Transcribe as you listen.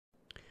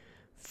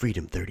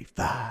Freedom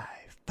 35,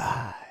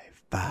 5,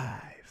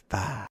 5,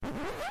 5.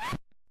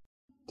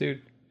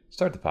 Dude,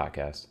 start the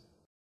podcast.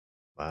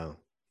 Wow.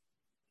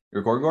 You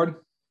recording, Gordon?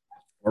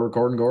 We're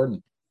recording,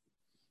 Gordon.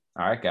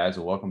 All right, guys.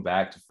 Well, welcome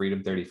back to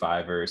Freedom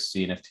 35ers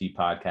CNFT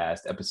podcast,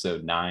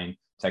 episode 9,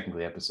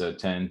 technically episode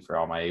 10 for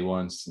all my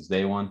A1s since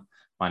day one.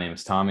 My name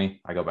is Tommy.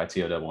 I go by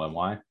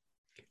TOMMY.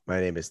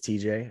 My name is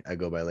TJ. I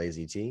go by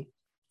Lazy T.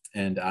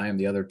 And I am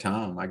the other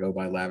Tom. I go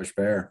by Lavish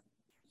Bear.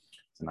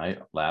 Tonight,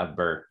 Lav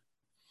Burr.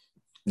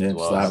 Yeah,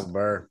 well Lav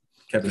Burr.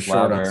 Kept it just short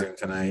Lav on Burr. Zoom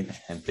tonight.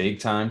 And big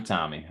time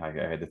Tommy. I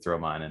had to throw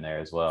mine in there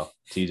as well.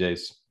 TJ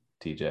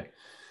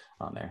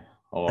on there.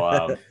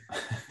 Oh,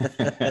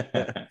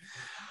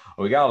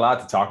 we got a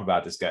lot to talk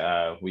about this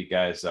week,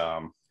 guys.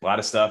 A lot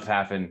of stuff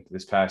happened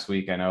this past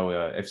week. I know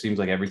it seems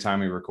like every time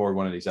we record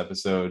one of these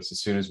episodes, as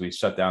soon as we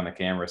shut down the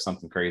camera,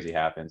 something crazy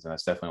happens. And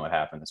that's definitely what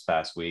happened this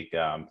past week.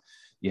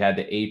 You had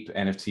the Ape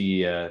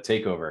NFT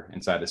takeover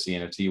inside the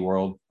CNFT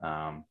world.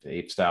 The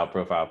Ape style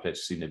profile pitch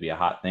seemed to be a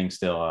hot thing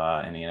still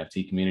in the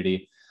NFT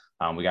community.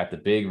 We got the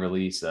big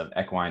release of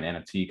Equine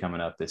NFT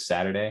coming up this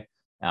Saturday.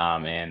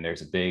 And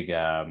there's a big,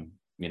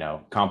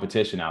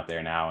 competition out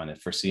there now. And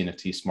for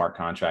CNFT smart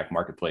contract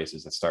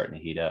marketplaces, that's starting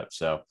to heat up.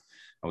 So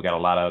we got a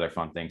lot of other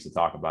fun things to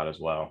talk about as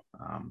well.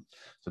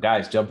 So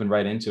guys, jumping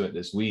right into it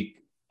this week,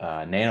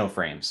 Nano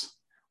Frames.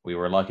 We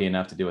were lucky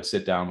enough to do a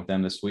sit down with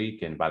them this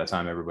week. And by the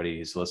time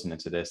everybody is listening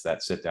to this,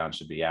 that sit down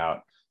should be out.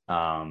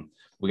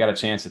 We got a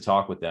chance to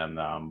talk with them.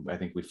 I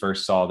think we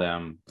first saw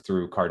them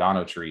through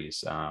Cardano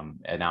Trees,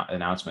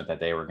 announcement that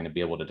they were going to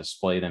be able to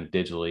display them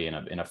digitally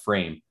in a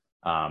frame,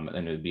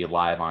 and it would be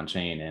live on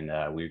chain.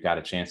 And we got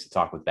a chance to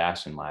talk with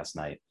Bastion last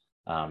night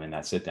in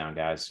that sit down,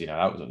 guys.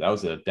 That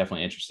was a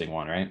definitely interesting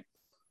one, right?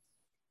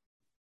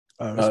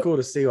 It's cool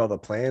to see all the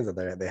plans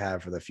that they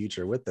have for the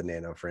future with the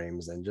nano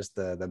frames and just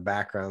the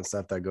background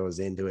stuff that goes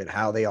into it,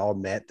 how they all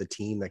met, the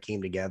team that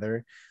came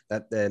together.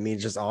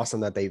 It's just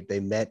awesome that they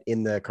met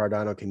in the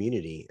Cardano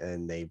community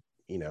and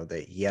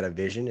he had a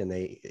vision and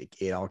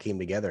it all came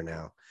together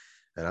now.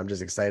 And I'm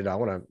just excited. I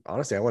want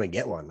to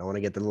get one. I want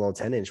to get the little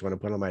 10-inch. I want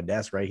to put on my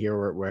desk right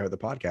here where the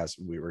podcast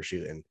we were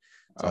shooting.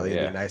 So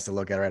it'd be nice to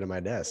look at right on my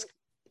desk.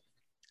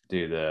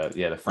 Dude,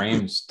 the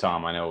frames,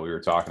 Tom, I know we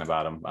were talking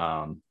about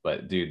them,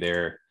 but dude,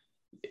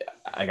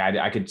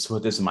 I could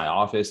put this in my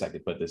office. I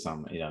could put this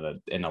on,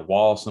 in a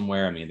wall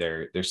somewhere. I mean,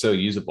 they're so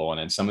usable. And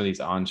then some of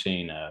these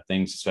on-chain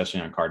things,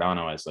 especially on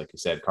Cardano, as like you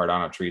said,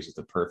 Cardano Trees is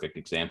the perfect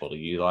example to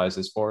utilize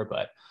this for.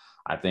 But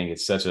I think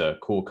it's such a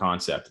cool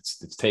concept.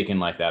 It's taken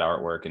like that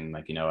artwork and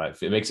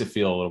it makes it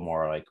feel a little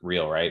more like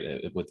real,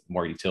 right? With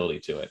more utility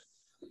to it,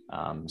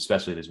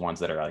 especially these ones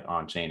that are like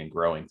on-chain and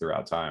growing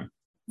throughout time.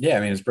 Yeah,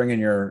 I mean, it's bringing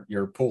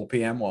your Pool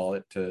PM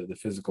wallet to the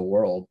physical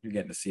world. You're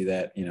getting to see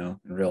that, in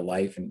real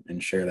life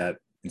and share that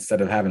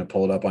instead of having to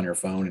pull it up on your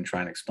phone and try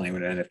and explain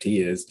what an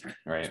NFT is.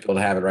 Right. Just be able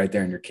to have it right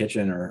there in your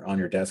kitchen or on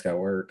your desk at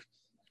work.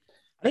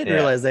 I didn't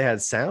realize they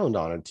had sound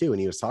on it too when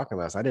he was talking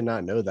about us. I did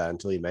not know that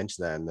until he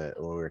mentioned that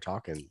when we were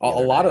talking. A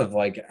lot of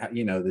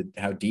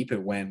how deep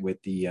it went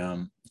with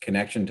the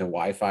connection to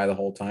Wi-Fi the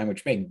whole time,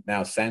 which made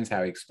now sense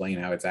how he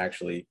explained how it's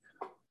actually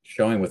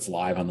showing what's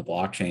live on the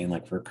blockchain,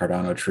 like for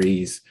Cardano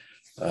Trees.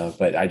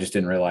 But I just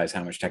didn't realize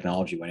how much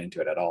technology went into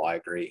it at all. I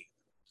agree.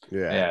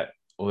 Yeah.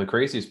 Well, the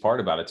craziest part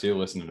about it too,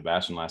 listening to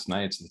Bastion last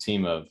night, it's the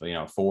team of,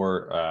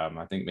 4,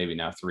 I think maybe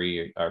now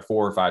 3 or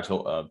 4 or 5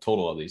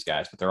 total of these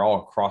guys, but they're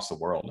all across the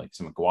world, like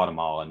some of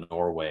Guatemala,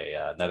 Norway,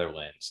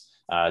 Netherlands,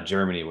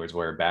 Germany was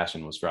where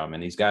Bastion was from.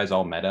 And these guys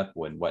all met up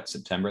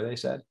September, they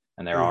said.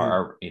 And there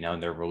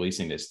and they're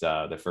releasing this,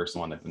 the first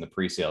one from the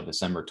pre-sale,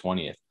 December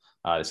 20th,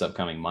 this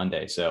upcoming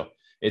Monday. So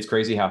it's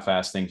crazy how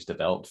fast things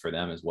developed for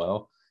them as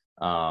well.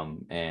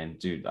 And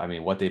dude, I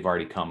mean, what they've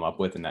already come up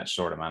with in that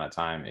short amount of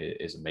time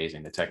is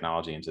amazing. The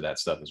technology into that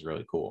stuff is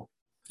really cool.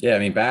 Yeah, I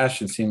mean,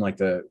 Bastion seemed like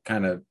the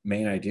kind of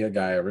main idea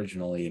guy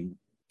originally, and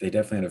they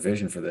definitely had a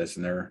vision for this,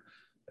 and they're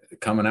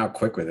coming out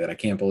quick with it. I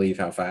can't believe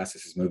how fast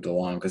this has moved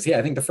along. Because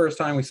I think the first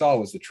time we saw it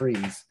was the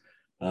trees.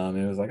 And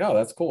it was like, oh,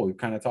 that's cool. We've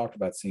kind of talked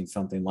about seeing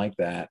something like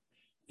that,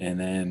 and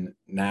then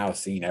now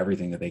seeing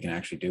everything that they can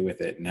actually do with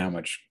it, and how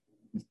much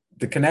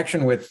the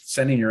connection with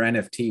sending your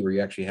NFT, where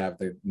you actually have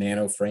the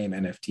nano frame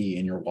NFT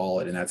in your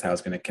wallet, and that's how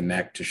it's going to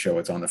connect to show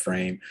it's on the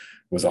frame,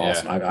 was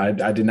awesome. Yeah.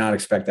 I did not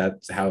expect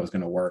that's how it was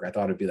going to work. I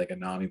thought it'd be like a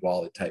Nami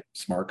wallet type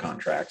smart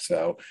contract.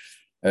 So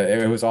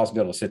it was awesome to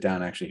be able to sit down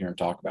and actually hear him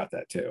talk about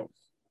that too.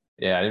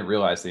 Yeah, I didn't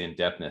realize the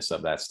in-depthness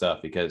of that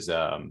stuff because,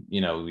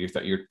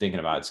 you're thinking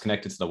about it's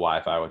connected to the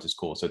Wi-Fi, which is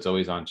cool. So it's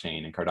always on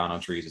chain. And Cardano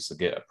Trees is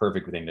a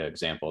perfect thing to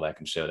example that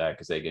can show that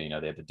because they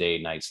have the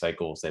day, night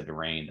cycles, they have the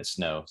rain, the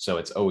snow. So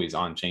it's always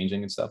on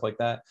changing and stuff like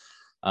that.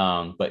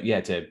 But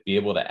yeah, to be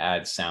able to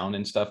add sound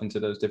and stuff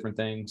into those different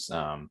things,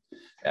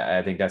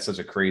 I think that's such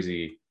a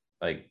crazy,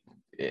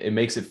 it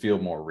makes it feel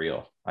more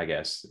real, I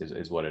guess,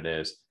 is what it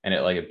is. And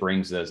it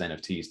brings those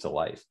NFTs to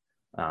life.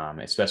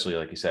 especially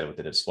like you said with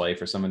the display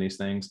for some of these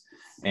things.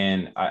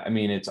 And I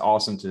mean, it's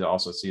awesome to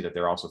also see that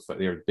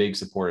they're big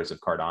supporters of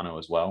Cardano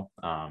as well.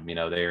 You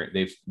know, they're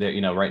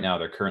you know, right now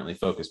they're currently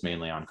focused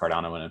mainly on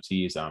Cardano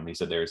NFTs. He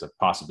said there's a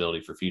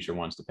possibility for future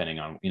ones depending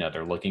on, you know,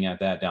 they're looking at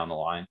that down the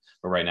line,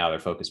 but right now they're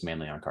focused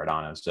mainly on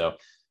Cardano. So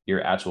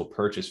your actual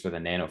purchase for the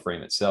nano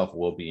frame itself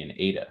will be in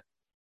ADA.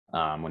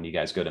 When you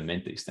guys go to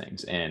mint these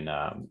things, and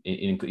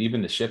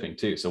even the shipping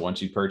too. So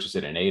once you purchase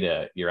it in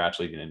ADA, you're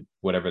actually going to,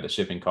 whatever the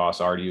shipping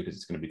costs are to you, because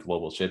it's going to be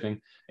global shipping,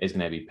 is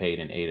going to be paid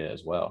in ADA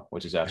as well,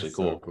 which is actually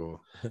cool. So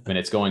cool. And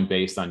it's going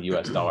based on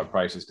US dollar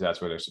prices because that's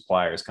where their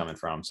supplier is coming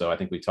from. So I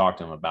think we talked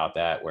to them about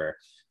that, where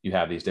you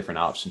have these different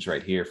options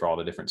right here for all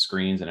the different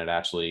screens, and it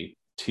actually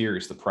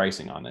tiers the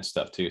pricing on this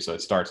stuff too. So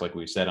it starts, like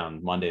we said,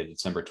 on Monday,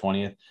 December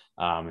 20th.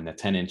 And the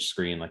 10-inch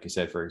screen, like you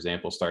said, for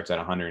example, starts at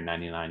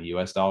 $199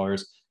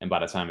 US. And by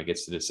the time it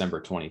gets to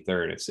December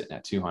 23rd, it's sitting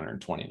at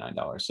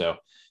 $229. So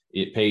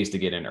it pays to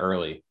get in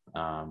early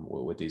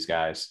with these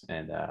guys.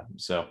 And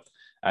so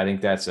I think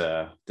that's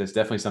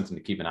definitely something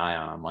to keep an eye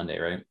on Monday,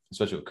 right?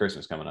 Especially with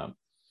Christmas coming up.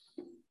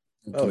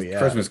 Oh yeah,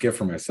 Christmas gift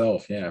for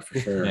myself. Yeah, for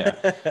sure.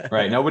 Yeah,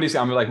 right.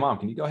 I'm like, Mom,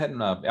 can you go ahead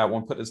and I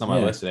won't put this on my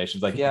list today.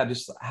 She's like, yeah,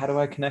 just how do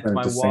I connect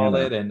my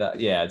wallet? And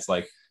yeah, it's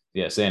like,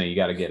 yeah, Santa, you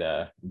got to get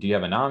do you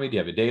have a NAMI? Do you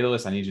have a data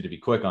list? I need you to be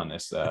quick on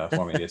this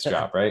for me. This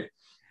drop right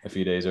a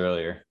few days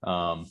earlier.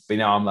 But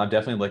now I'm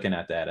definitely looking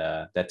at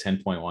that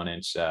 10.1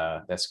 inch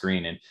that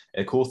screen. And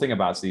the cool thing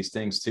about these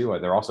things too,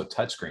 they're also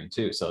touchscreen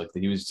too. So like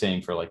he was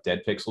saying for like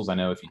dead pixels, I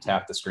know if you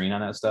tap the screen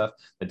on that stuff,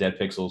 the dead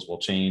pixels will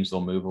change,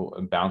 they'll move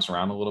and bounce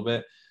around a little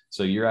bit.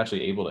 So you're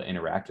actually able to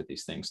interact with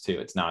these things too.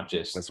 It's not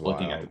just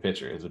looking at the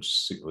pictures, which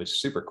is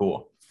super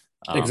cool.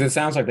 Because it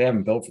sounds like they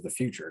haven't built for the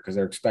future, because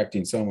they're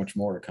expecting so much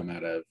more to come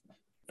out of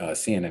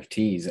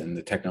CNFTs and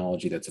the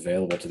technology that's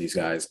available to these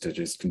guys to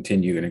just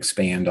continue and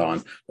expand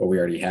on what we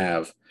already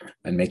have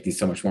and make these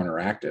so much more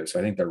interactive. So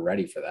I think they're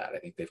ready for that. I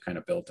think they've kind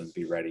of built and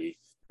be ready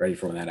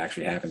for when that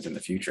actually happens in the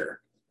future.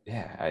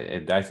 Yeah,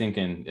 I think,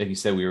 and like you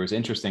said, it was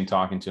interesting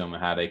talking to him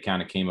and how they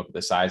kind of came up with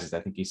the sizes.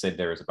 I think he said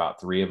there was about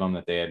 3 of them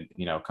that they had,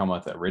 you know, come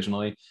with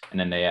originally, and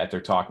then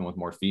after talking with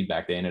more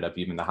feedback, they ended up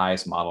even the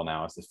highest model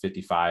now is the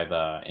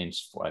 55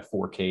 inch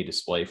 4K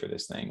display for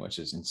this thing, which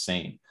is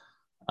insane.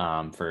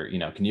 For, you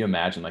know, can you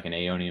imagine like an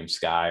Aeonium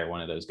Sky or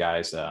one of those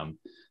guys?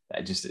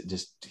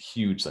 Just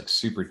huge, like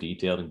super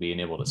detailed, and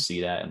being able to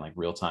see that in like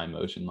real-time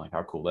motion, like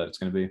how cool that it's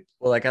going to be.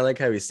 Well, like I like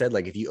how he said,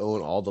 like if you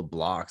own all the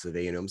blocks of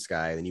Aeonium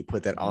Sky and then you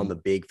put that on the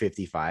big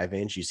 55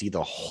 inch, you see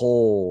the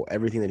whole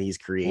everything that he's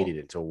created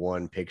into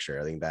one picture.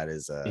 I think that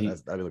is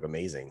that'd look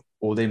amazing.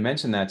 Well, they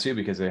mentioned that too,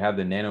 because they have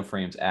the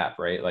NanoFrames app,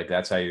 right? Like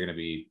that's how you're going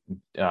to be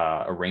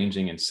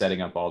arranging and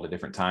setting up all the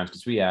different times.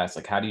 Because we asked,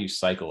 like, how do you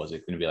cycle? Is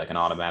it going to be like an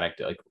automatic,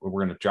 like we're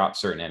going to drop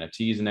certain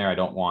NFTs in there? I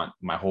don't want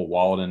my whole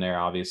wallet in there,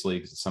 obviously,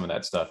 because some of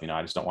that stuff, you know,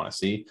 I just don't want to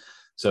see.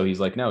 So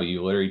he's like, no,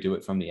 you literally do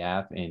it from the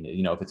app. And,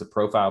 you know, if it's a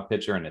profile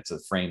picture and it's a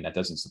frame that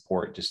doesn't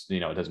support, just, you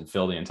know, it doesn't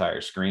fill the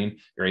entire screen,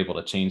 you're able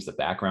to change the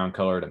background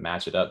color to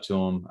match it up to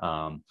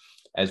them,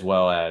 as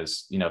well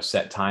as, you know,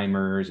 set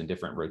timers and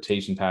different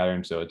rotation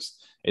patterns. So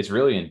it's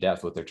really in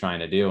depth what they're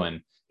trying to do.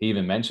 And he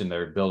even mentioned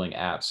they're building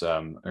apps,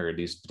 or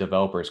these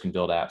developers can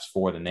build apps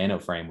for the Nano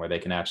Frame where they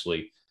can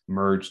actually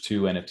merge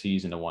 2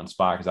 NFTs into one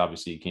spot, because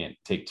obviously you can't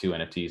take 2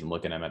 NFTs and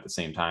look at them at the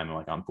same time,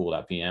 like on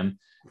Pool.pm.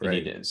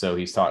 Right. So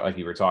he's talking, like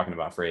you were talking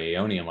about for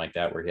Aeonium, like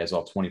that, where he has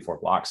all 24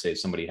 blocks. Say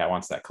somebody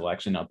wants that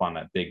collection up on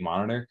that big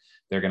monitor,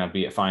 they're going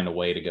to find a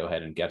way to go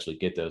ahead and actually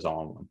get those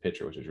all in one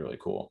picture, which is really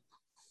cool.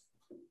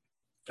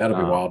 That'll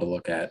be wild to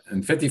look at.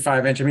 And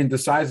 55 inch, I mean, the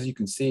sizes you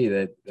can see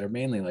that they're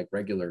mainly like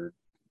regular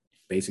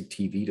basic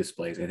TV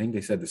displays. I think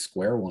they said the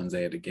square ones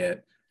they had to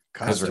get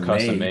custom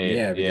made.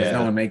 Yeah, because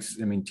no one makes,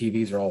 I mean,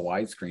 TVs are all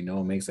widescreen. No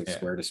one makes like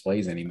square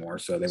displays anymore.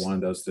 So they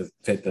wanted those to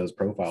fit those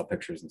profile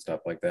pictures and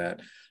stuff like that,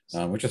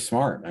 which is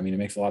smart. I mean, it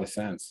makes a lot of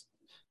sense.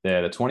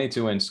 Yeah, the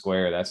 22-inch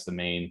square, that's the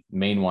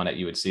main one that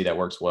you would see that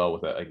works well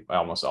with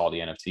almost all the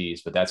NFTs,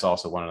 but that's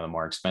also one of the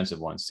more expensive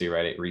ones too,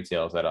 right? It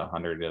retails at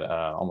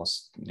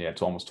almost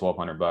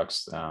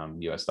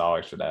 $1,200 US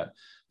dollars for that,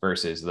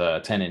 versus the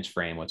 10-inch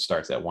frame, which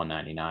starts at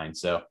 $199.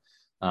 So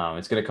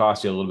it's going to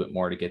cost you a little bit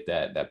more to get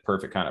that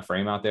perfect kind of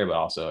frame out there, but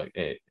also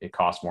it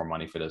costs more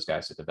money for those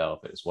guys to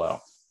develop it as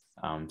well.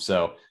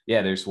 So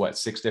yeah, there's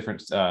 6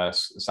 different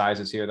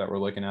sizes here that we're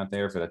looking at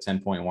there for the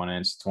 10.1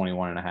 inch,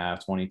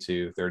 21.5,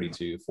 22,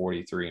 32,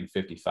 43, and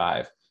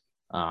 55.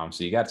 So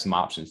you got some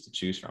options to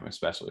choose from,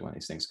 especially when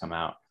these things come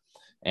out.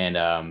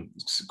 And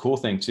cool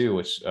thing too,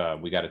 which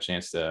we got a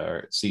chance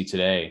to see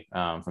today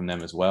from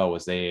them as well,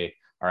 was they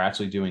are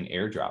actually doing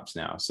airdrops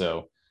now.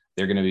 So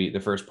they're going to be the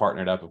first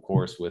partnered up, of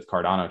course, with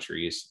Cardano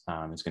Trees.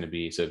 It's going to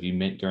be, so if you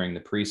mint during the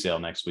pre-sale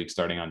next week,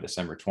 starting on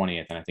December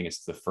 20th, and I think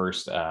it's the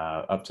first,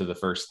 up to the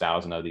first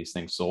 1,000 of these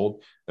things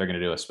sold, they're going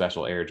to do a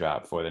special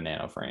airdrop for the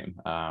Nano Frame,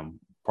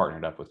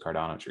 partnered up with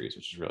Cardano Trees,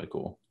 which is really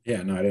cool.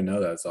 Yeah, no, I didn't know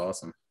that. It's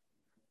awesome.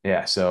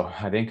 Yeah, so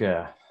I think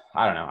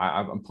I don't know.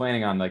 I'm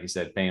planning on, like you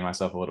said, paying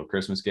myself a little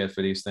Christmas gift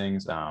for these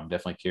things.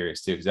 Definitely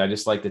curious too, because I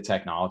just like the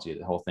technology of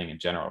the whole thing in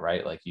general,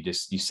 right? Like you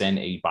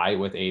buy it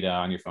with ADA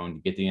on your phone,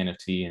 you get the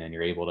NFT, and then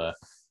you're able to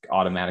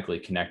automatically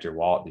connect your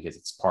wallet because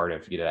it's part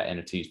of, that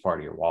NFT is part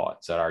of your wallet.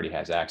 So it already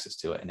has access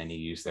to it. And then you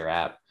use their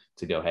app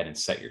to go ahead and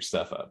set your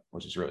stuff up,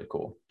 which is really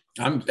cool.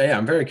 I'm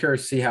very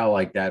curious to see how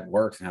like that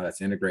works and how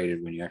that's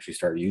integrated when you actually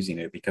start using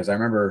it, because I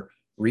remember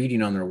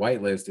reading on their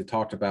whitelist, it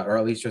talked about, or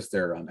at least just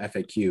their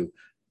FAQ,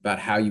 about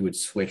how you would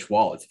switch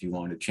wallets if you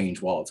wanted to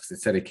change wallets, because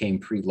it said it came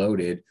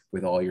preloaded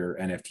with all your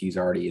NFTs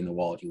already in the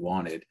wallet you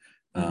wanted.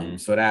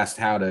 So it asked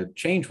how to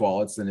change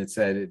wallets, and it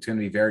said it's going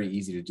to be very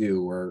easy to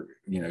do. We're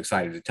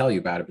excited to tell you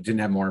about it, but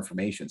didn't have more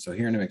information. So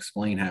hearing them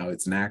explain how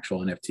it's an actual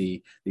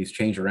NFT, these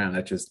change around,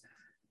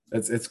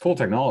 it's cool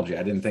technology.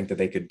 I didn't think that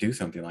they could do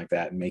something like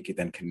that and make it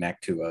then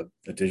connect to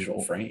a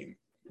digital frame.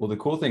 Well, the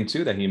cool thing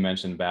too that he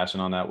mentioned, Bastion,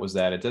 on that was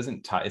that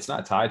it's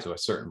not tied to a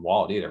certain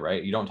wallet either,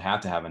 right? You don't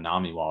have to have a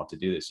Nami wallet to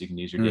do this. You can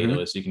use your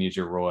Daedalus, you can use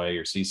your Roy,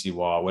 your CC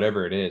wallet,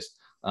 whatever it is.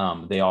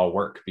 They all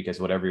work because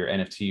whatever your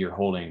NFT you're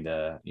holding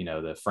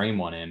the frame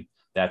one in,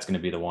 that's going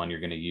to be the one you're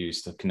going to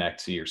use to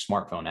connect to your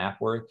smartphone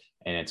app work,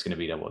 and it's going to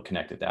be able to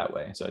connect it that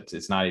way. So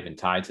it's not even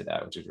tied to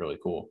that, which is really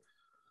cool.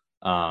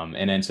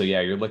 And then, so yeah,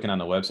 you're looking on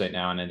the website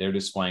now, and then they're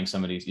displaying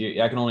some of these.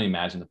 I can only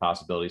imagine the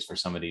possibilities for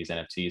some of these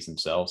NFTs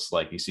themselves.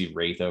 Like you see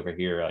Wraith over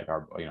here, like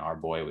our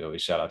boy, we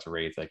always shout out to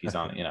Wraith. Like he's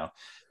on,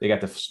 they got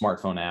the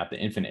smartphone app, the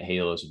Infinite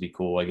Halos would be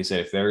cool. Like I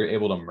said, if they're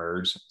able to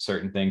merge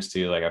certain things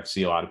too, like I've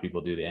seen a lot of people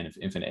do the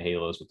Infinite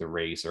Halos with the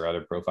race or other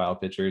profile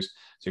pictures.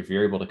 So if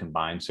you're able to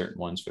combine certain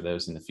ones for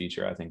those in the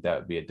future, I think that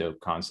would be a dope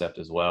concept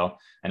as well.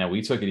 And then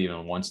we took it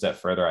even one step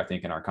further, I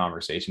think, in our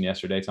conversation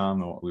yesterday,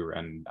 Tom.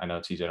 And I know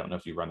TJ, I don't know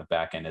if you run the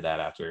back end of that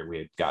after we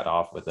had got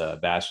off with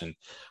Bastion,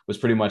 was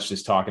pretty much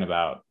just talking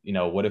about,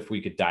 what if we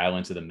could dial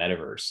into the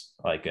metaverse,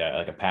 like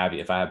a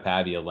Pavia. If I have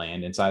Pavia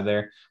land inside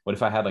there, what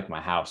if I had like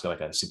my house,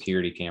 like a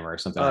security camera or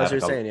something? Oh, that's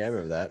what you're saying. Yeah, I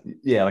remember that.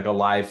 Yeah, like a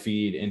live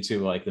feed into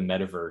like the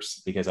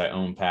metaverse because I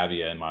own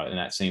Pavia in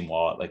that same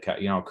wallet. Like,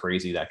 how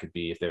crazy that could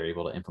be if they're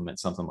able to implement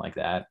something like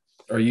that.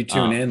 Or you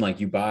tune in, like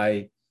you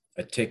buy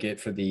a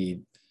ticket for the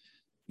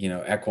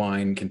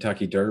Equine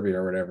Kentucky Derby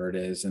or whatever it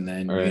is, and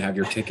then you have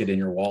your ticket in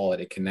your wallet,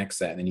 it connects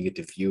that, and then you get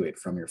to view it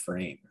from your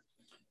frame.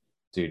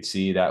 Dude,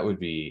 see, that would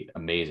be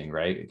amazing,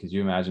 right? Because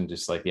you imagine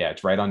just like, yeah,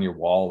 it's right on your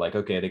wall. Like,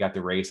 okay, they got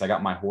the race. I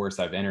got my horse.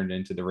 I've entered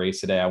into the race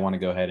today. I want to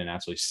go ahead and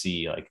actually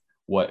see like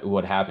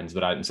what happens.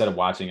 But instead of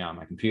watching it on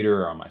my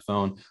computer or on my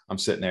phone, I'm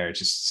sitting there, it's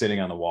just sitting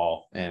on the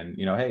wall. And,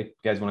 hey, you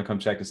guys want to come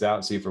check this out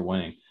and see if we're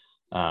winning?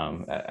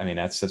 I mean,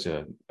 that's such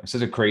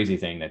a crazy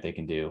thing that they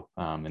can do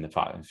in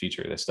the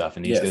future of this stuff.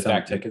 And these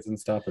tickets and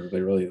stuff, but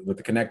they really, with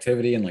the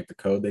connectivity and like the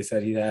code they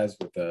said he has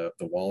with the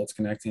wallets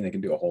connecting, they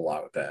can do a whole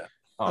lot with that.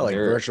 Like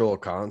virtual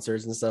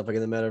concerts and stuff like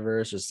in the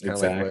metaverse, just kind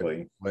of exactly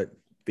like what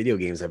video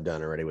games have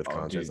done already with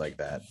concerts like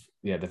that.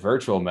 Yeah, the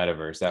virtual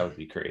metaverse, that would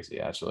be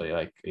crazy. Actually,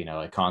 like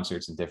like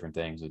concerts and different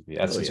things would be.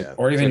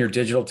 Or even your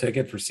digital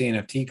ticket for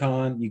CNFT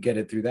Con, you get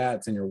it through that.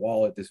 It's in your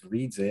wallet. This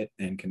reads it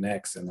and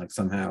connects, and like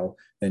somehow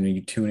then when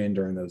you tune in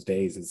during those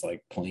days, it's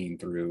like playing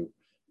through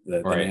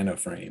the nano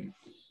frame.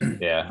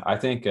 Yeah, I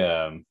think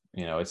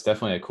it's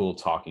definitely a cool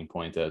talking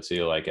point though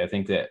too. Like I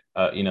think that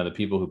the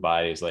people who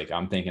buy these, like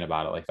I'm thinking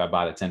about it, like if I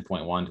bought a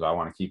 10.1, do I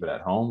want to keep it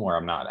at home where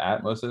I'm not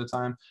at most of the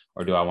time,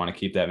 or do I want to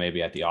keep that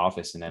maybe at the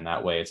office, and then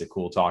that way it's a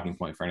cool talking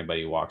point for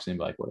anybody who walks in,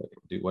 be like,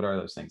 what are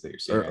those things that you're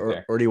seeing right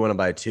there? Or do you want to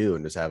buy two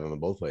and just have them in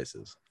both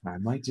places? I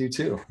might do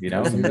too, who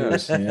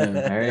knows?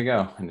 There you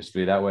go. And just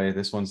be that way,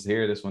 this one's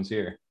here,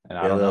 and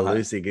I don't know,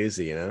 loosey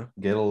goosey,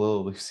 get a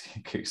little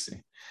loosey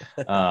goosey.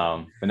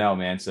 But no,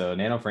 man, so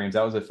Nano Frames,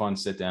 that was a fun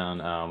sit down.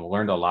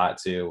 Learned a lot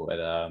too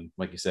at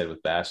like you said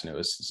with Bastion. It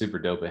was super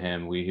dope of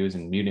him. He was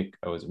in Munich.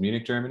 Was it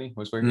Munich, Germany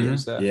was where he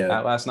was at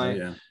last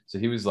night. So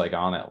he was like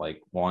on at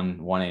like 1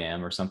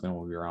 a.m. or something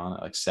when we were on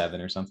at like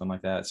 7 or something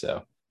like that.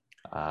 So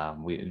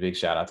big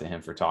shout out to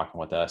him for talking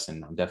with us,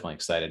 and I'm definitely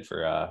excited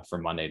for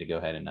Monday to go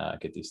ahead and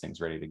get these things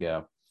ready to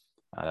go.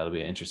 That'll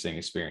be an interesting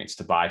experience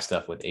to buy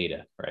stuff with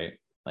ADA, right?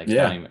 Like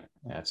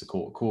it's a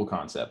cool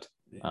concept.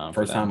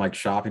 First time like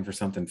shopping for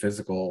something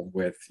physical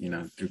with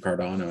through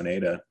Cardano and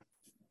ADA.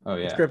 Oh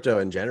yeah, it's crypto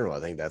in general.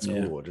 I think that's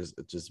cool. It's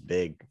just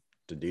big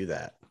to do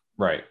that.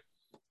 Right.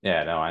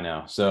 Yeah, no, I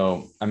know.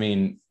 So I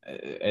mean,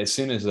 as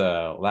soon as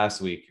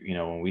last week,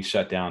 when we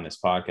shut down this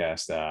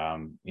podcast,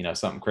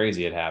 something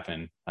crazy had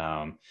happened.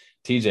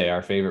 TJ,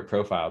 our favorite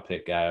profile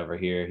pic guy over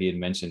here, he had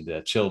mentioned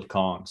the chilled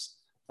Kongs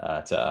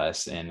to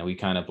us, and we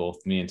kind of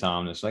both, me and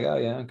Tom, just like, oh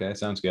yeah, okay,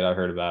 sounds good, I've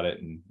heard about it,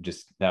 and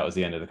just that was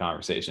the end of the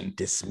conversation.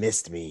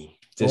 Dismissed me.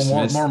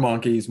 More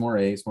monkeys, more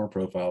apes, more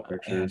profile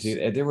pictures.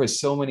 Dude, there was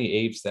so many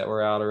apes that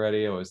were out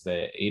already. It was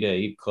the ADA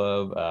Ape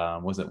Club,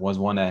 was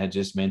one that had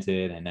just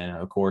minted, and then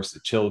of course the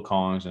Chill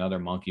Kongs, another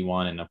monkey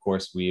one, and of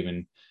course we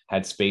even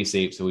had space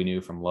apes that we knew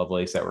from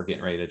Lovelace that were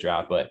getting ready to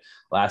drop. But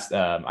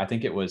I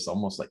think it was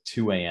almost like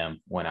 2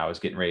 a.m. when I was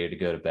getting ready to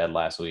go to bed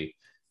last week,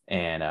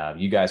 And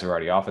you guys were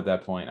already off at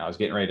that point. I was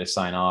getting ready to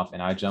sign off,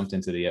 and I jumped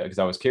into the because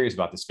I was curious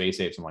about the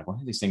space apes. I'm like,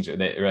 what are these things? Like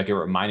it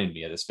reminded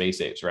me of the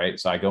space apes, right?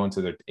 So I go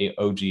into the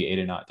OG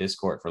Aedonaut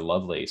Discord for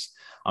Lovelace.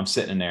 I'm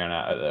sitting in there,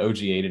 and the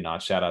OG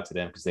Aedonaut, shout out to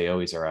them because they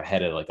always are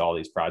ahead of like all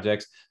these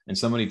projects. And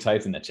somebody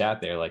typed in the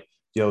chat there like,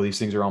 "Yo, these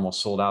things are almost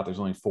sold out. There's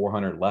only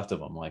 400 left of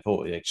them." I'm like, oh,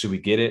 like, should we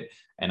get it?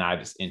 And I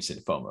just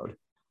instant FOMO'd.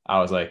 I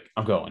was like,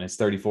 I'm going. It's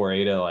 34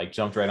 ADA. Like,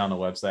 jumped right on the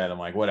website. I'm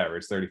like, whatever.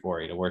 It's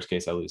 34 ADA. Worst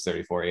case, I lose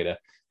 34 ADA,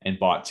 and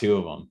bought 2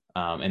 of them.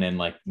 And then,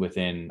 like,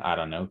 within, I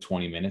don't know,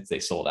 20 minutes, they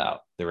sold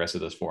out the rest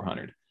of those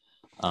 400.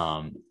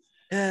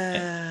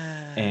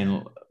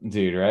 And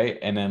dude, right?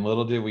 And then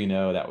little did we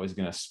know that was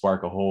going to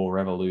spark a whole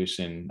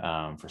revolution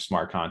for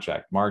smart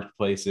contract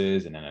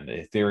marketplaces. And then an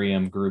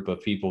Ethereum group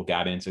of people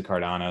got into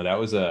Cardano. It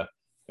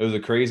was a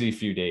crazy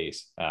few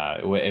days.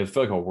 It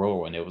felt like a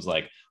whirlwind. It was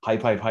like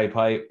hype,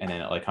 and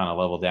then it like kind of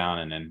leveled down.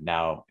 And then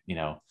now,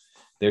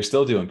 they're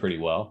still doing pretty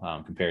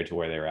well compared to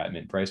where they were at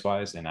mint price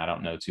wise. And I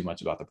don't know too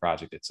much about the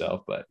project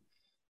itself, but.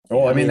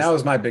 Well, I mean, that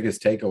was my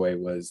biggest takeaway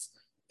was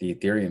the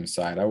Ethereum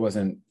side. I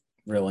wasn't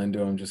real into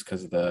them just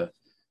because of the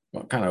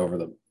kind of over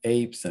the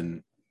apes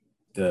and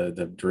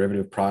the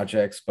derivative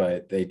projects,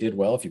 but they did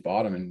well if you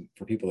bought them. And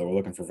for people that were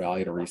looking for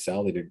value to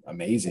resell, they did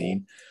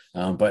amazing.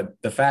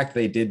 But the fact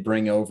they did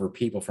bring over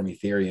people from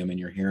Ethereum, and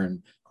you're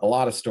hearing a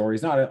lot of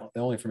stories, not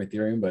only from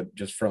Ethereum, but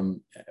just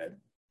from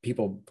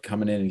people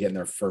coming in and getting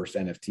their first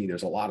NFT.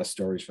 There's a lot of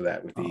stories for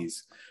that with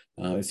these.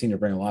 They seem to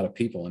bring a lot of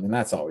people in, and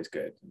that's always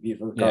good,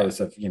 regardless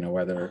of,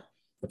 whether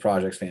the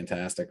project's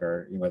fantastic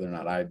or whether or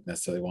not I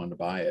necessarily wanted to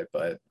buy it.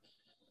 But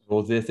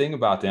well, the thing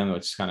about them,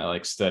 which kind of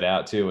like stood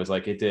out too, was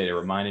like it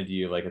reminded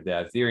you like of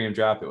that Ethereum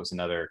drop. It was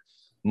another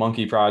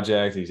monkey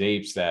project, these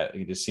apes that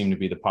just seem to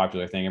be the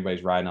popular thing.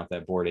 Everybody's riding off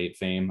that Bored Ape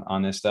fame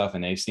on this stuff.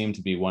 And they seem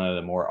to be one of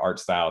the more art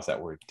styles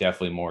that were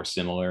definitely more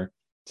similar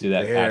to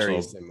that.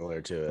 Very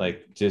similar to it.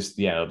 Like just,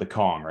 the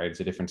Kong, right? It's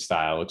a different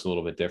style. It looks a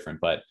little bit different.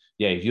 But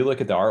yeah, if you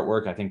look at the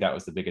artwork, I think that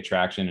was the big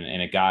attraction.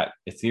 And it got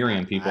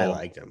Ethereum people. I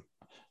liked them.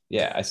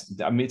 Yeah,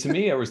 I mean, to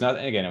me, it was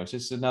nothing. Again, it was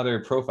just another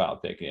profile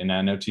pick, and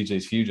I know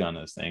TJ's huge on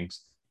those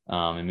things.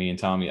 And me and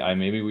Tommy,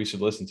 maybe we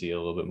should listen to you a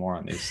little bit more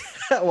on these.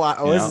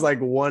 Well, this is like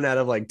 1 out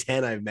of like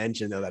 10 I've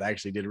mentioned though that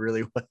actually did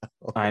really well.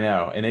 I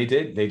know, and they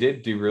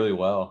did do really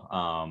well.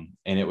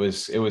 And it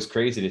was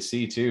crazy to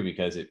see too,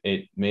 because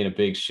it made a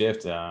big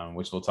shift,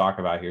 which we'll talk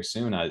about here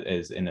soon,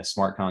 as in the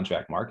smart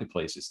contract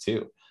marketplaces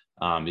too.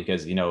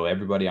 Because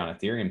everybody on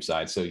Ethereum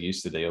side so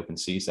used to the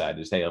OpenSea side,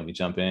 just hey, let me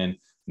jump in,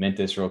 mint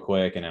this real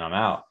quick, and then I'm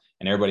out.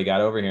 And everybody got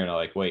over here and they're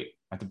like, wait,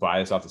 I have to buy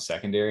this off the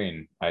secondary,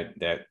 and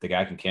the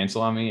guy can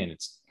cancel on me, and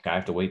I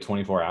have to wait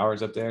 24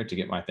 hours up there to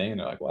get my thing.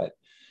 And they're like, what?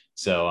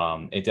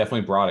 So it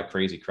definitely brought a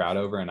crazy crowd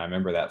over. And I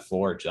remember that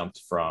floor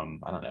jumped from,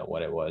 I don't know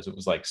what it was. It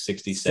was like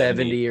 60,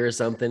 70 or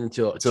something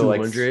until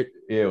 200. Like,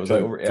 yeah, it was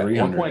like over, at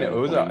one point. At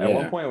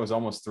one point it was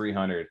almost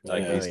 300.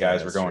 Like these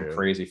guys were going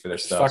crazy for their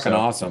stuff. Fucking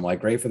awesome. Like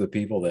great for the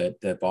people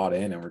that bought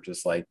in and were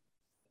just like,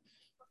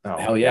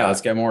 hell yeah,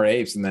 let's get more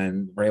apes, and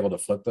then we're able to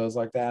flip those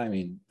like that. I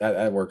mean,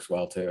 that works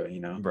well too,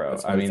 bro.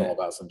 That's what it's all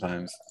about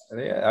sometimes.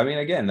 Yeah, I mean,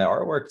 again, the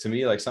artwork to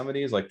me, like some of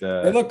these, like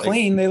they look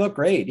clean, they look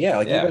great. Yeah,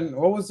 like even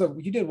what was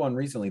you did one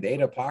recently, the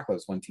Ada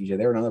Apocalypse one, TJ.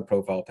 They were another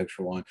profile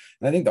picture one,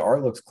 and I think the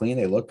art looks clean.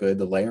 They look good.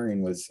 The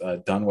layering was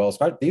done well.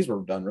 These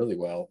were done really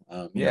well.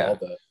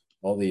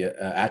 All the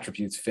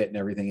attributes fit and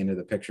everything into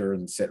the picture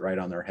and sit right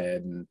on their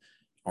head and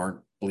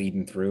aren't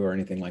bleeding through or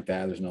anything like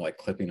that. There's no like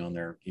clipping on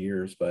their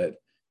ears, but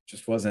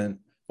just wasn't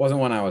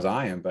one I was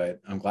eyeing, but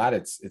I'm glad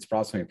it's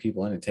brought so many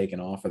people in and taken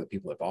off for the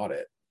people that bought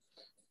it.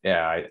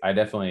 Yeah, I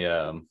definitely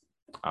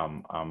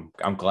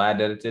I'm glad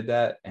that it did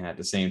that, and at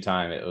the same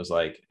time it was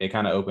like it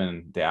kind of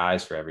opened the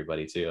eyes for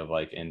everybody too, of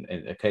like and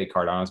okay,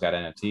 Cardano's got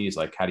NFTs,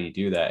 like how do you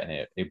do that?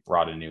 And it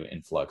brought a new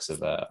influx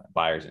of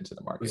buyers into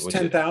the market. It was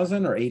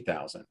 10,000 or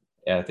 8,000.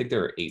 Yeah, I think there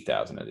were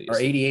 8,000 of these, or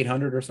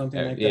 8,800 or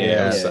something like that.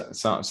 Yeah.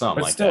 Something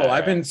but like still, that.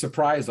 I've been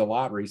surprised a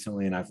lot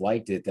recently, and I've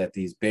liked it that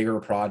these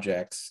bigger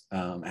projects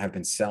have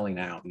been selling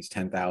out. These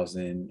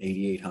 10,000,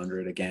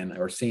 8,800 again.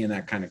 We're seeing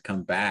that kind of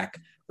come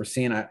back. We're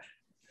seeing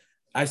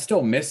I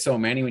still miss so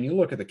many. When you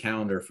look at the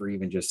calendar for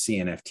even just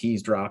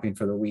CNFTs dropping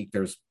for the week,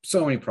 there's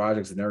so many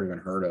projects I've never even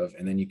heard of.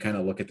 And then you kind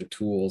of look at the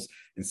tools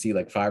and see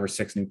like 5 or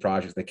 6 new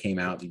projects that came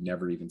out that you've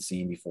never even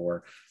seen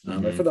before.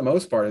 But for the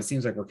most part, it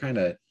seems like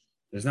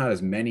there's not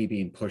as many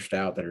being pushed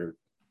out that are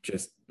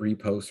just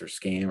reposts or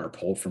scam or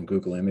pulled from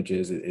Google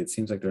Images. It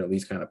seems like they're at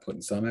least kind of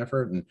putting some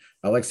effort. And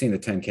I like seeing the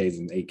 10Ks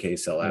and 8Ks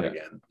sell out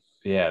again.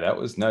 Yeah, that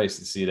was nice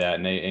to see that.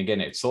 And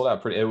again, it sold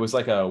out it was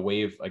like a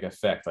wave, like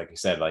effect, like you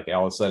said, like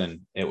all of a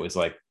sudden it was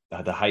like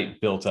the hype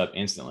built up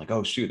instantly. Like,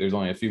 oh shoot, there's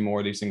only a few more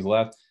of these things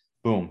left.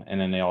 Boom.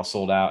 And then they all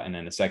sold out. And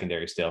then the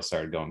secondary sales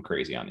started going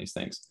crazy on these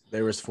things.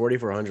 There was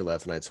 4,400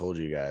 left. And I told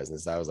you guys, and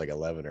that was like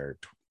 11 or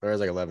there was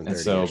like 11. And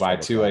so by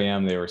 2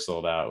 a.m. they were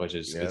sold out, which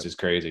is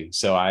crazy.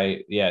 So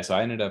I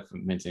ended up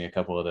minting a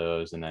couple of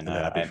those, and then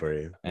I'm happy for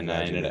you. And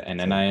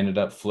I ended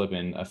up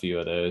flipping a few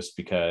of those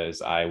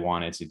because I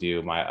wanted to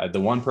do the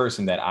one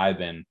person that I've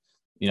been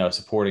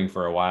supporting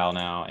for a while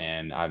now,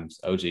 and I'm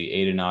OG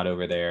Adanaut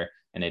over there,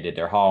 and they did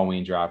their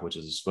Halloween drop, which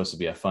is supposed to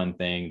be a fun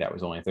thing. That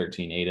was only a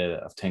 13 ADA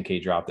of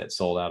 10K drop that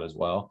sold out as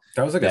well.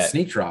 That was like a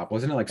sneak drop,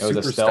 wasn't it? Like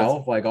super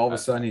stealth. Like all of a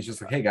sudden he's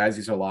just like, hey guys,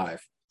 these are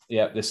live.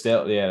 Yeah, the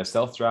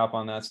stealth drop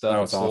on that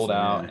stuff sold awesome,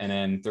 out. Yeah. And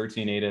then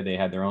 13 ADA, they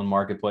had their own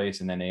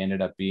marketplace, and then they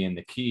ended up being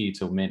the key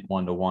to mint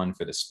 1-to-1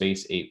 for the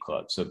Space Ape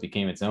Club. So it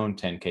became its own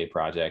 10K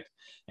project.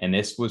 And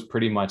this was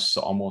pretty much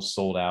almost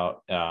sold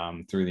out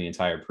through the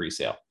entire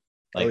pre-sale.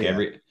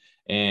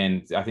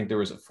 And I think there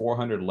was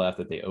 400 left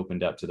that they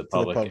opened up to the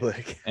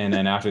public. And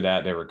then after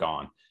that, they were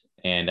gone.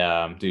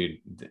 And dude,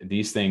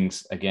 these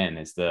things, again,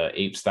 it's the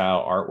ape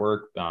style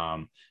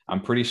artwork. I'm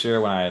pretty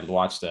sure when I had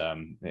watched,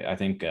 I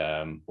think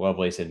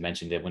Lovelace had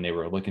mentioned it when they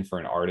were looking for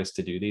an artist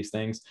to do these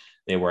things.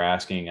 They were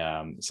asking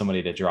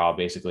somebody to draw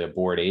basically a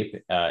bored ape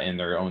in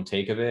their own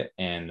take of it.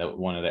 And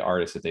one of the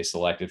artists that they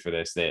selected for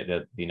this,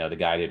 the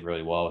guy did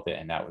really well with it.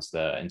 And that was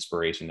the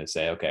inspiration to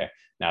say, okay,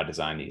 now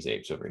design these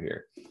apes over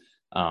here.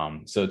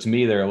 So to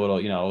me, they're a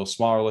little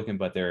smaller looking,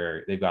 but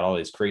they've got all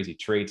these crazy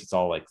traits. It's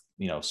all like,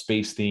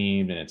 space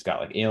themed, and it's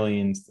got like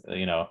aliens,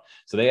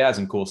 so they had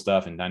some cool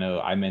stuff. And I know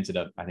I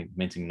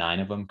minting 9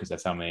 of them because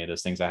that's how many of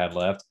those things I had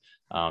left.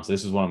 So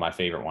this is one of my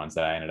favorite ones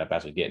that I ended up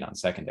actually getting on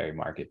secondary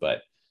market.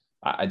 But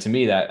to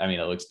me,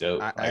 it looks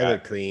dope. I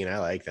look clean. I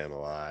like them a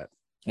lot.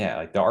 Yeah,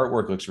 like the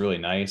artwork looks really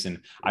nice.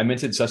 And I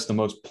minted such the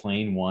most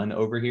plain one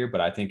over here,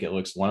 but I think it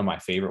looks one of my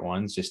favorite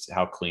ones, just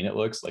how clean it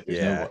looks. Like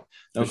there's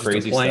no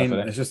crazy stuff.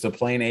 It's just a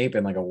plain ape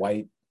and like a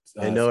white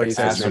and no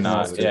accessories.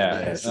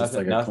 It's just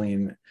like a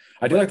clean.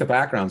 I do like the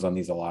backgrounds on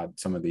these a lot.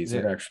 Some of these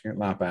are actually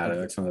not bad. I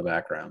like some of the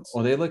backgrounds.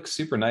 Well, they look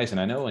super nice. And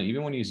I know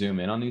even when you zoom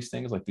in on these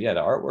things, like the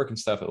artwork and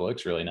stuff, it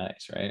looks really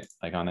nice, right?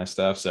 Like on that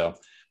stuff. So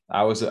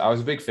I was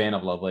a big fan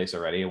of Lovelace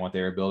already and what they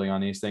were building on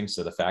these things.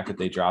 So the fact that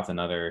they dropped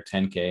another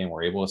 10K and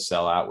were able to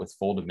sell out with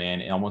full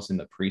demand almost in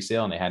the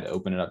pre-sale, and they had to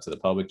open it up to the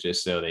public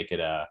just so they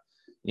could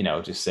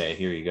just say,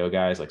 here you go,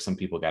 guys. Like some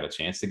people got a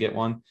chance to get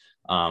one.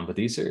 But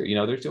these are,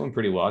 they're doing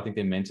pretty well. I think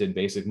they minted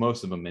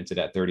most of them minted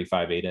at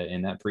 35 ADA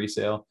in that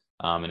pre-sale.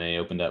 And they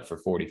opened up for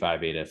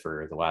 45 ADA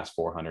for the last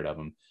 400 of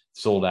them,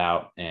 sold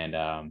out. And,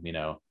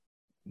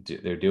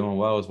 they're doing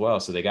well as well.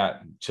 So they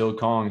got Chilled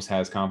Kongs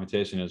has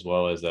competition, as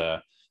well as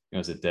the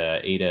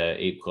ADA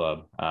Ape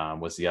Club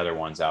was the other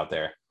ones out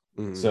there.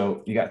 Mm-hmm.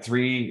 So you got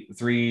three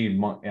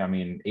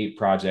 8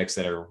 projects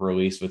that are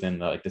released within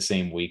the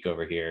same week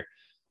over here.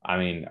 I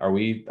mean, are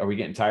we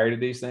getting tired of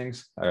these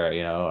things? Or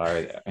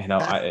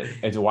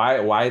it's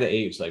why the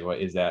apes? Like, what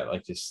is that?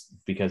 Like, just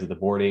because of the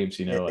bored apes?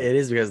 It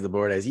is because of the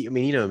bored apes. I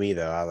mean, me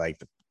though. I like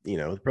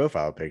the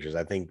profile pictures.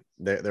 I think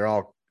they're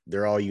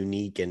all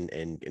unique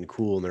and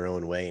cool in their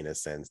own way, in a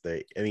sense.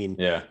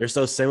 They're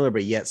so similar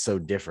but yet so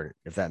different,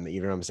 if that,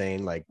 you know what I'm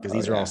saying, like, because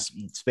these are all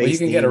space. Well, you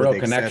can get a real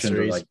connection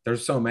to, like,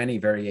 there's so many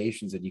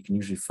variations that you can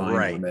usually find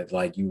one that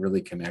like you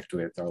really connect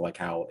with, or like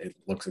how it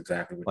looks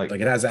exactly like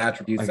it has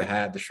attributes that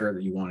had the shirt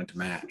that you wanted to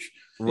match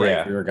for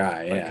your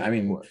guy. I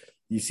mean,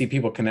 you see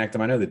people connect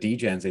them. I know the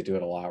D-Gens, they do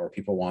it a lot where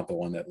people want the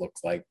one that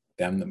looks like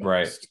them the most.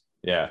 Right.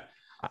 Yeah.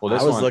 Well,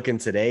 I was looking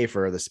today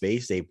for the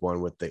Space Ape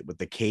one with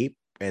the cape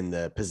and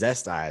the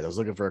possessed eyes. I was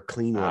looking for a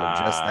clean one of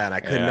just that. I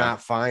could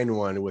not find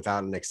one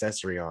without an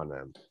accessory on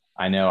them.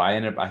 I know.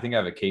 I think I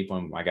have a cape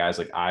when my guys'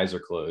 like eyes are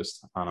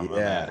closed on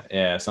them.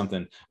 Yeah,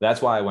 something.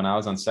 That's why when I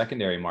was on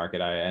secondary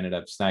market, I ended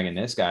up snagging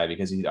this guy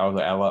because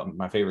I love,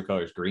 my favorite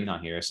color is green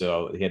on here.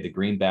 So he had the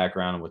green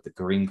background with the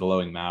green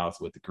glowing mouth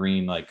with the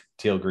green, like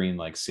teal green,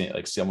 like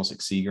almost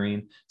like sea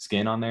green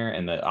skin on there,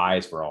 and the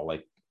eyes were all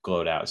like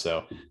glowed out.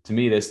 So to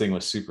me, this thing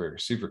was super,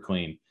 super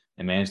clean,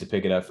 and managed to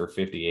pick it up for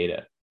 58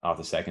 off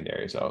the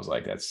secondary. So I was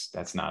like,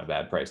 that's not a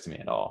bad price to me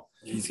at all.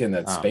 He's getting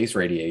that space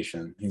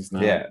radiation. He's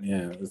not. Yeah,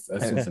 that's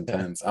just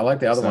intense. I like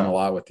the other one a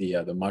lot with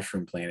the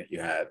mushroom planet you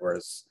had.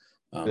 Whereas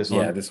this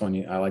one,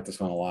 I like this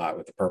one a lot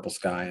with the purple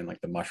sky and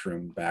like the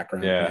mushroom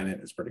background planet.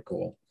 It's pretty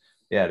cool.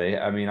 Yeah, the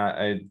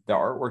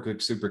artwork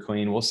looks super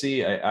clean. We'll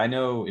see. I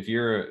know if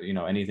you're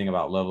anything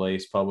about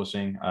Lovelace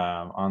Publishing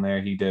on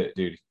there,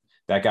 dude.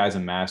 That guy's a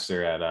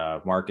master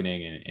at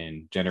marketing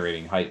and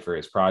generating hype for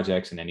his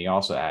projects. And then he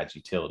also adds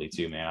utility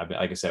too, man.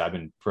 Like I said, I've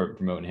been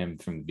promoting him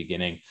from the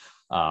beginning.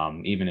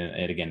 Again,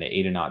 the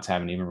Adanauts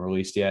haven't even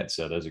released yet.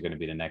 So those are going to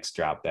be the next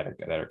drop that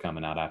are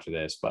coming out after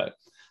this. But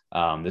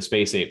the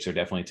Space Apes are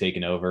definitely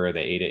taking over the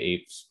Ada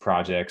Apes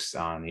projects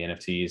on the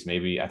NFTs.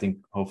 Maybe, I think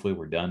hopefully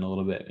we're done a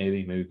little bit.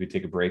 Maybe we could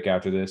take a break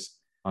after this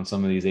on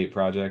some of these 8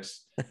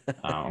 projects.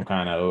 I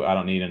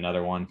don't need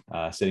another one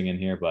sitting in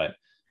here, but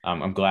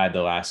I'm glad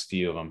the last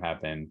few of them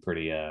have been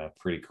pretty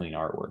clean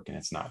artwork, and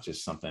it's not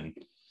just something.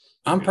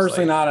 I'm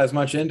personally not as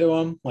much into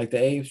them like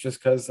the apes, just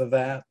because of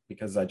that.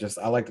 Because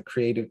I like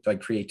the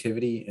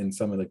creativity in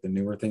some of like the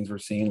newer things we're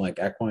seeing. Like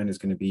Equine is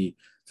going to be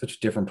such a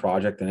different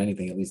project than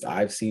anything at least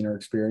I've seen or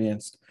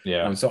experienced.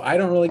 Yeah. So I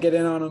don't really get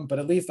in on them, but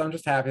at least I'm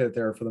just happy that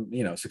they're for them,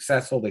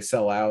 successful. They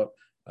sell out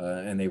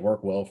and they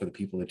work well for the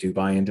people that do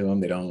buy into them.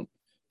 They don't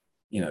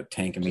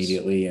tank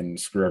immediately and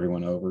screw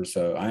everyone over.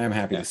 So I am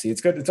happy to see.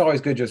 It's good. It's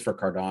always good just for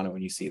Cardano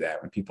when you see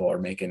that, when people are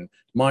making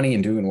money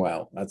and doing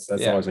well. That's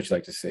always what you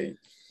like to see.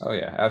 Oh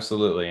yeah,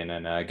 absolutely. And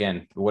then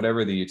again,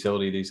 whatever the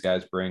utility these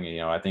guys bring,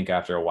 I think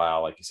after a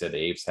while, like you said, the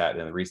Apes had,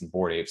 and the reason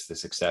Bored Apes, the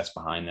success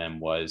behind them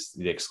was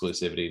the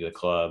exclusivity to the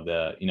club,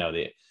 the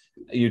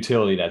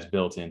utility that's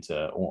built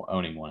into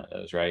owning one of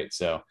those, right?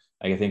 So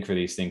I think for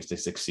these things to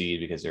succeed,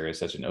 because there is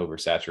such an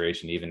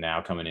oversaturation, even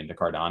now coming into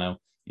Cardano,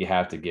 you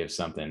have to give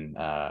something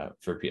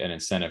for an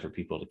incentive for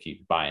people to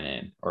keep buying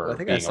in. Or I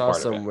think I saw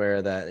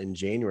somewhere that in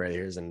January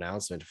there's an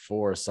announcement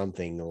for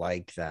something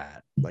like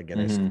that, like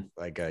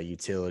like a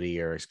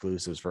utility or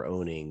exclusives for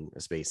owning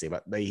a space.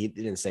 But he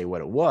didn't say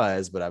what it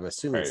was, but I'm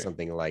assuming it's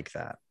something like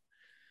that.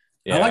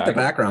 Yeah, I like the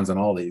backgrounds on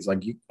all these.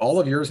 Like all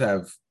of yours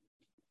have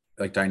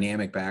like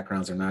dynamic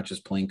backgrounds, are not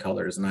just plain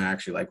colors, and I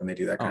actually like when they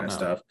do that kind of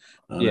stuff.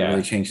 It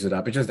really changes it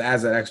up. It just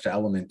adds that extra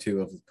element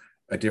too of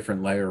a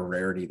different layer of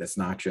rarity that's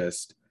not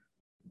just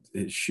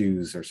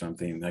shoes or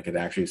something. Like it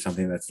actually is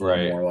something that's a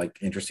little more like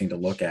interesting to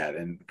look at,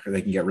 and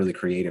they can get really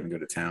creative and go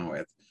to town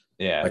with.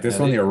 Yeah, like this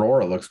one, the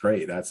Aurora looks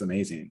great. That's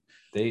amazing.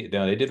 They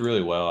did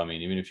really well. I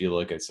mean, even if you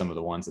look at some of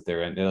the ones that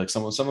they're in, like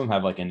some of them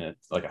have like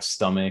a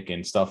stomach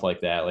and stuff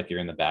like that. Like you're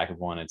in the back of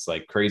one, it's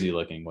like crazy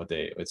looking what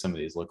some of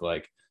these look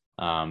like.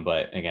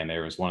 But again,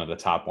 there was one of the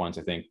top ones.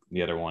 I think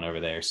the other one over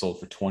there sold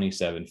for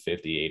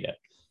 $27.50 ADA.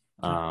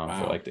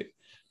 For like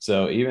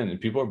so even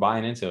people are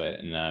buying into it,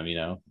 and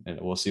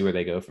and we'll see where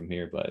they go from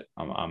here. But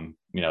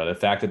the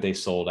fact that they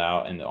sold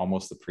out and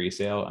almost the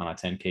pre-sale on a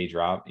 10K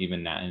drop,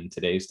 even that in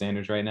today's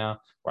standards right now,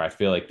 where I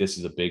feel like this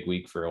is a big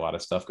week for a lot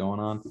of stuff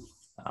going on.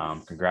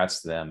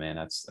 Congrats to them, man.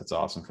 That's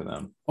awesome for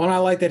them. Well, and I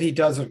like that he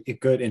does a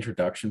good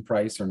introduction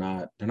price. They're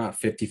not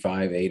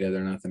 55 ADA.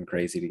 They're nothing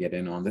crazy to get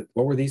in on.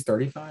 What were these?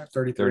 35,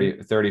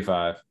 33?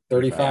 35.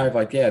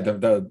 Like,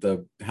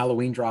 the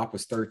Halloween drop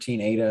was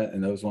 13 ADA,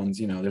 and those ones,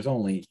 there's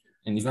only,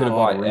 and you could have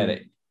bought at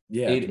it.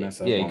 Yeah,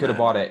 you could have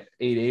bought at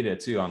 8 ADA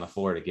too on the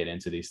floor to get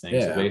into these things.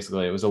 Yeah. So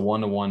basically it was a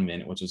 1-to-1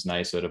 mint, which was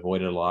nice. So it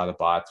avoided a lot of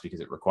bots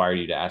because it required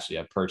you to actually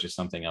have purchased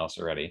something else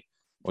already,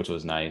 which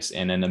was nice.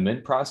 And then the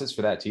mint process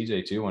for that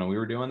TJ too, when we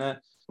were doing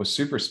that, was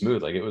super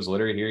smooth. Like it was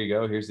literally, here you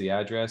go, here's the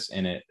address.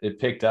 And it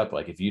picked up,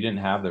 like if you didn't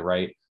have the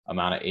right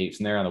amount of apes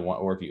in there on the one,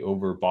 or if you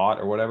overbought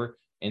or whatever,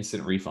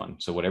 instant refund.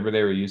 So whatever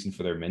they were using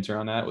for their minter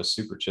on that was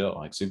super chill,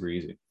 like super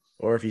easy.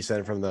 Or if you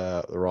sent from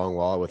the wrong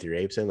wallet with your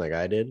apes in, like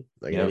I did,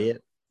 like an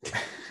idiot.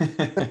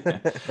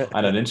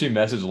 I know. Didn't you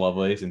message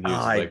Lovelace? And he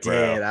was like, I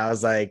did. I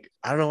was like,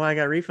 I don't know why I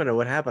got refunded.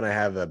 What happened? I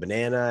have a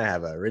banana. I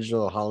have an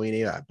original Halloween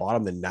ape. I bought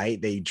them the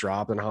night they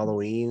dropped on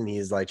Halloween. And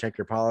he's like, check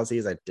your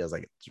policies. I was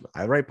like,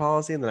 I write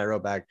policy. And then I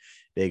wrote back,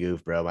 big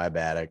oof, bro. My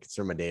bad. It's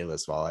from my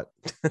Daedalus wallet.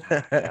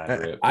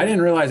 I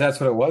didn't realize that's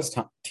what it was,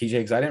 TJ,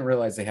 because I didn't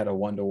realize they had a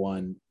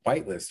 1-to-1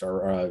 whitelist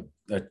or a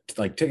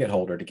like ticket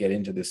holder to get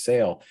into the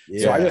sale.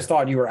 Yeah. So I just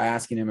thought you were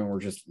asking him and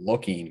we're just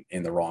looking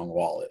in the wrong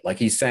wallet. Like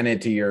he sent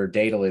it to your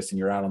Daedalus and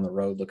you're out on the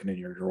road looking at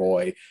your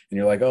Droid and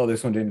you're like, oh,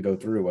 this one didn't go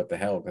through. What the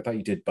hell? I thought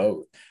you did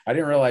both. I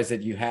didn't realize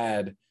that you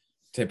had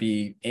to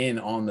be in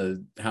on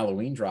the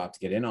Halloween drop to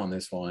get in on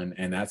this one,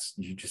 and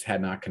you just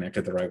had not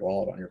connected the right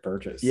wallet on your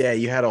purchase. Yeah,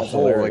 you had a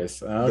hold.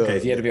 So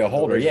you had to be a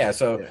holder. Yeah,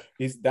 so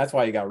that's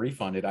why you got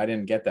refunded. I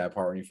didn't get that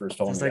part when you first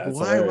told me. Like,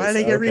 why did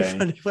they get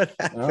refunded? What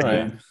happened? All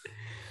right.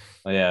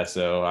 Yeah,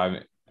 so I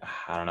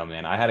don't know,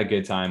 man. I had a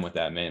good time with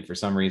that, man. For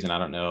some reason, I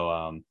don't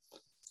know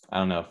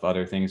if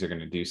other things are going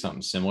to do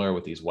something similar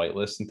with these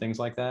whitelists and things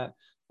like that.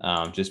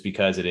 Just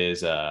because it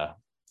is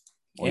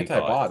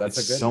anti-bot.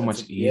 That's so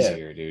much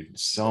easier, dude.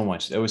 So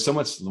much. It was so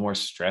much more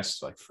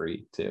stress, like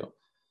free too.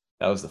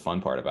 That was the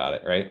fun part about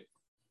it, right?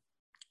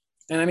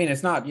 And I mean,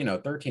 it's not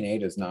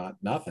 13.8 is not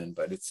nothing,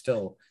 but it's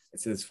still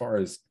as far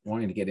as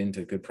wanting to get into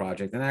a good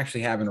project and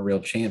actually having a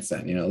real chance.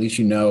 Then at least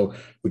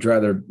would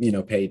rather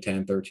pay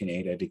 10,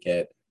 13.8 to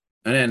get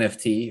an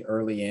NFT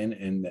early in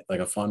and like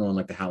a fun one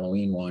like the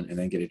Halloween one, and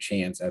then get a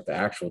chance at the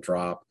actual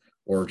drop,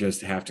 or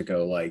just have to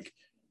go like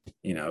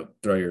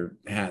throw your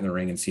hat in the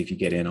ring and see if you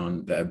get in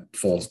on the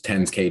full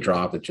 10K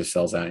drop that just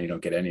sells out and you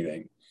don't get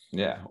anything.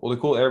 Yeah.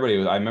 Well, I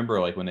remember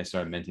like when they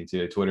started minting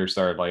too, Twitter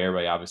started, like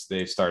everybody,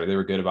 obviously they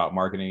were good about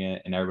marketing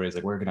it, and everybody's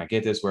like, where can I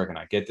get this? Where can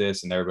I get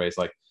this? And everybody's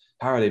like,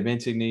 how are they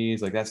minting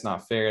these? Like, that's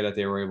not fair that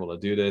they were able to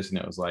do this. And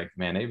it was like,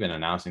 man, they've been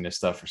announcing this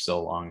stuff for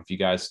so long. If you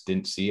guys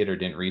didn't see it or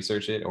didn't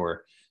research it,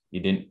 or you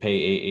didn't pay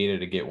ADA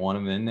to get one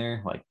of them in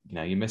there, like,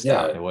 you missed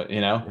out.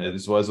 It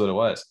just was what it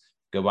was.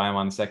 Go buy them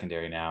on the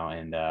secondary now.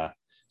 And,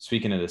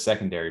 speaking of the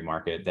secondary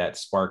market, that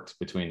sparked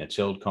between the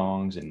Chilled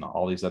Kongs and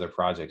all these other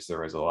projects,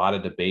 there was a lot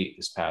of debate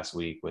this past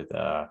week with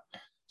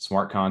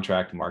smart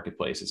contract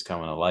marketplaces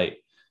coming to light.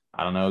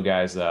 I don't know,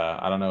 guys.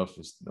 I don't know if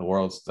the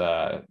world's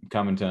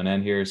coming to an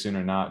end here soon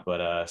or not,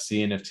 but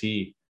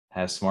CNFT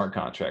has smart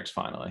contracts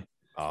finally.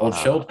 Well,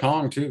 Chilled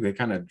Kong too. They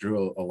kind of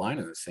drew a line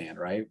in the sand,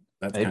 right?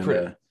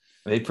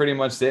 They pretty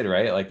much did,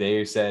 right? Like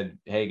they said,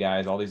 hey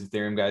guys, all these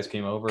Ethereum guys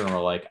came over and were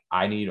like,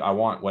 I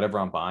want whatever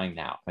I'm buying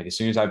now. Like as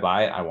soon as I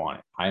buy it, I want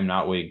it. I'm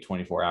not waiting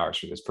 24 hours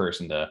for this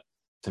person to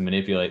to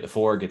manipulate the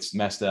floor gets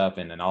messed up,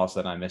 and then all of a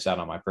sudden I miss out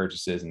on my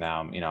purchases, and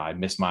now I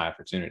missed my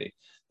opportunity.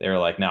 They were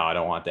like, no, I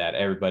don't want that.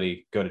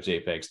 Everybody go to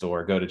JPEG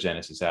Store, go to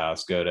Genesis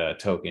House, go to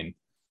Token.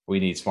 We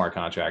need smart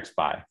contracts,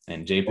 buy.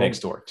 And JPEG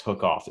Store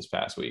took off this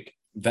past week.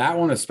 That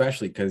one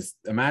especially, because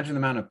imagine the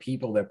amount of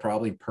people that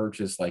probably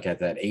purchased like at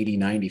that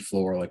 80-90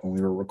 floor, like when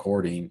we were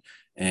recording,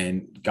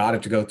 and got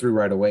it to go through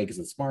right away because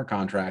it's smart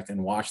contract,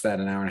 and watch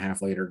that an hour and a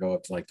half later go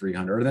up to like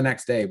 300 or the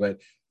next day. But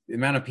the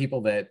amount of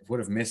people that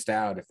would have missed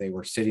out if they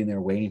were sitting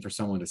there waiting for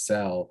someone to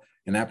sell,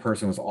 and that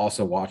person was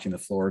also watching the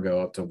floor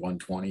go up to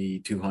 120,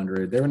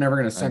 200, they were never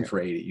going to send for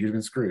 80. You'd have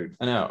been screwed.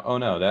 I know. Oh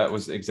no, that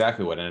was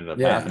exactly what ended up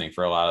happening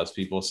for a lot of those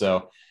people.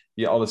 So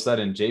yeah, all of a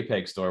sudden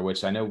JPEG Store,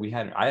 which I know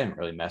I hadn't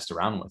really messed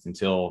around with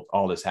until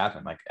all this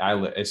happened. Like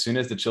as soon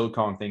as the Chilled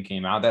Kong thing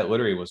came out, that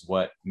literally was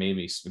what made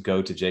me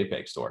go to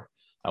JPEG Store.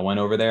 I went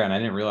over there and I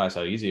didn't realize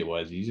how easy it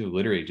was. You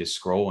literally just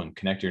scroll and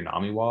connect your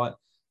NAMI wallet,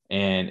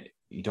 and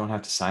you don't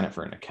have to sign up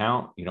for an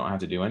account. You don't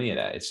have to do any of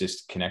that. It's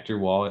just connect your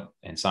wallet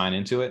and sign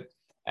into it,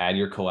 add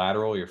your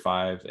collateral, your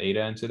 5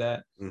 ADA into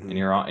that, and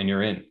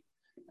you're in.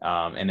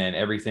 And then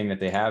everything that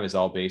they have is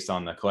all based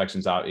on the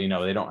collections out. They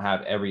don't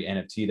have every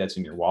NFT that's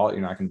in your wallet.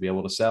 You're not going to be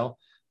able to sell.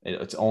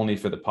 It's only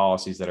for the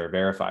policies that are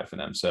verified for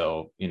them.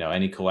 So,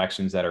 any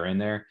collections that are in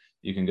there,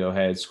 you can go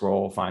ahead,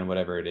 scroll, find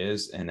whatever it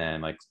is. And then,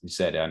 like you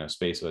said, I know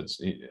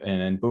Spacewoods, and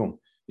then boom,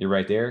 you're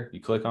right there.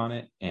 You click on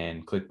it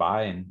and click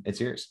buy, and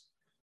it's yours.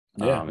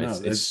 Yeah,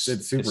 it's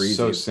super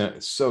easy.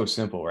 So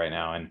simple right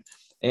now.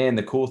 And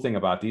the cool thing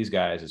about these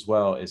guys as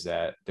well is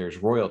that there's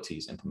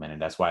royalties implemented.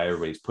 That's why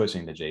everybody's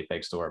pushing the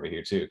JPEG Store over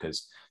here too,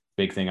 because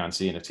big thing on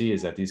CNFT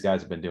is that these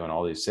guys have been doing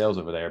all these sales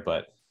over there,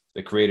 but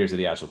the creators of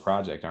the actual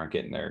project aren't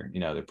getting their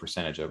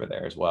percentage over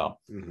there as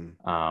well.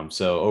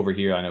 So over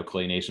here, I know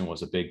Clay Nation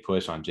was a big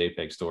push on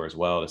JPEG Store as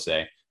well to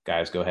say,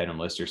 guys, go ahead and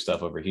list your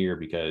stuff over here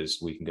because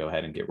we can go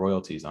ahead and get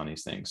royalties on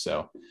these things.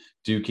 So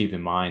do keep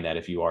in mind that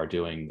if you are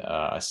doing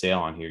a sale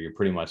on here, you're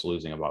pretty much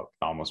losing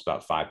almost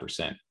about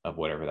 5% of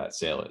whatever that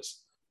sale is.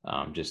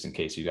 Just in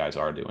case you guys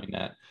are doing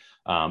that.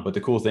 But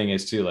the cool thing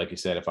is too, like you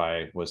said, if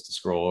I was to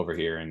scroll over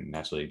here and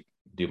actually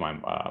do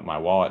my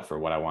wallet for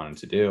what I wanted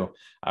to do,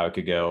 I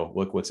could go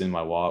look what's in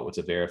my wallet, what's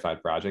a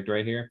verified project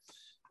right here.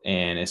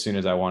 And as soon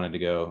as I wanted to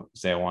go,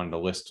 say I wanted to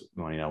list,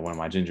 one of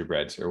my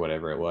gingerbreads or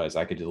whatever it was,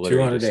 I could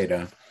literally 200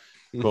 data.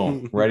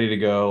 Boom, ready to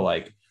go.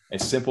 Like a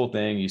simple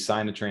thing, you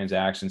sign the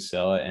transaction,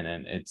 sell it, and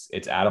then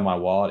it's out of my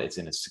wallet. It's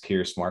in a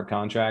secure smart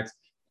contract,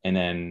 and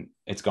then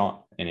it's gone.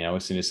 And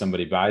as soon as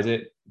somebody buys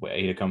it,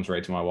 ADA comes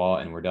right to my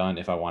wallet, and we're done.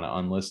 If I want to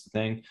unlist the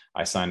thing,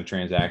 I sign a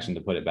transaction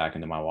to put it back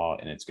into my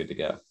wallet, and it's good to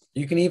go.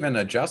 You can even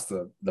adjust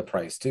the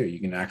price too. You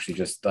can actually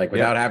just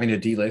without having to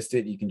delist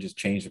it, you can just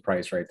change the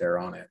price right there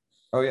on it.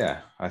 Oh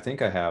yeah, I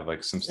think I have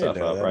like some stuff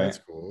up, right? That's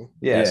cool.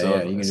 Yeah,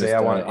 so you can say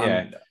I want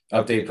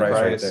update price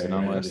right there,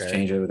 and just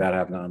change it without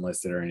having to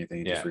unlist it or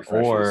anything. Yeah,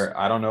 or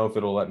I don't know if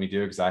it'll let me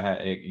do it because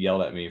it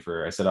yelled at me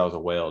I said I was a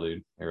whale,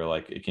 dude. They were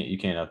like, you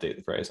can't update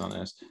the price on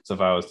this. So if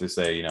I was to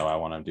say, I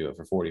want to do it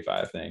for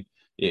 45 thing,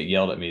 it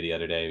yelled at me the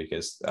other day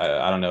because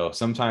I don't know.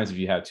 Sometimes if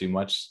you have too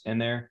much in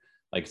there,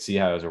 like see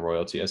how it was a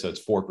royalty, so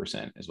it's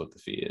 4% is what the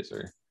fee is,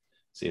 or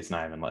see, it's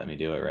not even letting me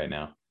do it right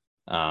now.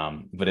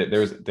 But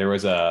there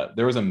was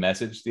a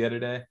message the other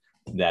day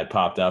that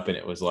popped up, and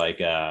it was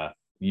like,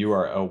 you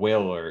are a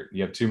whale, or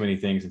you have too many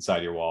things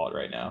inside your wallet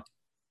right now.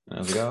 And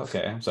I was like, oh,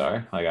 okay, I'm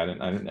sorry. Like I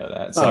didn't know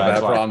that. It's not a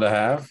bad problem to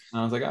have.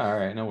 I was like, all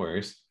right, no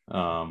worries.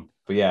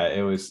 But yeah,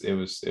 it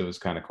was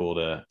kind of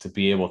cool to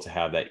be able to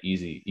have that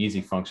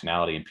easy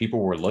functionality, and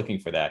people were looking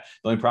for that.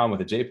 The only problem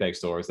with the JPEG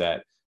Store is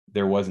that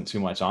there wasn't too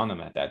much on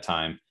them at that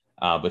time,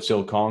 but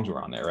Chilled Kongs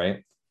were on there,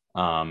 right?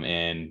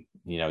 And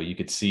you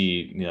could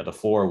see, the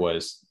floor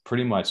was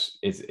pretty much,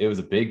 it was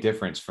a big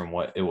difference from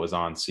what it was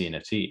on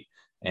CNFT.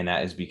 And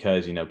that is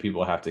because,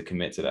 people have to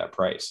commit to that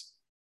price.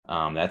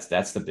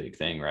 That's the big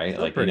thing, right?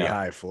 Like pretty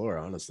high floor,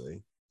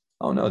 honestly.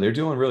 Oh no, they're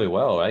doing really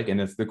well. Right? And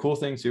the cool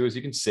thing too, is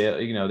you can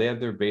say, they have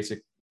their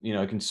basic,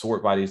 it can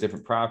sort by these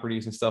different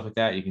properties and stuff like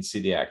that. You can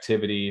see the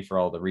activity for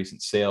all the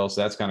recent sales.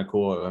 So that's kind of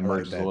cool. It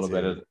emerges a little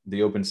bit of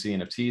the open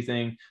CNFT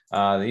thing.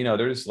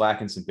 They're just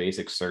lacking some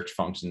basic search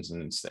functions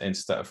and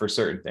stuff for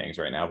certain things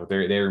right now, but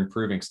they're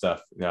improving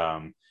stuff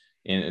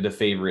in the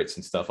favorites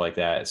and stuff like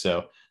that.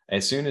 So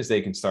as soon as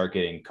they can start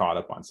getting caught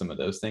up on some of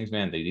those things,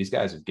 man, these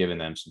guys have given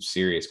them some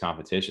serious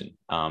competition.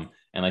 And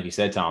like you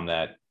said, Tom,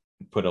 that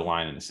put a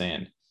line in the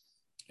sand.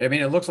 I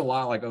mean, it looks a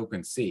lot like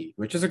OpenSea,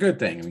 which is a good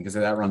thing. Because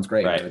that runs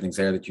great. Right. Everything's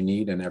there that you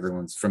need, and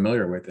everyone's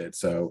familiar with it.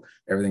 So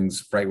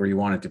everything's right where you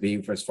want it to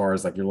be as far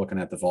as like you're looking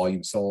at the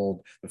volume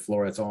sold, the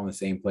floor, it's all in the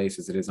same place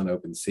as it is on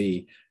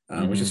OpenSea,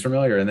 which is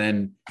familiar. And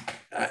then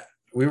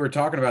we were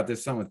talking about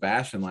this some with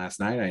Bastion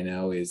last night. I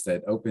know is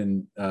that or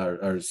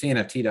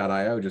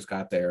CNFT.io just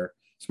got their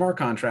smart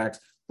contracts.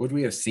 Would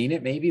we have seen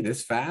it maybe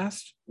this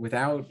fast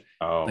without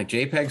like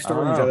JPEG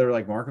Store, these other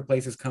like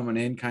marketplaces coming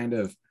in, kind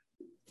of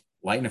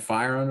lighting a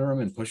fire under them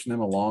and pushing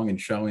them along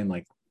and showing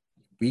like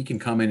we can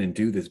come in and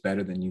do this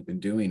better than you've been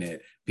doing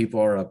it.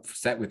 People are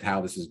upset with how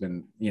this has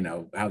been,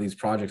 how these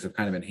projects have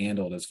kind of been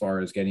handled as far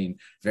as getting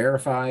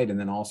verified and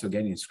then also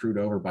getting screwed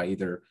over by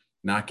either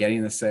not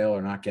getting the sale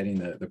or not getting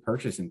the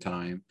purchase in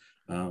time.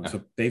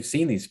 So they've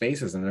seen these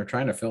spaces and they're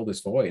trying to fill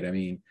this void. I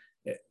mean,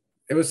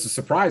 it was a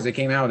surprise they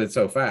came out with it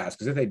so fast,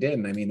 because if they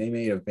didn't, I mean, they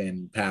may have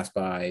been passed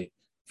by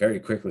very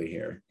quickly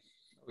here.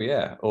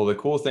 Yeah. Well, the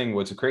cool thing,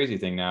 what's a crazy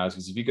thing now is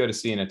because if you go to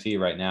CNFT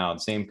right now, the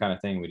same kind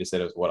of thing, we just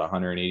said it was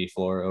 180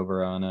 floor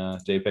over on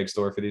JPEG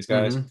store for these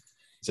guys. Mm-hmm.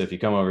 So if you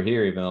come over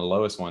here, even the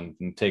lowest one,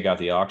 and take out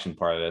the auction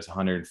part of this,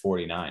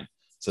 149.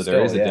 So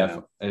there's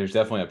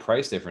definitely a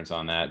price difference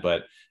on that.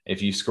 But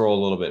if you scroll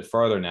a little bit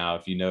farther now,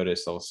 if you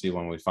notice, I'll see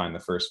when we find the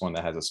first one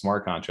that has a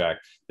smart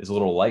contract, this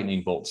little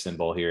lightning bolt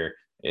symbol here,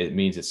 it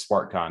means it's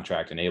smart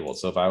contract enabled.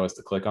 So if I was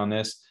to click on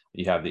this,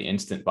 you have the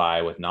instant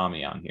buy with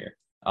NAMI on here.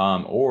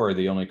 Or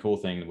the only cool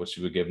thing which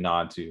you would give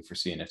nod to for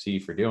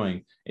CNFT for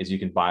doing is you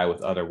can buy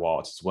with other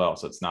wallets as well.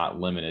 So it's not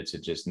limited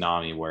to just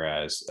NAMI,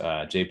 whereas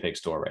JPEG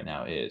store right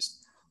now is.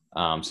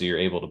 So you're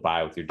able to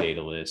buy with your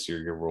Daedalus,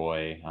 your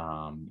Roy,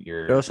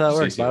 your. Show us how it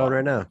works. Buy one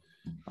right now.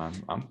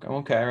 I'm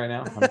okay right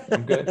now.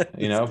 I'm good,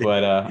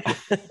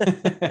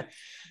 but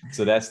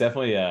so that's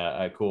definitely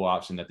a cool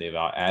option that they've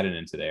added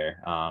into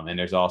there. And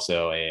there's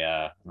also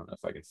I don't know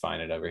if I can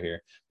find it over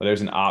here, but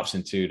there's an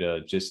option too to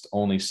just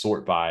only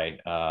sort by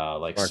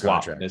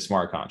the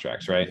smart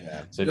contracts, right?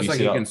 Yeah. So just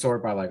you can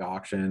sort by like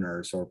auction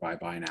or sort by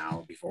buy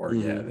now before.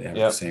 Mm-hmm. Yeah, they have it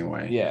the same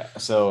way. Yeah.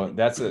 So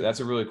that's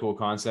a really cool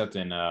concept,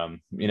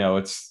 and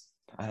it's.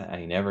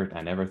 I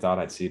never thought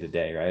I'd see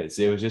today, right?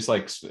 It was just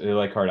like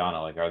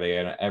Cardano, like, are they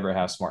gonna ever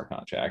have smart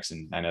contracts?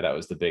 And I know that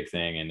was the big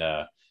thing.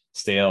 And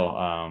Stale,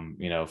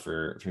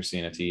 for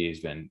CNFT,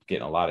 he's been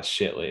getting a lot of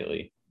shit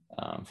lately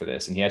for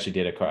this. And he actually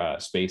did a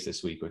space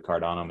this week with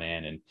Cardano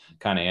Man and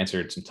kind of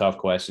answered some tough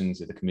questions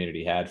that the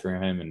community had for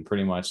him, and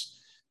pretty much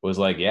was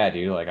like, yeah,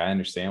 dude, like, I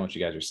understand what you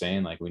guys are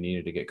saying. Like, we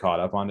needed to get caught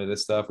up onto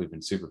this stuff. We've been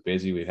super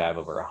busy. We've had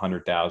over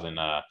 100,000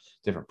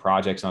 different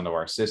projects onto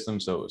our system.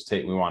 So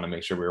we want to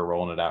make sure we were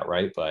rolling it out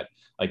right. But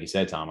like you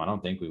said, Tom, I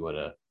don't know if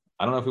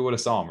we would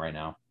have saw him right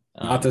now.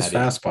 Not this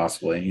fast,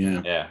 possibly.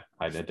 Yeah. Yeah.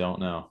 I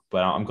don't know,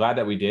 but I'm glad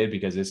that we did,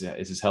 because this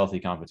is healthy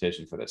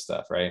competition for this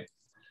stuff. Right.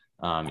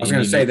 I was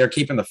going to say they're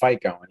keeping the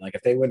fight going. Like,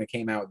 if they wouldn't have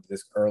came out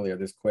this earlier,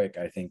 this quick,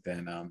 I think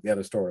then the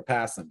other store would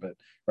pass them. But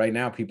right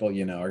now, people,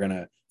 are going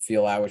to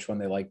feel out which one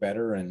they like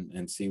better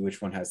and see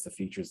which one has the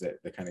features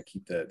that kind of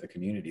keep the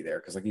community there.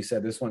 Because like you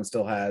said, this one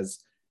still has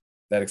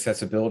that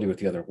accessibility with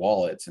the other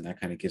wallets, and that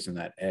kind of gives them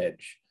that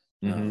edge.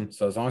 Mm-hmm.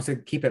 So as long as they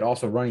keep it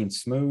also running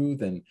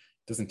smooth and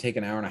doesn't take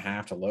an hour and a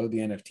half to load the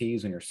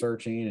NFTs when you're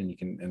searching,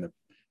 and the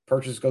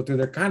purchases go through,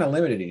 they're kind of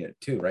limiting it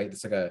too, right?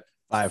 It's like a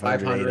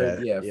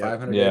 500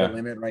 500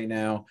 limit right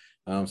now.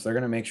 So they're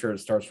going to make sure it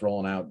starts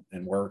rolling out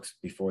and works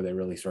before they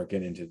really start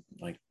getting into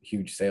like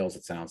huge sales,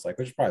 it sounds like,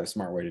 which is probably the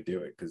smart way to do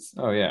it, because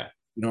you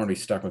don't want to be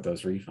stuck with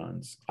those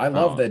refunds. I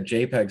love that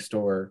JPEG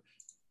store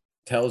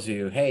tells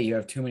you, hey, you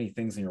have too many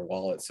things in your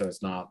wallet, so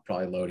it's not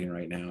probably loading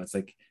right now. It's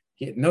like,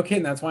 no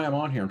kidding, that's why I'm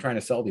on here. I'm trying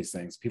to sell these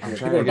things. People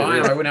are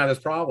buying them. I wouldn't have this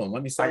problem.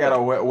 Let me sell. I got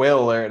a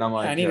whale alert, and I'm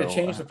like, I need to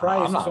change the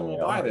price so someone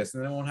will buy this,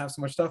 and then I won't have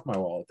so much stuff in my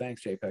wallet.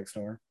 Thanks, JPEG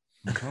store.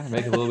 I'm trying to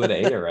make a little bit of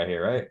ADA right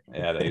here, right?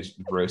 Yeah, they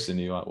roasting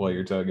you while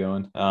you're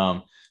going.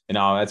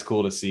 That's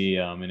cool to see.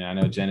 And I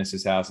know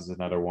Genesis House is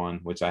another one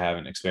which I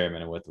haven't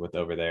experimented with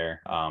over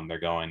there. They're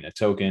going a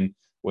token,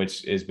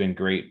 which has been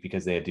great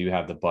because they do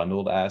have the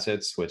bundled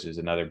assets, which is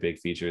another big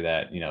feature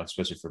that,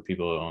 especially for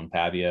people who own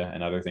Pavia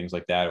and other things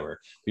like that, or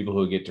people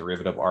who get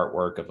derivative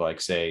artwork of, like,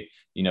 say,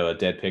 a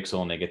dead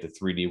pixel and they get the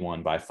 3D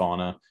one by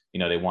Fauna,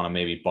 they want to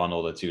maybe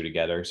bundle the two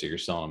together. So you're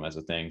selling them as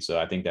a thing. So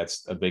I think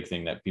that's a big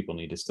thing that people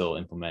need to still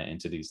implement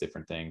into these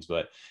different things.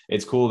 But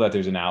it's cool that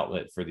there's an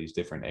outlet for these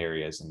different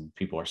areas, and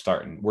we're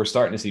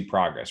starting to see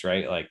progress,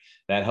 right? Like,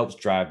 that helps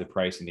drive the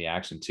price and the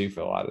action too for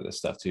a lot of this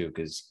stuff too.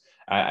 Because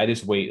I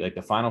just wait, like,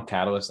 the final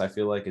catalyst, I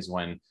feel like, is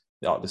when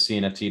the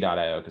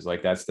CNFT.io, because,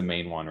 like, that's the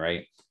main one,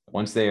 right?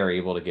 Once they are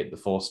able to get the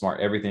full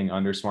everything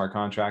under smart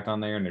contract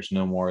on there, and there's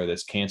no more of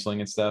this canceling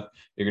and stuff,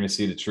 you're going to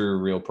see the true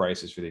real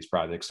prices for these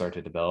projects start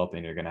to develop,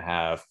 and you're going to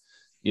have,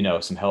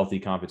 some healthy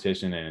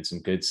competition and some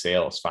good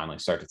sales finally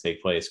start to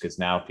take place. Because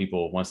now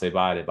people, once they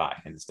buy,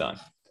 and it's done.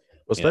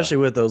 Well, especially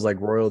with those like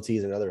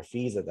royalties and other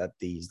fees that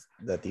these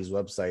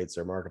websites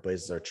or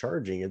marketplaces are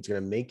charging, it's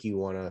going to make you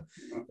want to,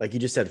 like you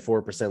just said,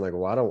 4%. Like,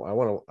 well, I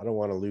don't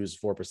want to lose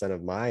 4%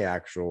 of my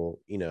actual,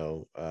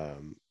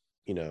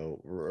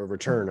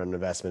 return on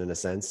investment in a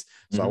sense.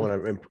 So I want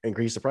to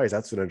increase the price.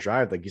 That's going to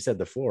drive, like you said,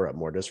 the floor up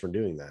more just from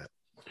doing that.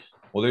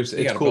 Well, it's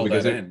cool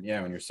because when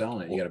you're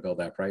selling it, you got to build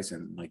that price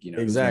in, like,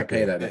 exactly.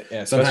 Pay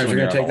that. Sometimes you're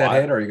going to take that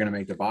hit, or you're going to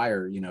make the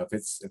buyer,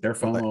 if they're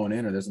FOMOing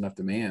in or there's enough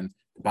demand,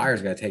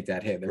 buyer's got to take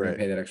that hit. They're going Right.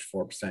 to pay that extra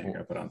 4% you're going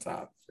to put on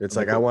top. It's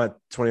like I want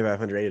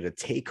 2,500 to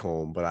take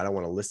home, but I don't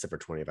want to list it for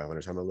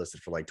 2,500. So I'm gonna list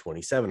it for like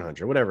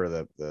 2,700, whatever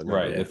the number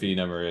Right, is. the fee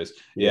number is.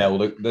 Yeah.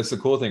 Well, that's the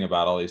cool thing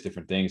about all these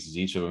different things is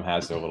each of them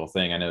has their little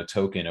thing. I know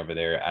Token over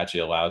there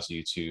actually allows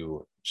you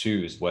to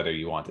choose whether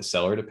you want the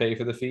seller to pay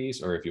for the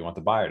fees or if you want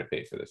the buyer to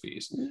pay for the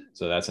fees.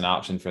 So that's an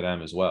option for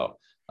them as well.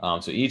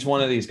 So each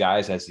one of these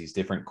guys has these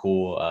different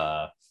cool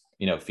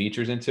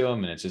features into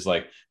them, and it's just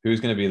like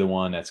who's going to be the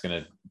one that's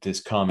going to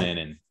just come in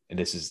and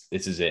this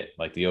is it,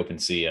 like the open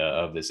sea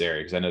of this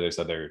area. Because I know there's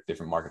other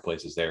different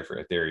marketplaces there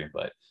for Ethereum,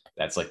 but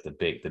that's like the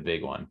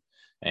big one.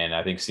 And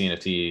I think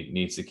CNFT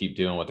needs to keep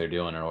doing what they're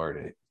doing in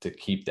order to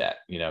keep that,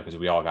 because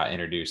we all got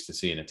introduced to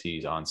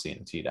CNFTs on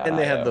CNFT.io. And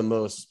they have the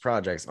most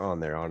projects on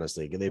there,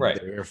 honestly.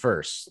 They're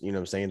first, you know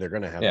what I'm saying? They're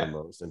going to have the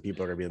most, and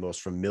people are going to be the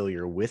most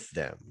familiar with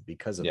them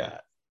because of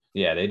that.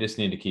 Yeah, they just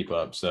need to keep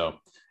up. So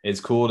it's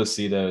cool to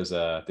see those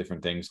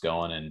different things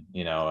going. And,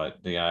 I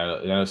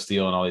know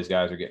Steele and all these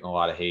guys are getting a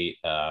lot of hate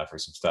for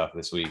some stuff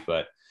this week.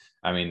 But,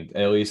 I mean,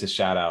 at least a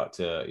shout out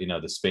to,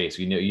 the space.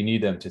 You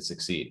need them to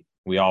succeed.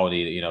 We all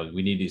need,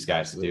 we need these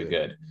guys to do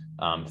good.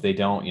 If they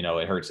don't,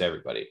 it hurts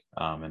everybody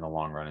in the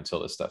long run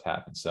until this stuff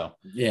happens. So,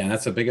 yeah, and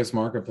that's the biggest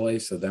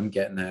marketplace. So them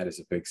getting that is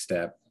a big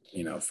step,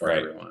 for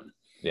everyone.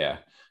 Yeah.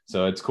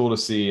 So it's cool to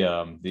see,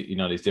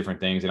 these different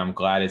things, and I'm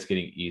glad it's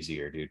getting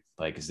easier, dude.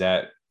 Like,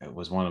 it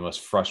was one of the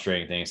most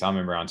frustrating things. I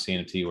remember on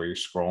CNFT where you're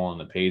scrolling,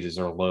 the pages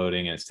are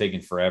loading, and it's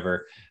taking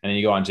forever. And then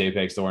you go on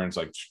JPEG Store, and it's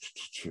like,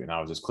 and I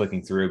was just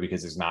clicking through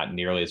because there's not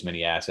nearly as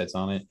many assets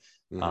on it.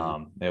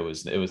 Mm-hmm. It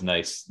was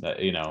nice that,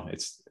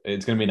 it's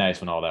going to be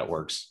nice when all that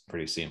works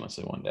pretty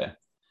seamlessly one day.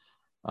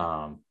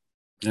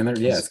 And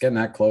it's getting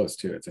that close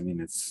too.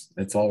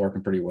 It's all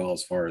working pretty well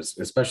as far as,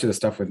 especially the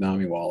stuff with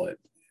Nami Wallet.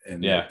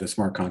 And the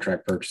smart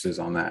contract purchases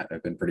on that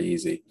have been pretty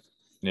easy.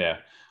 Yeah.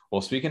 Well,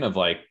 speaking of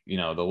the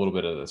little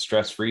bit of the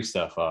stress-free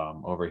stuff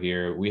over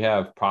here, we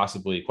have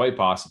quite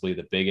possibly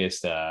the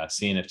biggest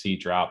CNFT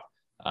drop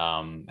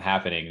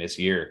happening this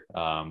year,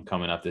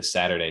 coming up this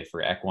Saturday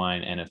for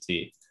Equine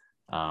NFT,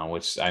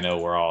 which I know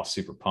we're all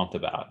super pumped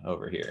about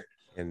over here.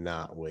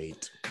 Cannot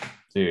wait.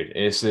 Dude,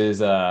 this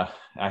is I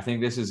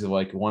think this is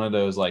like one of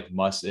those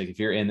if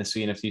you're in the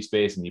CNFT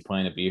space and you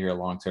plan to be here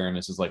long term,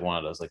 this is like one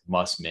of those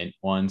must mint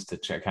ones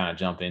to kind of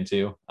jump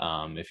into.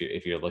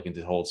 If you're looking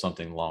to hold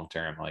something long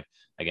term,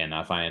 again,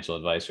 not financial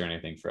advice or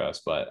anything for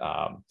us, but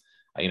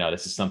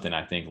this is something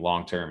I think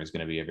long term is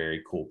going to be a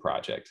very cool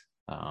project.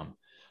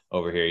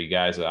 Over here, you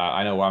guys,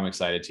 I know I'm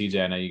excited.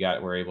 TJ, I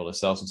know we're able to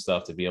sell some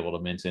stuff to be able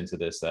to mint into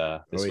this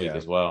week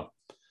as well.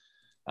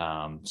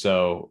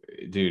 So,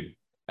 dude,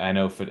 I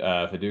know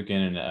Fiducian,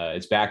 and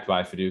it's backed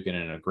by Fiducian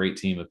and a great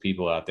team of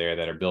people out there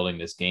that are building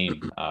this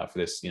game for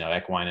this,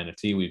 Equine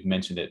NFT. We've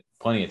mentioned it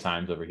plenty of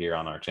times over here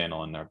on our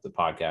channel and the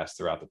podcast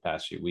throughout the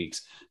past few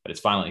weeks, but it's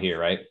finally here,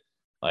 right?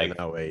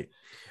 No, wait.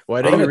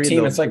 Well, on their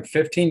team, it's like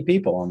 15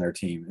 people on their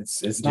team.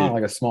 It's not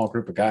like a small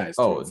group of guys.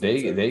 Oh,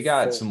 they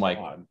got some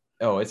squad.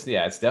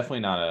 It's definitely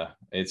not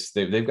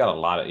they've got a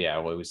lot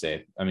of, what we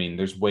say. I mean,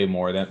 there's way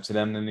more to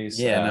them than these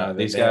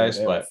guys,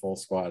 but full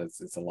squad.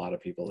 It's a lot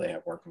of people they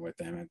have working with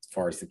them as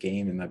far as the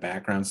game and the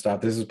background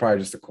stuff. This is probably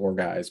just the core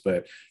guys,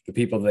 but the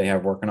people they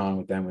have working on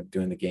with them with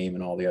doing the game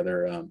and all the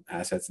other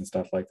assets and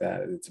stuff like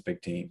that, it's a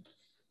big team.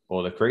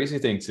 Well, the crazy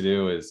thing to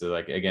do is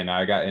again,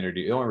 I got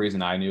introduced. The only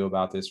reason I knew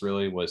about this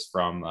really was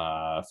from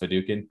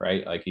Fiducian,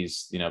 right?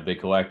 He's, a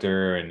big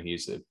collector and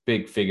he's a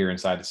big figure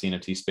inside the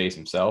CNFT space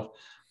himself.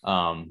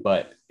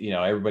 But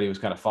everybody was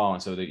kind of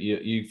following, so that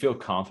you feel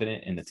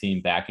confident in the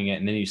team backing it,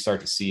 and then you start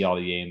to see all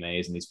the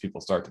AMAs and these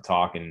people start to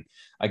talk, and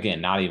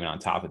again, not even on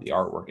top of the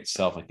artwork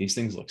itself, these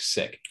things look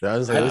sick.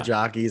 Those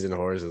jockeys and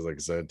horses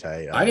look so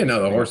tight. I didn't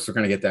know the horses were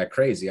going to get that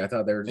crazy. I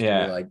thought they were just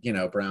gonna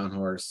be brown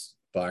horse,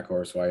 black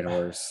horse, white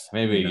horse,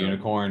 maybe a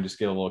unicorn, just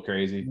get a little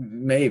crazy.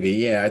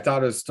 Maybe, I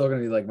thought it was still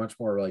going to be much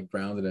more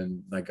grounded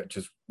and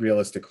just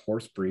realistic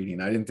horse breeding.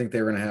 I didn't think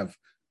they were going to have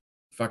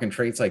fucking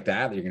traits like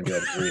that you're gonna be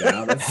able to breed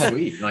out. That's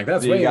sweet.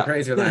 That's way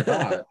crazier than I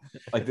thought.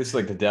 This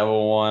is the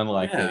devil one,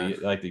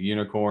 the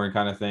unicorn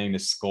kind of thing, the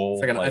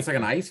skull. It's like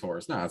an ice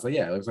horse. No, it's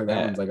it looks like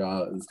that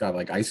one's it's got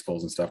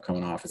icicles and stuff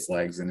coming off its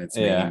legs, and it's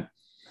I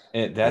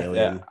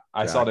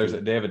saw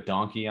they have a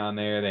donkey on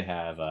there. They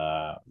have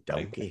a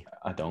donkey.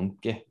 A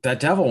donkey.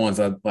 That devil one's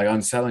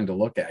unsettling to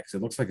look at because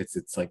it looks like it's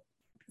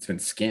been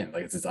skinned,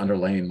 it's its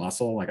underlaying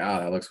muscle.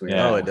 That looks weird.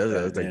 It does.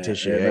 It looks like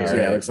tissue.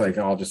 It looks like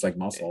all just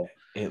muscle.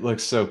 It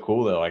looks so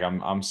cool though.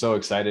 I'm so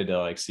excited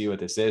to see what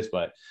this is.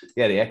 But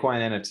the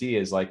Equine NFT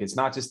is it's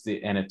not just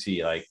the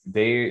NFT.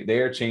 They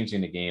are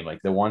changing the game.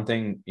 The one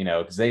thing,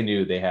 because they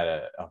knew they had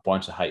a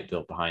bunch of hype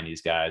built behind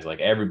these guys.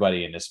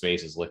 Everybody in this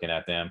space is looking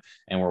at them,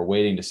 and we're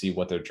waiting to see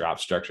what their drop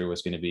structure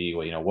was going to be.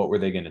 What were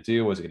they going to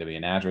do? Was it going to be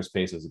an address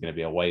space? Was it going to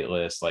be a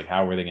whitelist?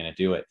 How were they going to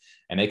do it?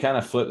 And they kind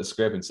of flipped the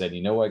script and said,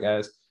 you know what,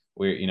 guys,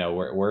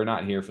 we're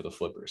not here for the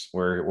flippers.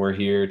 We're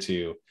here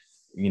to,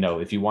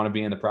 if you want to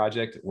be in the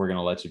project, we're going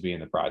to let you be in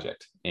the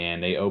project.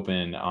 And they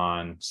open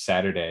on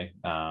Saturday,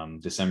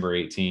 December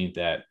 18th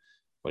at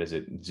what is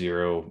it,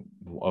 0:01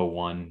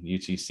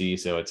 UTC.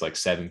 So it's like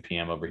 7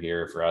 p.m. over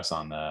here for us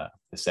on the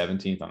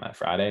 17th on that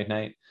Friday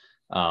night.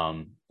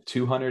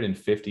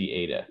 250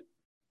 ADA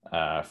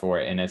for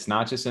it. And it's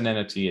not just an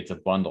NFT, it's a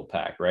bundle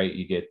pack, right?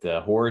 You get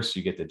the horse,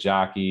 you get the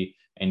jockey,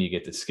 and you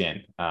get the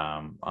skin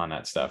on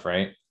that stuff,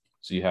 right?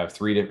 So you have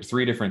three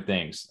different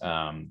things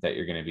that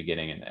you're going to be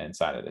getting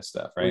inside of this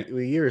stuff, right?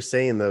 You were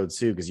saying though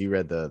too, because you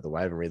read I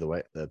haven't read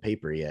the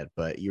paper yet,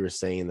 but you were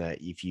saying that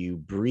if you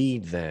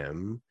breed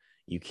them,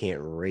 you can't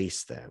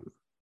race them.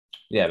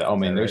 Yeah, I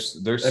mean, there's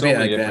so many like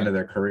different... the end of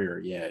their career,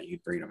 yeah,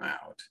 you'd breed them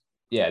out.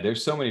 Yeah,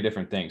 there's so many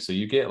different things. So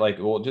you get like,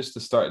 well, just to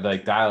start,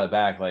 like dial it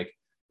back, like,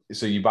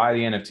 so you buy the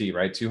NFT,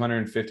 right?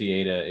 250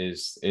 ADA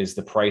is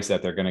the price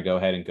that they're going to go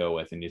ahead and go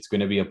with, and it's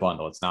going to be a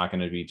bundle. It's not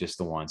going to be just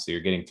the one. So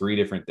you're getting 3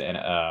 different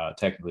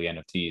technically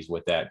NFTs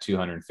with that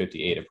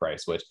 250 ADA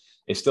price, which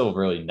is still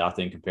really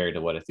nothing compared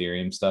to what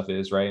Ethereum stuff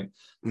is, right?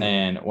 Mm-hmm.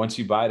 And once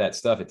you buy that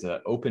stuff, it's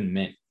an open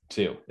mint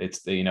too.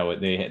 It's they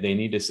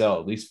need to sell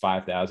at least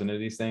 5,000 of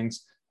these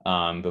things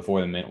before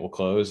the mint will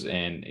close,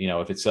 and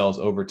if it sells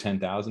over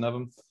 10,000 of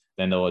them,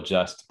 then they'll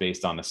adjust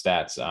based on the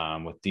stats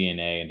with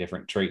DNA and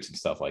different traits and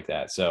stuff like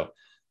that. So,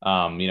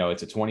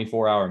 it's a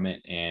 24-hour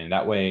mint, and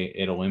that way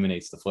it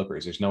eliminates the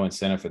flippers. There's no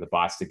incentive for the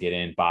bots to get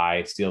in,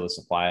 buy, steal the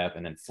supply up,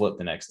 and then flip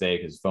the next day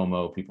because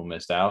FOMO, people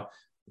missed out.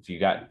 If you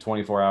got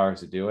 24 hours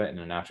to do it, and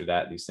then after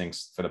that, these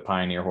things for the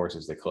Pioneer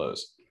horses, they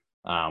close,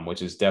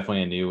 which is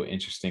definitely a new,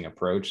 interesting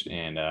approach.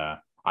 And I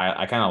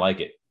kind of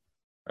like it,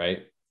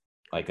 right?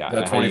 Like that.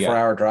 The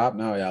 24-hour drop.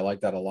 No, yeah, I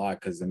like that a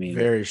lot because I mean,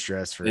 very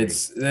stress-free.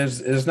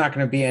 There's not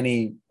going to be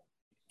any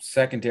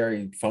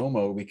secondary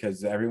FOMO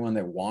because everyone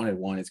that wanted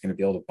one is going to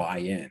be able to buy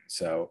in.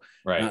 So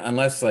right,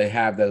 unless they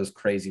have those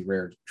crazy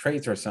rare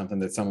traits or something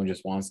that someone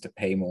just wants to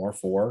pay more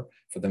for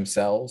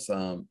themselves,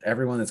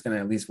 everyone that's going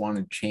to at least want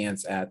a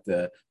chance at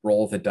the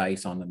roll of the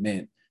dice on the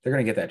mint, they're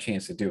going to get that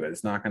chance to do it.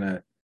 It's not going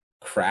to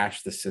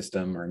crash the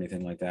system or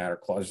anything like that, or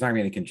there's not going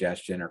to be any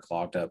congestion or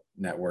clogged up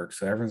networks.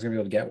 So everyone's going to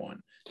be able to get one.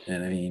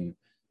 And I mean,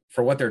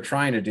 for what they're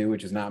trying to do,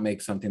 which is not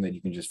make something that you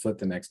can just flip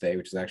the next day,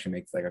 which is actually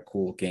makes like a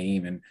cool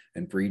game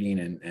and breeding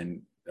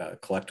and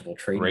collectible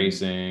trading,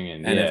 racing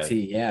and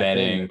NFT,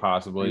 betting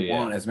possibly. We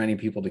want as many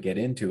people to get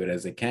into it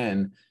as they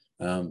can,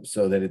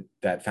 so that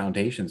that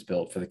foundation's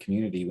built for the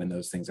community when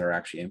those things are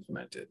actually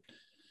implemented.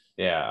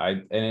 Yeah,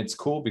 and it's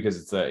cool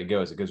because it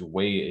goes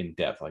way in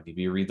depth. Like if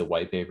you read the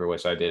white paper,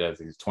 which I did, I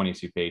think it's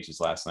 22 pages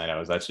last night. I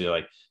was actually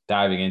like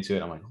diving into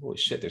it. I'm like, holy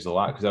shit, there's a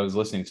lot, because I was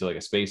listening to like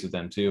a space with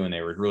them too, and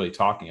they were really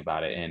talking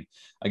about it. And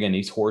again,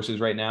 these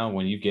horses right now,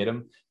 when you get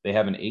them, they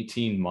have an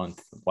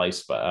 18-month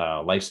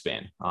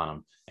lifespan on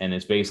them, and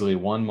it's basically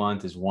 1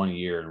 month is 1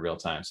 year in real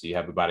time. So you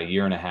have about a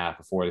year and a half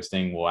before this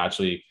thing will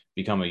actually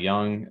become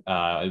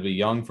it'll be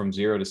young from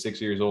 0 to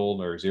 6 years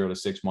old, or 0 to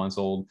 6 months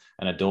old,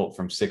 an adult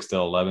from 6 to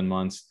 11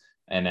 months,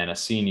 and then a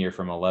senior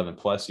from 11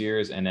 plus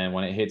years. And then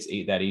when it hits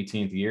that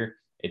 18th year,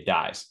 it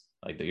dies.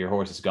 Like your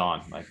horse is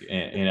gone, like,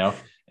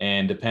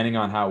 and depending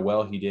on how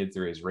well he did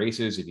through his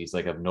races, if he's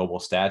like of noble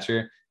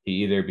stature, he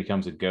either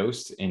becomes a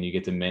ghost and you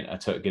get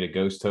to get a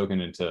ghost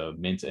token and to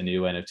mint a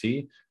new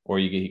NFT, or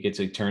he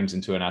turns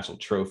into an actual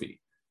trophy.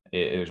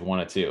 There's one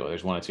of two.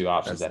 There's one of two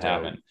options that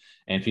happen,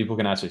 and people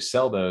can actually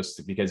sell those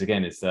because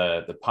again, it's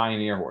the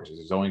Pioneer horses.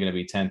 There's only going to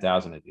be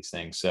 10,000 of these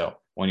things. So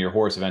when your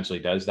horse eventually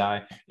does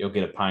die, you'll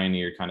get a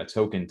Pioneer kind of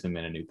token to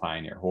mint a new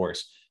Pioneer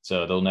horse.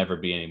 So there'll never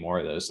be any more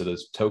of those. So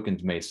those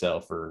tokens may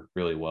sell for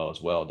really well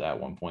as well at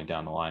one point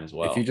down the line as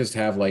well. If you just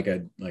have like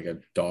a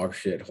dog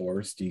shit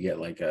horse, do you get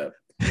like a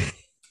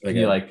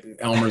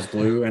Elmer's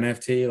Glue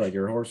NFT? Like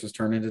your horse is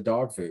turned into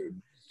dog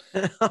food.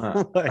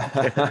 Oh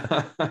my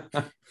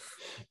God.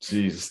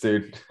 Jesus,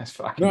 dude. That's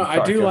fucking no,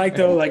 I do like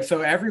though, like,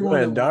 so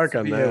everyone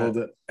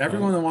that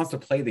everyone that wants to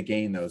play the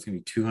game though is gonna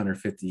be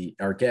 250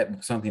 or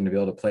get something to be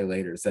able to play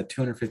later. It's that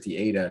 250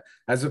 ADA,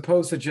 as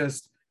opposed to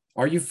just,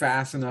 are you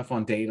fast enough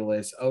on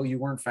Daedalus? Oh, you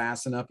weren't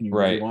fast enough and you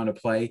really want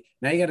to play.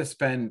 Now you got to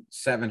spend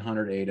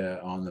 700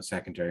 ADA on the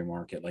secondary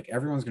market. Like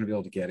everyone's going to be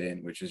able to get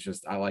in, which is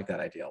just, I like that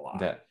idea a lot.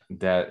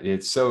 That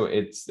it's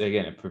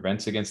again, it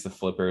prevents against the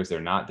flippers.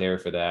 They're not there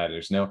for that.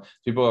 There's no,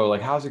 people are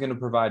like, how's it going to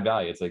provide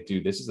value? It's like,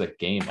 dude, this is a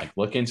game. Like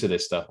look into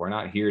this stuff. We're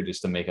not here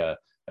just to make a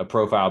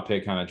profile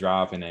pic kind of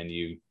drop and then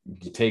you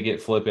take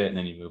it, flip it, and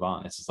then you move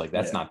on. It's just like,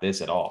 that's not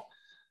this at all.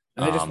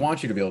 And they just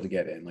want you to be able to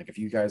get in. Like if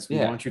you guys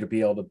want you to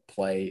be able to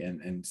play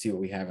and see what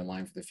we have in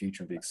line for the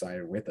future and be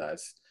excited with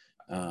us.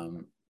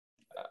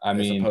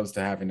 As opposed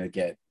to having to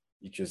get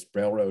you just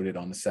railroaded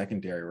on the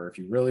secondary, where if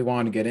you really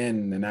want to get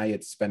in, then now you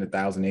have to spend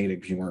 1,000 ADA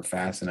because you weren't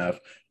fast enough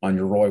on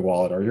your Roy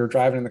wallet, or you're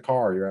driving in the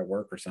car, or you're at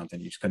work or something,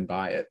 you just couldn't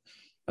buy it.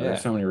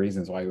 There's so many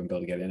reasons why you wouldn't be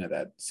able to get in at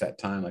that set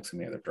time, like some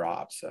of the other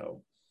drops.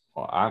 So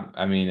well,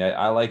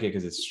 I like it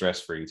because it's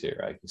stress-free too,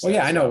 right? Well,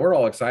 yeah, I know. We're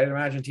all excited.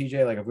 Imagine,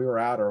 TJ, like if we were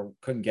out or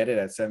couldn't get it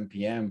at 7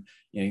 p.m.,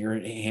 you're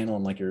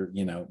handling like you're,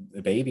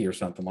 a baby or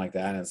something like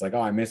that. And it's like,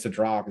 oh, I missed a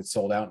drop. It's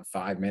sold out in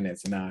 5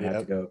 minutes. And now I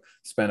have to go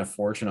spend a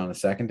fortune on a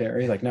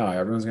secondary. Like, no,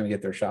 everyone's going to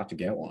get their shot to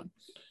get one.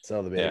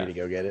 Tell the baby to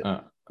go get it.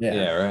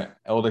 Yeah, right.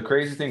 Well, the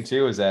crazy thing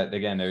too is that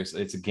again,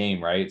 it's a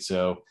game, right?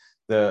 So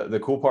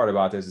the cool part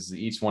about this is that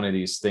each one of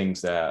these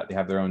things that they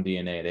have their own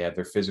DNA, they have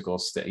their physical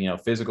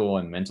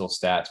and mental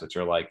stats, which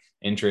are like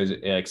intrinsic.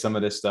 Like some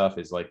of this stuff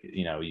is like,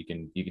 you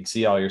can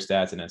see all your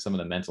stats, and then some of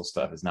the mental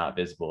stuff is not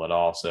visible at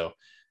all. So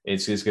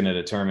it's just going to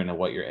determine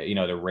what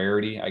the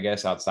rarity, I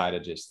guess, outside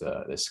of just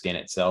the skin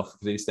itself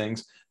for these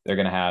things, they're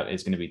going to have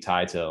is going to be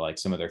tied to like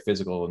some of their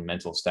physical and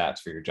mental stats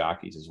for your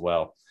jockeys as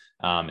well.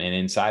 And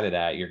inside of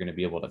that, you're going to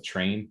be able to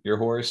train your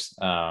horse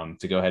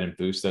to go ahead and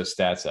boost those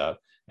stats up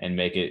and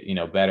make it,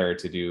 better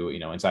to do,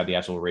 inside the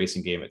actual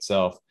racing game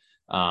itself.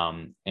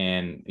 And,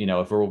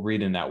 if we're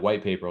reading that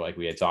white paper, like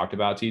we had talked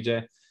about,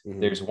 TJ,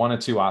 there's one of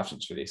two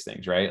options for these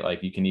things, right?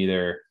 Like you can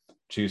either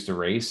choose to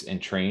race and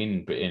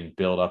train and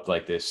build up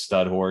like this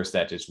stud horse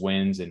that just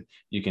wins, and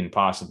you can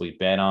possibly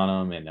bet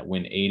on them and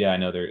win ADA. I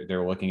know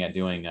they're looking at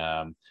doing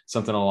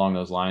something along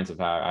those lines of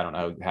how, I don't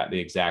know how the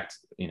exact,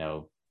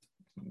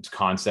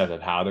 concept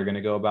of how they're going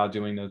to go about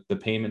doing the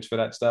payments for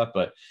that stuff.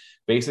 But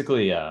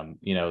basically,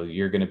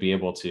 you're going to be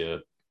able to,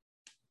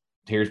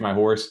 here's my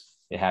horse.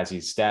 It has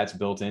these stats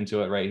built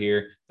into it right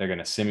here. They're going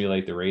to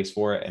simulate the race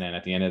for it. And then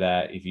at the end of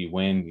that, if you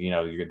win,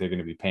 they're going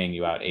to be paying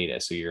you out ADA.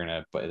 So you're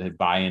going to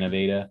buy in of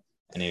ADA,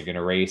 and you're going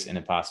to race and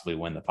then possibly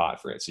win the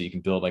pot for it. So you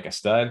can build like a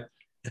stud,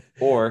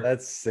 or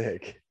that's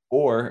sick.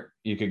 Or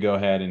you could go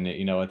ahead and,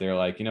 they're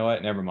like,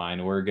 never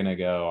mind. I'm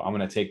going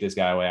to take this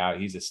guy way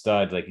out. He's a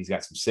stud. Like he's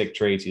got some sick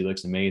traits. He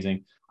looks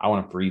amazing. I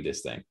want to breed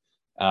this thing.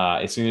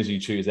 As soon as you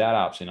choose that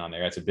option on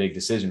there, that's a big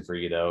decision for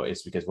you though.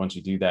 It's because once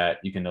you do that,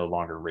 you can no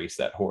longer race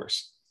that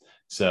horse.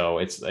 So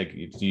it's like,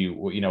 what do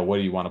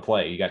you want to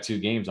play? You got two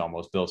games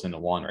almost built into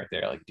one right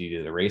there. Like, do you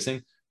do the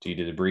racing? Do you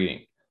do the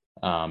breeding?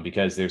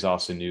 Because there's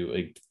also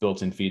new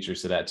built-in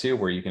features to that too,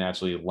 where you can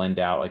actually lend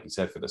out, like you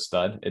said, for the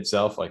stud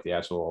itself, like the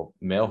actual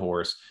male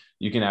horse,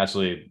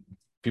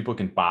 people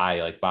can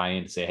buy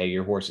in to say, hey,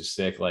 your horse is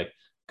sick, like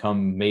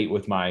come mate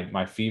with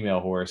my female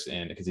horse,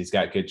 and because he's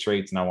got good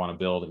traits and I want to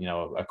build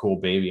a cool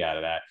baby out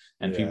of that,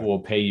 and people will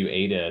pay you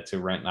ADA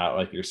to rent out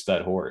like your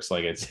stud horse.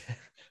 Like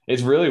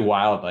it's really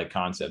wild like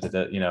concept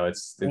that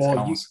it's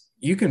almost.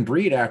 You can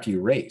breed after you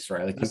race,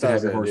 right? Like you can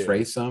have your horse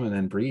race some and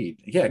then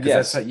breed. Yeah, because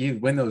that's how you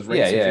win those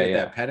races. You get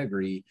that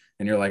pedigree,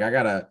 and you're like, I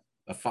got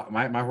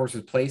my horse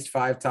was placed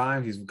 5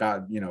 times. He's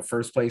got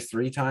first place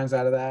 3 times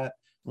out of that.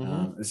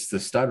 This is the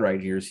stud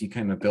right here. So you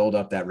kind of build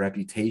up that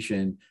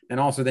reputation, and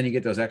also then you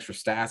get those extra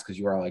stats because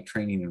you are like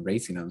training and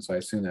racing them. So I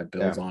assume that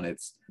builds on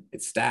its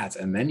stats,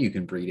 and then you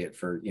can breed it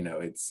for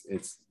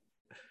it's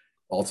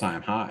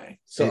all-time high.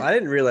 So I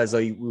didn't realize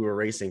we were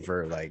racing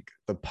for like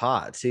the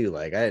pot too.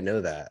 Like I didn't know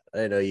that. I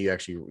didn't know you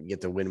actually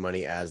get to win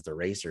money as the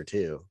racer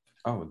too.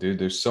 Oh, dude,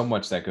 there's so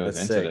much that goes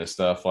into this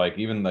stuff. Like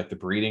even like the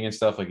breeding and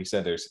stuff, like you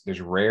said, there's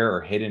rare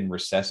or hidden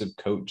recessive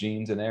coat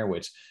genes in there,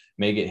 which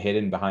may get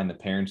hidden behind the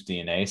parents'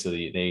 DNA. So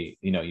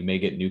you may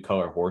get new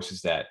color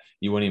horses that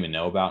you wouldn't even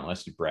know about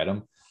unless you bred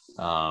them,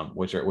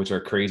 which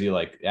are crazy.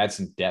 Like add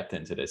some depth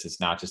into this. It's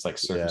not just like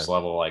surface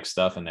level like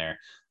stuff in there.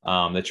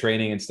 The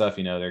training and stuff,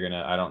 I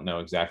don't know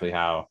exactly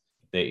how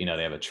they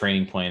have a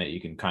training plan that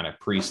you can kind of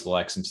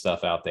pre-select some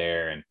stuff out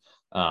there. And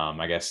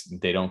I guess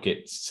they don't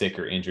get sick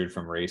or injured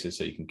from races,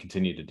 so you can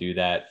continue to do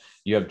that.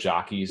 You have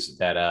jockeys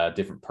that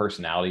different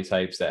personality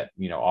types that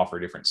offer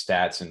different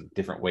stats and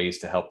different ways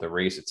to help the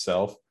race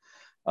itself.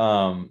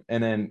 And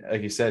then,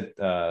 like you said,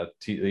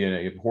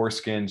 you have horse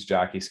skins,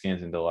 jockey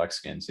skins, and deluxe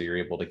skins. So you're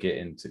able to get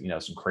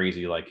into some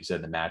crazy, like you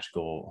said, the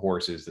magical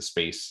horses, the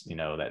space,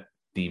 that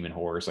demon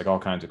horse, like all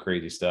kinds of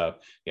crazy stuff.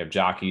 You have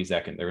jockeys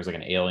there was like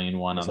an alien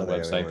one on the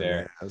website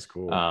there. That's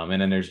cool.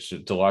 And then there's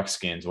deluxe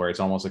skins where it's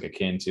almost like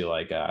akin to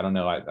like I don't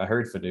know. I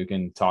heard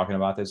Fidukin talking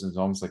about this. It's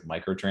almost like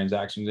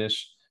microtransactions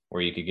ish,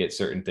 where you could get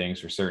certain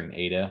things for certain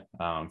ADA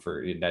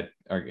for that.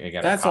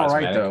 That's all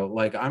right though.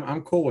 Like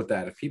I'm cool with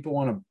that. If people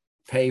want to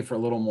pay for a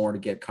little more to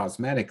get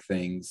cosmetic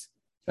things,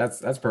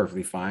 that's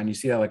perfectly fine. You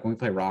see that like when we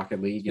play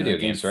Rocket League,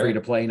 games free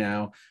to play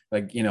now.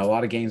 Like, a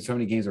lot of games, so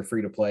many games are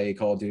free to play.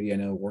 Call of Duty, I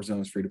know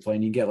Warzone is free to play,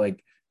 and you get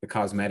like the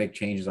cosmetic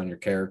changes on your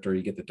character.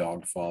 You get the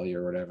dog to follow you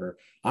or whatever.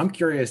 I'm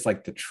curious,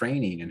 like the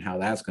training and how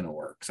that's going to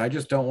work. Because I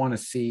just don't want to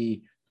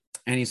see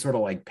any sort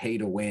of like pay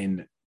to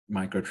win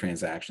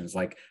microtransactions.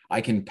 Like I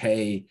can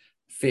pay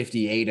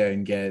 50 ADA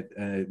and get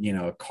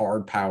a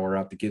card power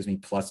up that gives me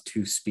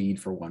 +2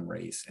 speed for one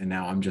race, and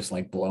now I'm just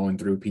like blowing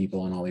through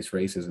people in all these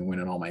races and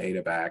winning all my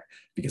ADA back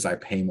because I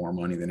pay more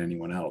money than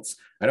anyone else.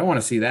 I don't want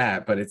to see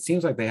that, but it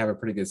seems like they have a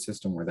pretty good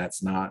system where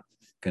that's not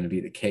going to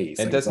be the case.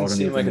 It doesn't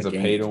seem like it's a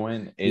pay to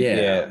win.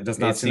 It does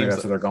not seem like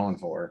that's what they're going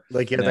for.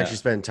 Like you have to actually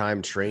spend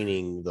time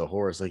training the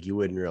horse like you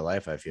would in real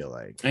life, I feel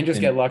like. And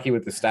get lucky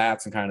with the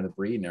stats and kind of the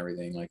breed and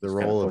everything. Like the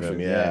role of him,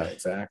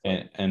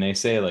 exactly. And they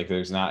say like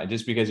there's not,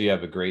 just because you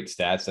have a great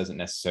stats doesn't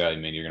necessarily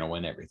mean you're going to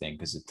win everything,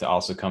 because it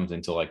also comes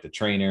into like the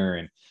trainer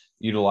and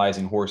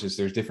utilizing horses.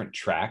 There's different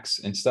tracks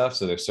and stuff.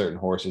 So there's certain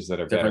horses that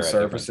are different better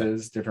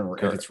surfaces,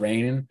 different if it's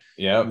raining,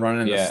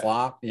 running the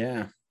slop.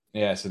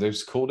 Yeah, so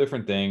there's cool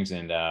different things,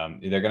 and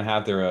they're going to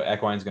have their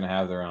Equine's going to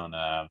have their own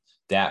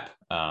DAP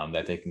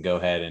that they can go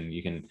ahead and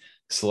you can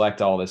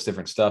select all this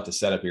different stuff to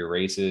set up your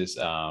races.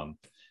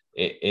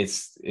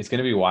 It's going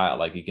to be wild.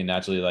 Like you can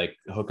actually like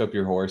hook up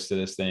your horse to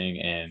this thing,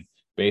 and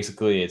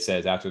basically it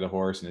says after the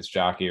horse and its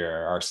jockey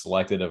are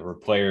selected, a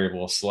player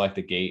will select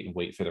a gate and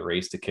wait for the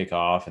race to kick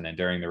off. And then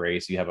during the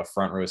race, you have a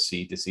front row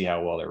seat to see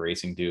how well their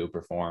racing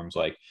performs.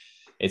 Like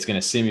it's going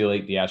to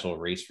simulate the actual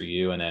race for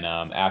you. And then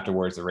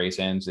afterwards, the race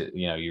ends,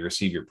 you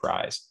receive your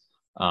prize.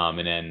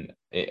 And then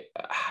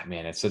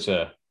it's such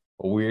a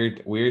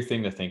weird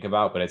thing to think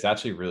about, but it's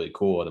actually really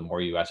cool. The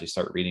more you actually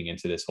start reading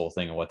into this whole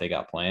thing and what they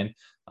got planned,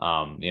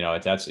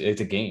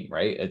 it's a game,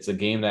 right? It's a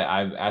game that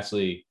I've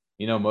actually,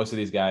 most of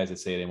these guys that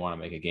say they want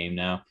to make a game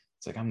now,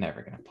 it's like, I'm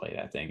never going to play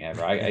that thing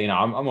ever.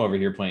 I'm over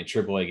here playing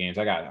AAA games.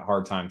 I got a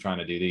hard time trying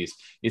to do these.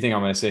 You think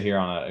I'm going to sit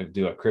here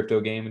do a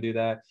crypto game and do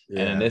that?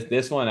 Yeah. And then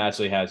this one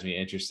actually has me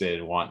interested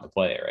in wanting to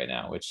play it right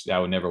now, which I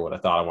would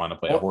have thought I wanted to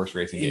play a horse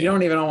racing game. You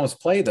don't even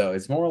almost play though.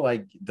 It's more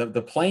like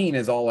the playing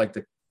is all like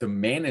the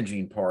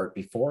managing part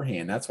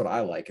beforehand. That's what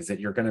I like, is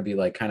that you're going to be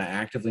like kind of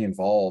actively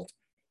involved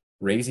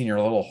raising your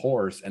little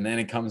horse. And then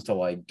it comes to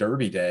like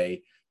Derby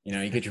day,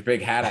 you get your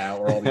big hat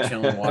out, we're all be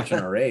chilling watching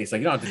a race. Like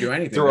you don't have to do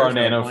anything. Throw our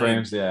nano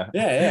frames. Yeah,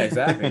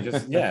 exactly.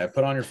 Just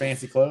put on your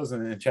fancy clothes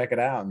and check it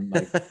out and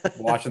like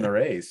watching the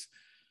race.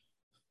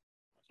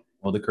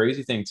 Well, the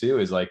crazy thing too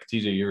is like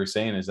TJ, you were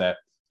saying, is that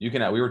we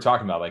were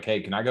talking about like,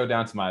 hey, can I go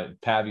down to my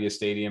Pavia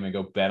Stadium and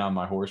go bet on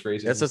my horse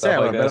races? That's what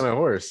I'm bet on my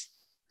horse.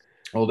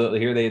 Well,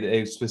 here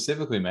they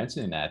specifically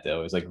mentioning that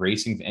though, is like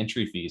racing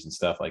entry fees and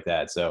stuff like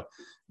that. So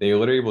they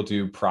literally will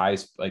do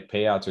prize, like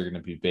payouts are going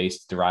to be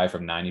derived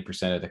from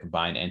 90% of the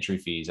combined entry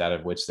fees, out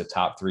of which the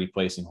top 3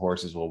 placing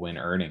horses will win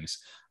earnings.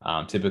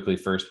 Typically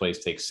first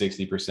place takes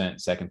 60%,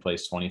 second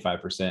place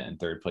 25%, and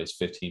third place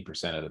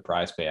 15% of the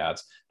prize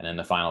payouts. And then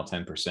the final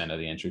 10% of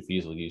the entry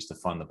fees will use to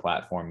fund the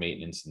platform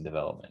maintenance and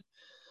development.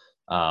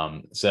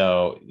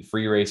 So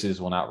free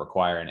races will not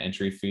require an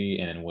entry fee,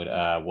 and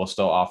we'll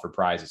still offer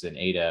prizes in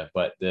ADA,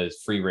 but the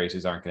free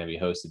races aren't going to be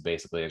hosted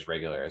basically as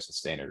regular as the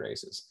standard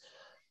races.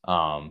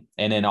 And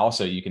then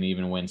also you can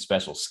even win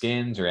special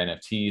skins or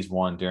NFTs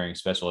won during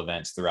special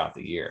events throughout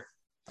the year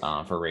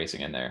for racing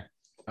in there.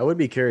 I would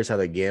be curious how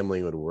the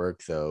gambling would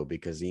work though,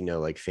 because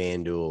like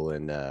FanDuel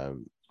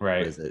and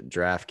right, is it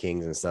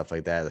DraftKings and stuff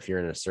like that, if you're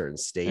in a certain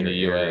state in the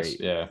US,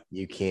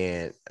 you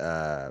can't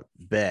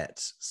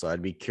bet. So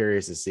I'd be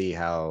curious to see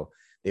how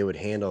they would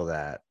handle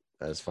that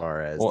as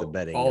far as the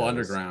betting all goes.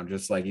 Underground,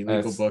 just like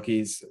illegal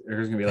bookies.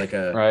 There's gonna be like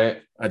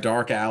a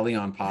dark alley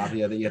on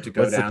Pavia that you have to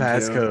go down.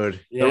 What's the passcode?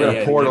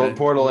 Yeah,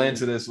 portal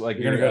into this, like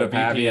you're gonna go to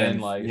Pavia and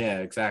like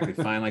exactly,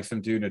 find like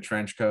some dude in a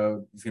trench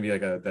coat. He's gonna be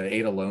like the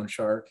ADA loan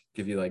shark,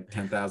 give you like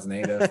 10,000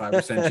 ADA,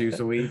 5% juice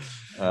a week.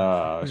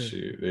 Oh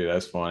shoot, dude,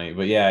 that's funny.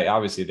 But yeah,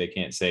 obviously they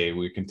can't say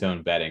we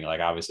condone betting. Like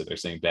obviously they're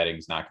saying betting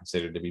is not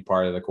considered to be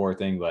part of the core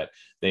thing, but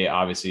they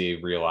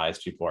obviously realize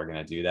people are going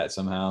to do that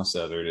somehow.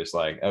 So they're just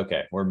like,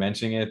 okay, we're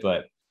mentioning it,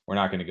 but we're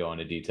not going to go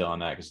into detail on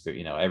that because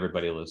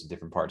everybody lives in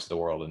different parts of the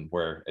world and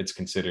where it's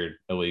considered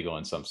illegal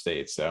in some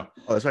states. So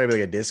there's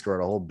probably like a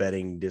Discord, a whole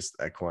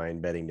equine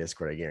betting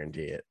Discord. I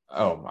guarantee it.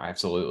 Oh,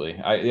 absolutely.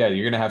 You're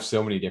going to have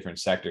so many different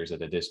sectors of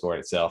the Discord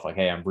itself. Like,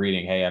 hey, I'm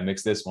breeding. Hey, I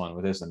mixed this one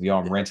with this one.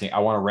 I'm renting. I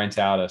want to rent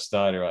out a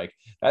stud, or like,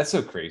 that's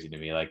so crazy to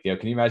me. Like,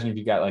 can you imagine if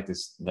you got like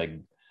this, like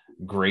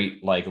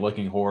great, like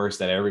looking horse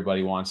that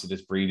everybody wants to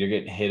just breed? You're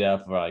getting hit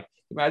up for like,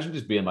 imagine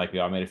just being like,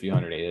 I made a few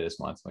hundred ADA this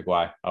month. Like,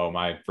 why? Oh,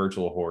 my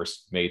virtual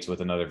horse mates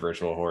with another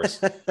virtual horse.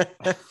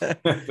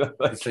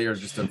 So you're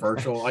just a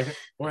virtual, like,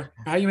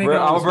 how you make?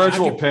 I'm a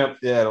virtual pimp.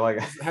 Yeah. Like,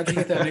 how'd you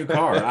get that new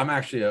car? I'm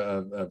actually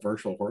a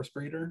virtual horse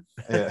breeder.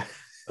 Yeah.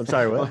 I'm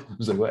sorry. What? I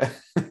was like,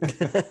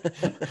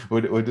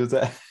 what? What does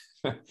that?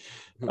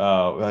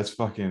 Oh, that's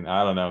fucking,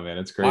 I don't know, man.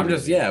 It's crazy. I'm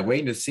just,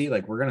 waiting to see,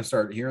 like, we're going to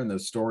start hearing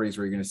those stories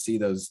where you're going to see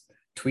those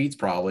tweets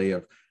probably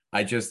of,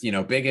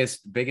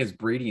 biggest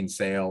breeding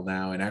sale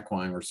now in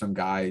equine where some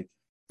guy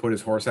put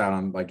his horse out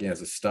on like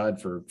as a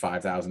stud for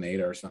 5,000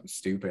 ADA or something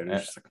stupid.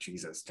 It's just like,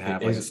 Jesus, to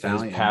have like a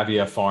stallion. His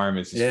Pavia farm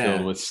is just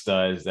filled with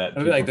studs that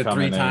it'll be like the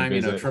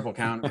 3-time triple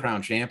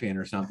crown champion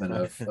or something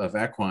of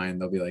equine.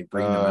 They'll be like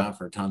breeding them out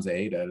for tons of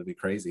ADA. It'll be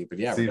crazy. But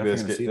yeah, we're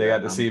definitely see they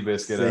got the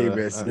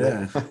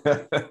Seabiscuit.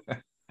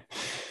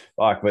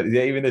 Fuck, but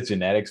even the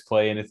genetics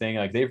play into thing.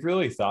 Like they've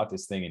really thought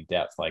this thing in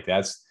depth. Like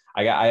that's.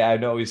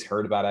 I'd always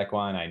heard about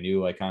equine. I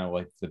knew like kind of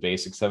like the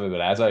basics of it,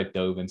 but as I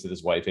dove into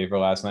this white paper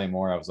last night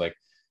more, I was like,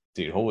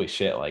 dude, holy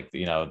shit. Like,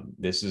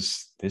 this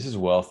is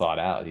well thought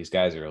out. These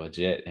guys are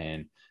legit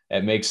and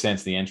it makes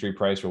sense. The entry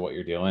price for what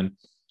you're doing,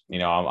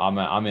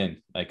 I'm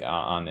in like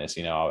on this,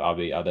 I'll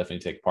definitely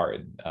take part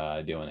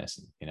in doing this.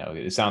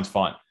 It sounds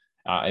fun.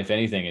 If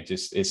anything,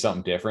 it's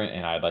something different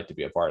and I'd like to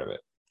be a part of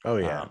it. Oh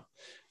yeah.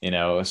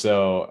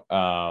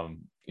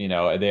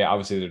 They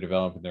obviously they're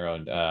developing their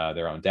own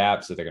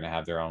dApp, so they're going to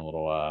have their own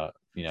little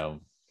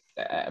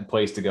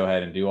place to go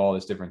ahead and do all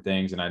these different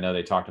things. And I know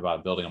they talked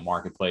about building a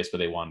marketplace, but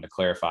they wanted to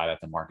clarify that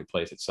the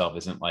marketplace itself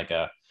isn't like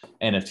a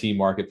NFT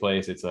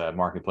marketplace. It's a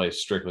marketplace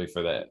strictly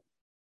for the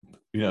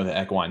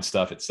equine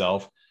stuff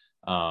itself.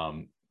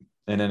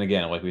 And then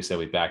again, like we said,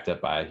 we backed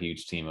up by a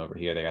huge team over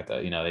here. They got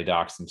they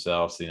doxed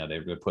themselves.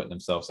 They're putting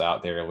themselves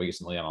out there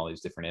recently on all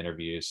these different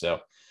interviews. So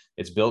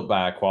it's built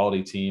by a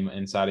quality team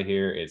inside of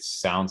here. It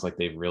sounds like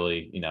they've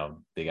really,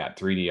 they got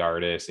 3D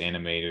artists,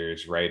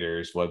 animators,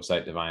 writers,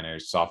 website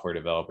designers, software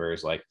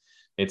developers. Like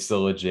it's the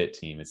legit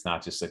team. It's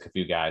not just like a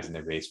few guys in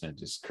their basement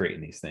just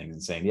creating these things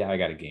and saying, yeah, I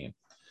got a game.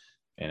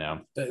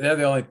 They're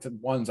the only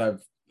ones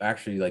I've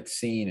actually like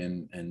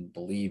seen and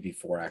believe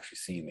before actually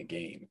seeing the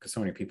game, because so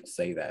many people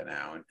say that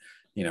now. And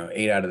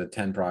 8 out of the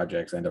 10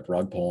 projects end up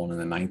rug pulling, and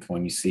the 9th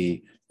one you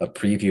see a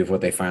preview of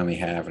what they finally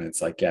have, and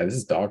it's like, yeah, this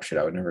is dog shit.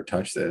 I would never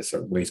touch this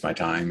or waste my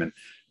time, and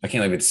I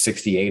can't believe it's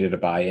 68 to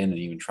buy in and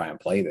even try and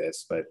play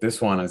this. But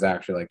this one is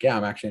actually like, yeah,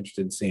 I'm actually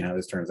interested in seeing how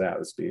this turns out.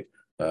 This would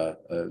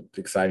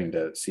be exciting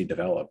to see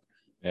develop.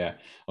 Yeah.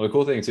 Well, the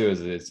cool thing too is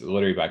it's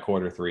literally by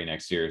Q3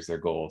 next year is their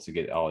goal to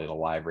get all the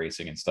live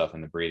racing and stuff,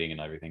 and the breeding and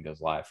everything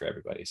goes live for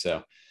everybody.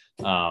 So,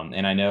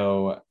 and I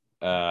know,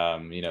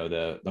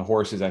 the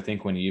horses, I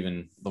think when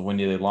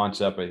they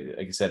launch up, like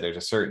I said, there's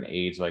a certain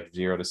age, like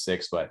 0 to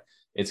 6, but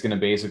it's going to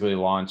basically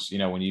launch,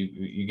 when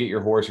you get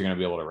your horse, you're going to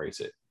be able to race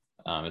it,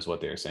 is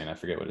what they're saying. I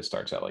forget what it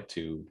starts at, like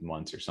 2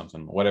 months or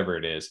something, whatever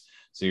it is.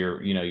 So you're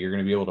going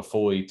to be able to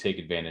fully take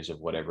advantage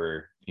of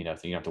whatever, you don't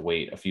have to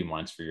wait a few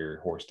months for your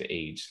horse to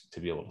age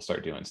to be able to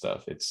start doing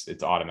stuff.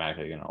 It's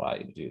automatically going to allow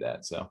you to do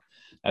that. So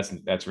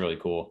that's really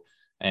cool.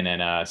 And then,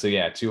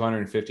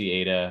 250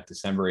 ADA,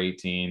 December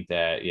 18th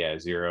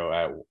at 0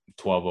 at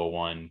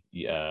 12:01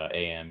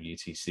 a.m.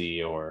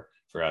 UTC, or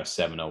for us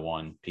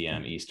 7:01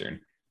 p.m. Eastern,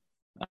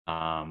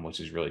 which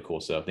is really cool.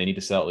 So they need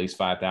to sell at least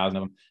 5,000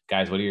 of them.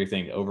 Guys, what do you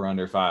think? Over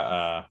under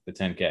the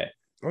 10K?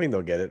 I think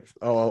they'll get it.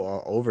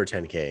 Over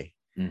 10K.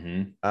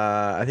 Mm-hmm.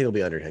 I think it'll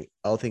be under 10.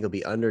 I think it'll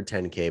be under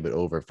 10K, but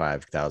over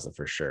 5,000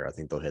 for sure. I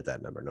think they'll hit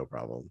that number, no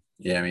problem.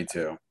 Yeah, me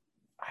too.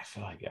 I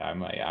feel like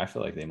I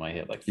feel like they might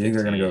hit like 15. You think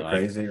they're gonna go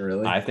crazy?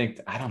 Really?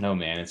 I don't know,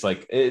 man. It's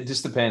like it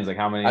just depends. Like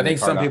how many. I think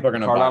some people are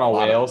gonna buy Cardano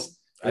whales.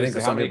 I think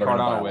some people are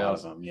gonna buy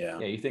whales. Them, yeah.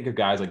 Yeah, you think of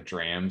guys like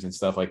Drams and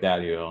stuff like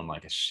that who own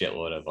like a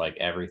shitload of like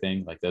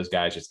everything. Like those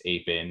guys just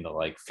ape into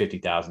like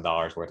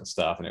 $50,000 worth of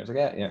stuff, and it was like,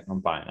 yeah, I'm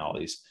buying all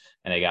these,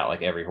 and they got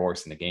like every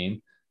horse in the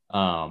game.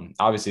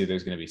 Obviously,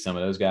 there's going to be some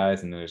of those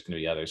guys, and there's going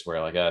to be others where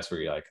like us,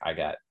 where you're like, I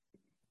got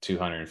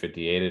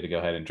 250 ADA to go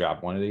ahead and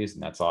drop one of these,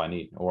 and that's all I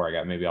need. Or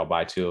maybe I'll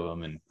buy 2 of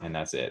them, and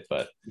that's it.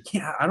 But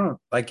yeah, I don't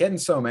like getting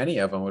so many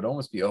of them would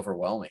almost be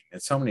overwhelming.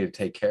 It's so many to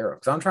take care of.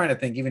 Because I'm trying to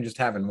think, even just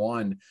having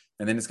one,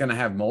 and then it's going to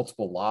have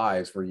multiple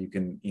lives where you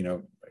can,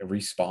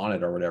 respawn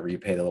it or whatever. You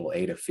pay the little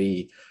ADA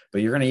fee,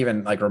 but you're going to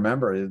even like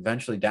remember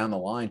eventually down the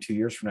line, 2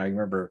 years from now, you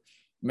remember,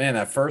 man,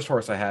 that first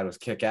horse I had was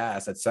kick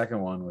ass. That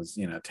second one was,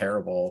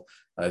 terrible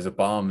as a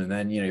bum. And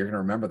then, you're going to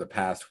remember the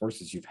past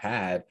horses you've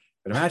had.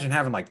 But imagine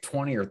having like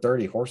 20 or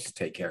 30 horses to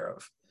take care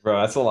of.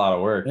 Bro, that's a lot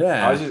of work.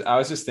 Yeah. I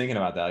was just thinking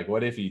about that. Like,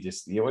 what if you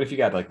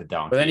got like the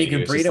donkey? But then you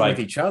can breed them with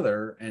each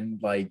other and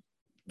like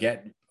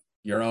get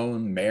your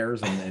own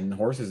mares and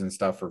horses and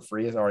stuff for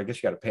free. Or I guess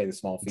you got to pay the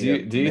small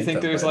fee. Do you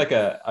think there's like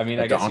a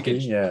guess donkey?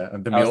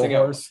 The mule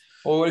horse.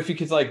 Well, what if you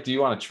could like, do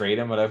you want to trade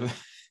him? Whatever.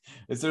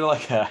 Is there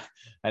like an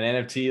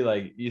NFT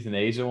like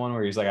euthanasia one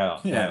where he's like,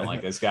 I don't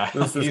like this guy.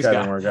 This guy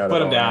didn't work out.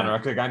 Put him down real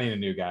quick. I need a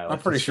new guy. I'm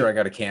pretty sure I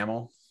got a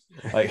camel.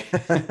 Like,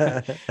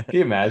 can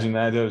you imagine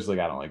that? It was like,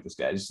 I don't like this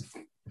guy. Just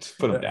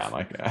put him down.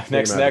 Like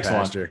next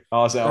one.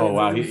 I'll say, oh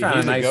wow, he's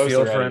found a nice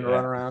field for him to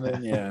run around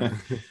in. Yeah.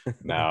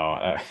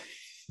 No.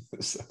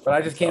 But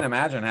I just can't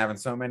imagine having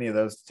so many of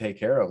those to take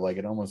care of. Like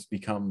it almost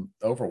become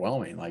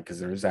overwhelming. Like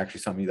because there's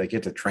actually something like you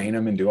get to train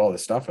them and do all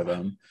this stuff with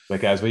them. Like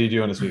guys, what are you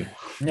doing this week?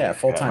 Yeah,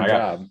 full-time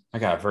job. I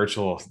got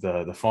virtual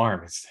the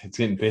farm. It's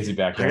getting busy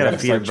back there. I gotta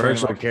feed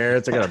virtual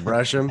carrots. I gotta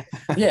brush them.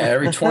 Yeah,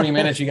 every 20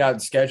 minutes you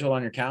got scheduled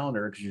on your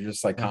calendar because you're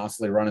just like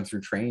constantly running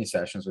through training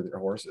sessions with your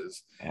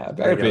horses. Yeah,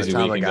 very busy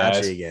weekend,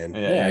 guys. Again.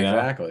 Yeah,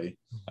 exactly.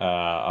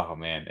 Oh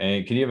man,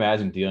 and can you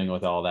imagine dealing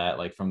with all that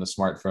like from the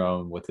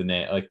smartphone with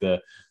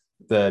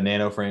the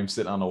nano frame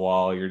sitting on the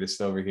wall? You're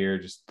just over here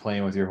just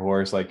playing with your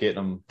horse, like getting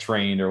them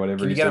trained or whatever.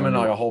 Can you get them in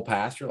like a whole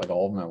pasture, like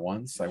all of them at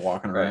once, like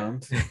walking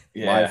around?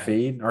 Live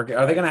feed? Or are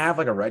they going to have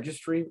like a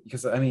registry?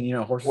 Because I mean,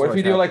 horses. What if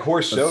you do like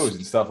horse shows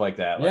and stuff like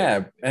that?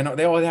 Yeah, and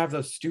they all have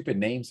those stupid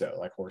names though,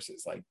 like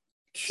horses, like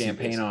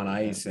Champagne on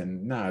Ice,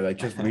 and like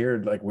just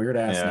weird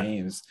ass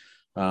names.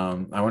 I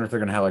wonder if they're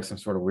going to have like some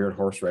sort of weird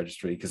horse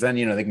registry, because then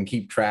they can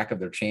keep track of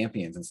their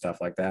champions and stuff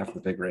like that for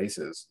the big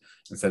races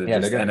instead of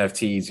just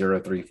NFT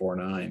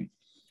 0349.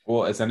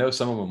 Well, as I know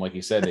some of them, like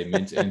you said, they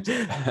mint into.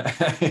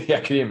 Yeah,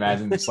 can you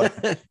imagine this? Like,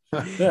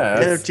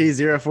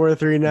 NFT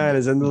 0439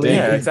 is in the league.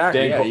 Yeah,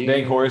 exactly.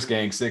 Dank Horse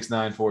Gang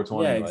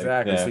 69420. Yeah,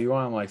 exactly. So you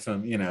want like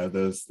some,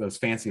 those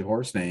fancy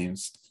horse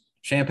names.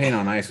 Champagne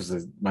on Ice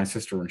was my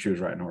sister when she was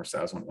riding horse.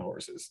 That was one of the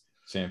horses.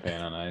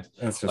 Champagne on Ice.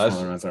 That's just one of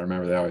the ones I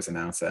remember. They always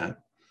announce that.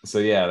 So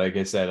yeah, like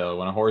I said,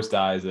 when a horse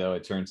dies, though,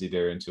 it turns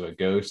either into a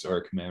ghost or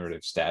a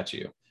commemorative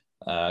statue.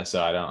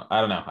 So I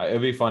don't know.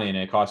 It'd be funny, and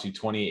it costs you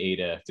 20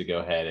 ADA to go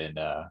ahead and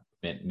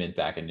mint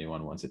back a new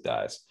one once it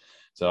dies.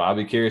 So I'll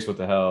be curious what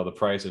the hell the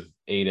price of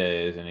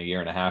ADA is in a year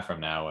and a half from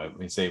now.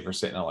 We say if we're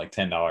sitting on like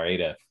 $10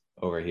 ADA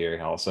over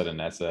here, all of a sudden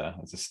that's a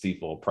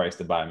steep little price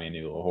to buy me a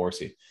new little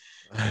horsey.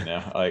 You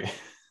know, like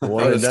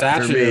the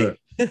statue.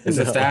 Is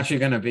the No. statue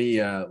going to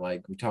be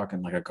like we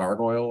talking like a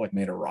gargoyle, like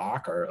made of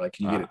rock, or like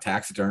can you get a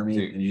taxidermy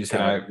dude, and you just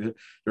have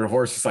your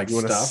horse is like You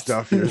want to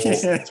stuffed? stuff your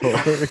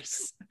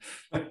horse?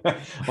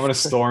 I'm gonna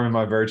storm in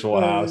my virtual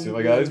house. You're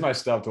like, oh, this is my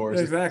stuffed horse.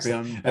 Exactly.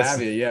 On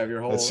Babia, you have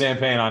your whole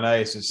champagne on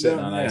ice, just sitting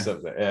on Yeah. ice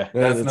up there. Yeah.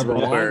 That's That's number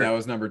one. rare. That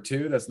was number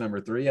two. That's number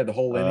three. You had the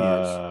whole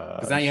lineage.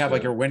 Because now you have like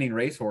shit. your winning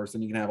racehorse,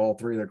 and you can have all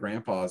three of their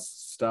grandpas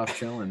stuff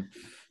chilling.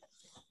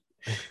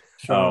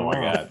 Oh my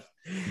god,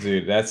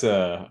 dude, that's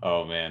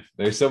oh man,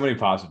 there's so many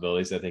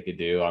possibilities that they could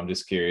do. I'm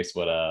just curious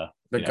what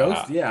the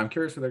ghost. I'm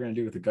curious what they're gonna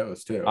do with the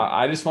ghost too.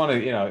 I just want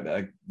to,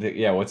 like,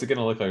 what's it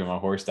gonna look like when my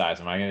horse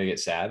dies? Am I gonna get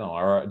sad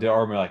or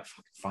am I like,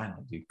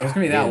 finally, dude? It's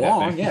gonna be that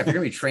long. Yeah, if you're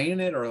gonna be training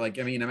it, or like,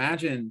 I mean,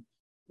 imagine.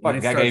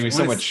 Fuck, that gave me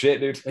so much shit,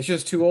 dude. It's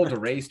just too old to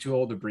race, too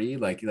old to breed.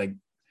 Like,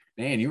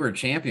 man, you were a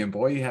champion,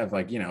 boy. You have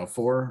like,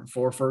 four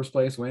first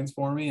place wins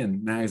for me,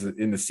 and now he's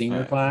in the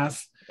senior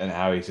class. And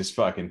how he's just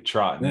fucking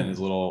trotting in his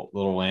little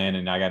win,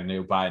 and I got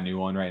to buy a new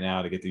one right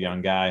now to get the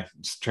young guy,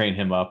 just train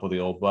him up with the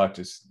old buck,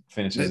 just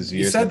finishes his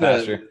years in the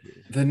pasture.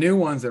 The new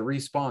ones that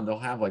respawn, they'll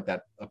have like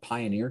a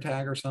pioneer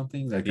tag or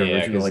something, like the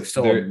original, like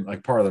still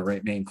like part of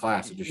the main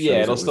class. It just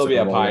it'll still be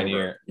a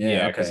pioneer.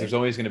 Yeah, because there's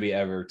always going to be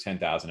ever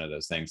 10,000 of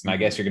those things, and I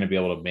guess you're going to be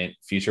able to mint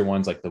future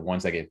ones, like the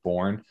ones that get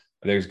born.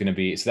 There's going to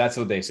be, so that's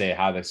what they say,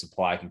 how the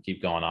supply can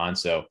keep going on,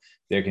 so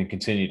they can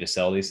continue to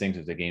sell these things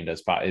if the game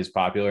is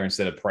popular,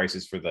 instead of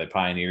prices for the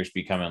pioneers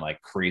becoming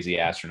like crazy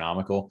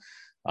astronomical.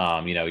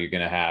 You're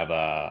going to have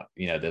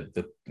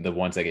the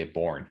ones that get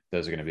born,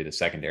 those are going to be the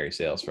secondary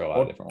sales for a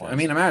lot of different ones. I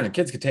mean, imagine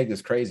kids could take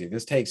this crazy.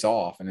 This takes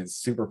off and it's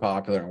super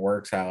popular and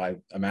works how I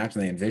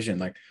imagine they envision.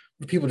 Like,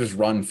 people just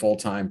run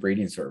full-time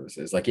breeding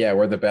services. Like,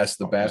 we're the best.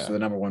 We're the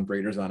number one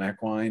breeders on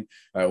equine.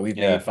 We've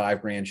made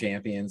 5 grand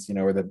champions.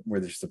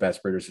 We're just the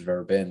best breeders have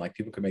ever been. Like,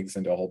 people could make this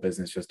into a whole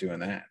business just doing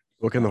that.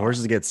 Well, can the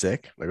horses get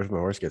sick? Like, if my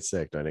horse gets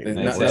sick, do I need?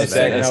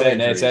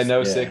 It said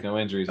no sick, no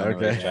injuries on the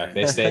racetrack.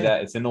 They say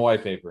that it's in the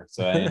white paper,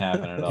 so that ain't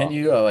happening at all. Can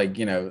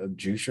you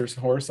juice your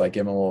horse? Like,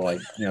 give him a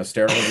little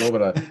steroid, a little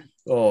bit of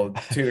little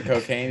toot of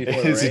cocaine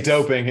before the race? It's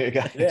doping.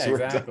 Yeah,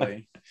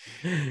 exactly.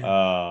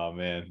 Oh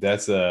man,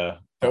 that's dope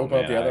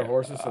up the other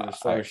horses so they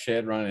throw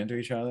shit running into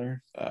each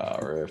other.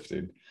 Riff,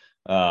 dude.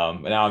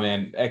 Now,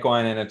 man,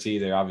 equine NFT,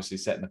 they're obviously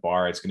setting the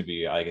bar. It's going to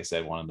be, like I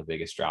said, one of the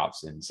biggest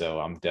drops, and so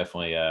I'm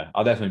definitely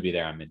I'll definitely be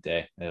there on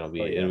midday. It'll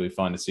be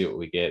fun to see what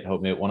we get.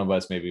 Hopefully one of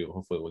us,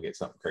 hopefully we'll get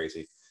something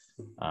crazy.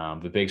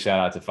 But big shout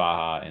out to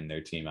Faha and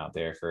their team out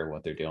there for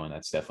what they're doing.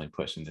 That's definitely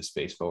pushing this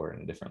space forward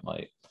in a different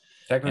light.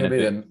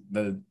 Technically,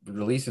 the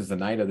release is the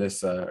night of this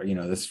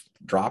this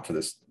drop for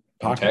this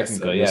podcast.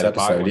 Technically, this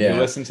episode. When you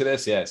listen to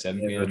this, 7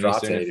 p.m.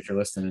 drop date if you're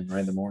listening right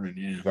in the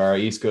morning. For our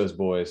East Coast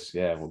boys,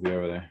 we'll be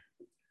over there.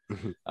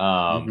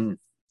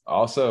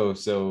 Also,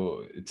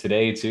 so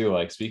today too,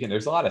 like, speaking,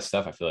 there's a lot of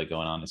stuff I feel like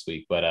going on this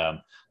week,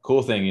 but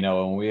cool thing,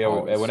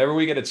 whenever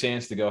we get a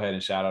chance to go ahead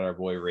and shout out our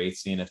boy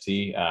Wraith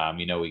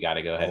CNFT, we got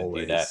to go ahead and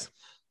do that.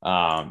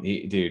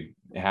 Dude,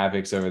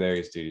 Havoc's over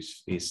there.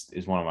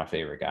 He's one of my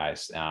favorite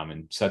guys,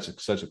 and such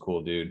a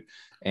cool dude.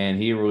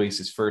 And he released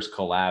his first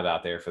collab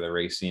out there for the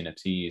Wraith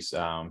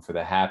CNFTs for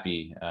the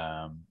Happy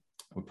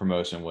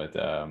promotion with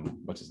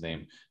what's his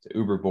name, the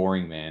Uber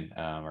Boring Man,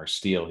 or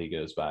Steel he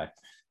goes by.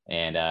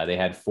 And they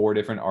had 4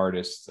 different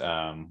artists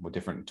with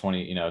different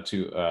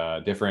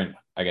different.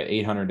 I got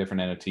 800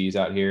 different NFTs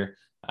out here,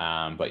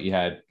 but you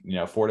had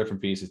 4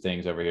 different pieces of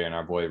things over here. And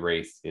our boy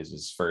Wraith is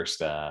his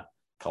first collab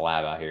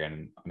out here.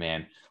 And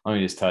man, let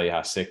me just tell you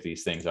how sick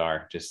these things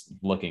are. Just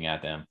looking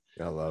at them,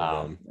 I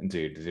love them,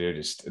 dude.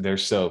 They're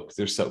so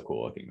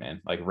cool looking, man.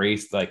 Like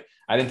Wraith, like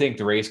I didn't think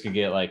the race could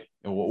get like,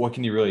 what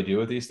can you really do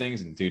with these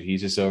things? And dude,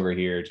 he's just over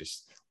here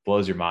just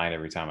blows your mind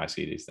every time I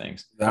see these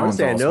things. I would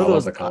say I know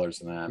those the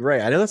colors in that. Right.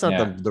 I know that's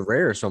not the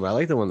rarest one, but I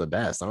like the one the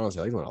best. Honestly,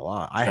 I like the one a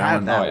lot. I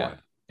have that one.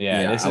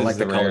 Yeah, I like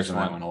the colors in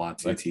that one a lot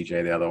too.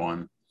 TJ, the other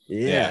one.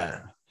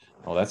 Yeah.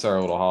 Well, that's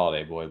our little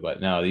holiday boy. But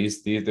no,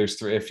 these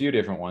there's a few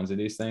different ones of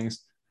these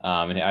things.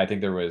 And I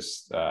think there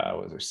was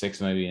there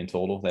 6 maybe in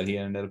total that he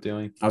ended up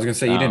doing. I was gonna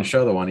say you didn't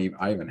show the one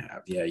I even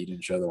have. Yeah, you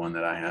didn't show the one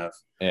that I have.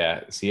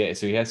 Yeah, so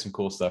he has some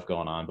cool stuff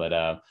going on. But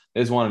I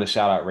just wanted to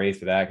shout out Wraith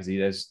for that, because he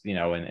does,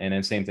 and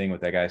then same thing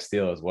with that guy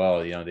Steele as well.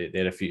 They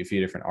had a few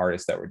different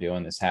artists that were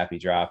doing this Happy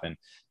drop, and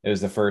it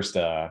was the first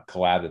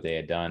collab that they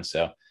had done.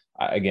 So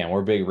again,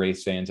 we're big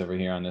Wraith fans over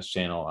here on this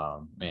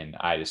channel. And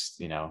I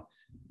just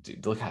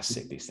dude, look how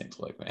sick these things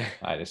look, man.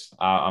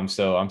 I'm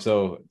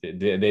so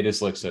they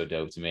just look so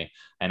dope to me.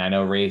 And I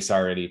know Wraith's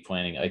already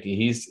planning, like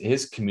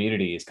his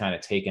community is kind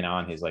of taking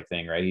on his like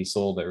thing, right?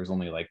 There was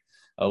only like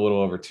a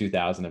little over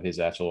 2,000 of his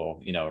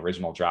actual,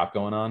 original drop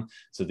going on.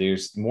 So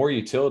there's more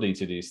utility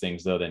to these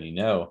things though than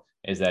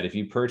is that if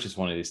you purchase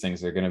one of these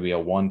things, they're going to be a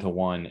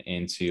 1-to-1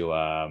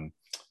 into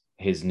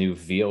his new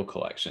Veal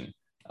collection.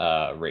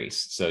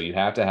 race. So you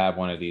have to have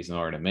one of these in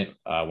order to mint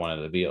one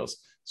of the Veals.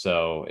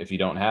 So if you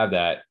don't have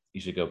that, you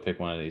should go pick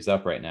one of these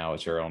up right now,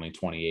 which are only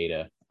 20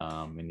 ADA.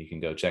 And you can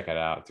go check it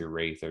out through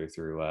Wraith or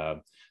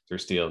through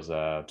Steele's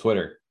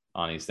Twitter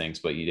on these things.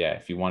 But yeah,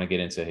 if you want to get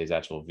into his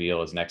actual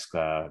Veal, his next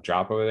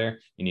drop over there,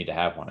 you need to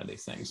have one of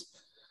these things.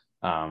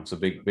 So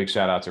big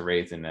shout out to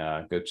Wraith, and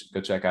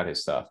go check out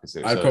his stuff.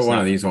 I'd put one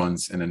of these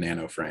ones in a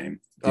nano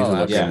frame. These would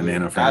look in a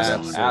nano frame.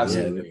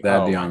 Absolutely.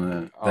 That'd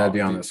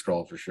be on the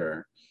scroll for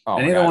sure.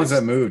 Any of the ones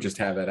that move just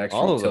have that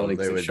extra utility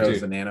because it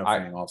shows the nano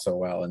frame off so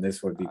well, and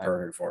this would be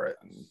perfect for it.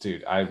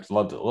 Dude, I'd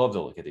love to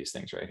look at these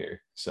things right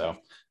here. So,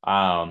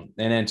 and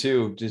then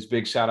too, just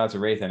big shout out to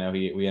Wraith. I know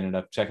we ended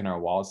up checking our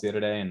wallets the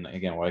other day, and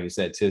again, what he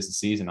said, 'tis the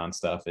season on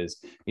stuff,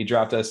 is he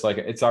dropped us like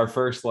it's our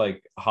first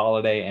like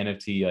holiday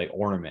NFT like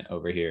ornament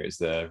over here. Is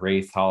the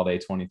Wraith Holiday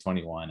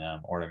 2021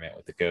 ornament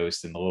with the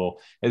ghost and the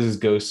little his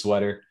ghost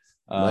sweater.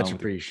 Much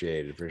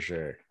appreciated for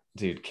sure.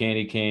 Dude,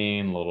 candy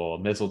cane, little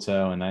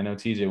mistletoe. And I know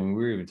TJ, when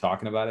we were even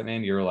talking about it,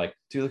 man, you were like,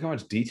 dude, look how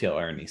much detail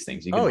are in these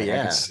things. You can,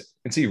 I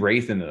can see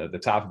Wraith in the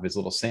top of his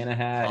little Santa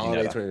hat.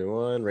 Holiday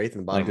 21, Wraith in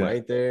the bottom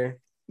right there.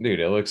 Dude,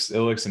 it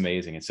looks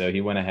amazing. And so he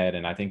went ahead,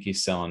 and I think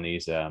he's selling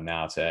these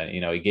now to,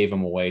 he gave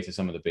them away to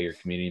some of the bigger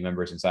community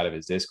members inside of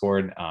his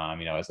Discord,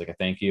 as like a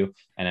thank you.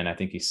 And then I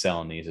think he's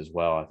selling these as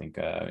well. I think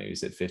maybe he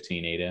said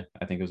 15 ADA,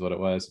 I think is what it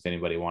was, if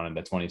anybody wanted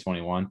the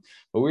 2021.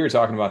 But we were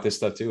talking about this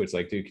stuff too. It's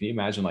like, dude, can you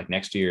imagine like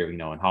next year, in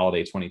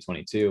holiday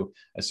 2022,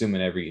 assuming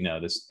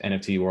this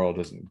NFT world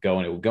doesn't go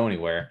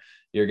anywhere,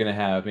 you're going to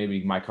have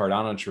maybe my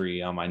Cardano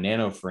tree on my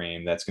nano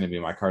frame. That's going to be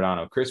my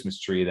Cardano Christmas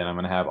tree. Then I'm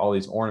going to have all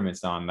these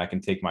ornaments on, and I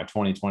can take my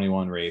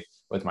 2021 Wraith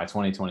with my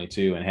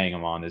 2022 and hang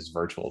them on this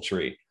virtual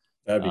tree.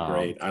 That'd be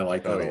great. I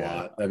like that a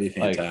lot. That'd be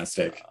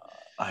fantastic.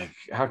 Like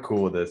how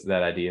cool would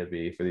that idea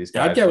be for these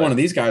guys? I'd get one of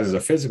these guys as a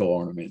physical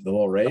ornament, the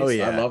little Wraith. Oh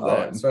yeah, I love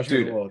that,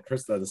 especially dude,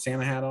 with the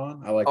Santa hat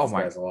on. I like these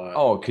guys a lot.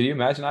 Oh, could you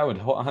imagine? I would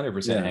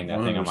 100% hang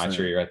that thing on my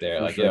tree right there.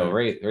 Like, yo,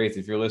 Wraith,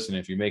 if you're listening,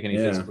 if you make any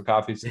physical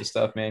copies and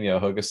stuff, man,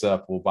 hook us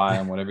up. We'll buy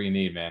them, whatever you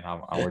need, man.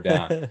 We're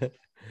down.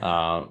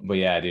 But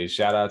yeah, dude,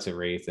 shout out to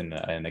Wraith and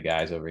the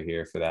guys over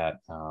here for that.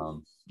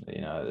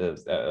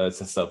 That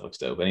stuff looks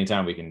dope.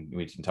 Anytime we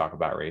can talk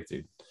about Wraith,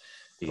 dude,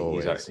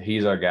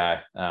 he's our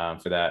guy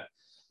for that.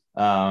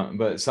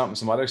 But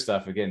some other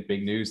stuff, again,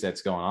 big news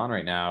that's going on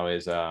right now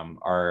is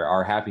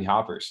our Happy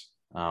Hoppers.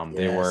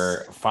 They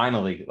were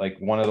finally like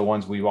one of the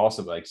ones we've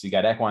also like. So you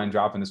got Equine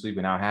dropping this week,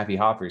 but now Happy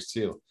Hoppers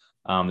too.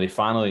 They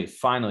finally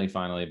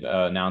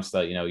announced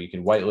that you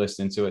can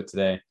whitelist into it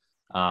today.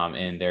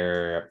 And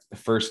their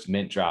first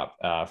mint drop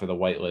for the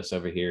whitelist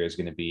over here is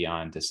going to be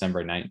on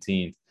December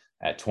 19th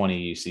at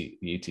 20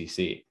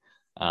 UTC.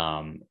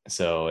 And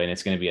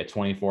it's going to be a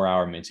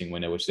 24-hour minting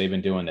window, which they've been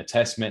doing the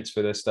test mints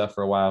for this stuff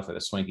for a while. For the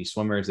Swanky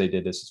Swimmers, they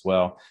did this as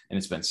well, and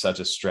it's been such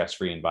a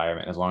stress-free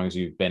environment. As long as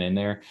you've been in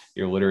there,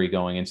 you're literally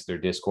going into their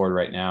Discord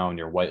right now and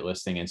you're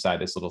whitelisting inside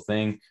this little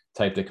thing.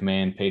 Type the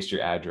command, paste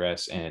your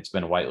address, and it's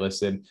been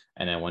whitelisted.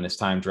 And then when this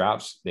time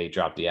drops, they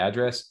drop the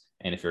address,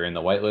 and if you're in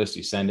the whitelist,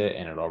 you send it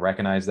and it'll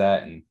recognize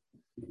that, and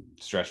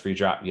stress-free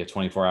drop. You have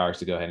 24 hours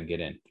to go ahead and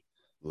get in.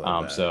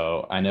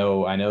 So I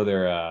know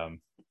they're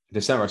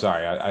December.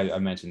 Sorry, I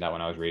mentioned that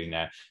when I was reading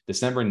that.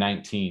 December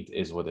 19th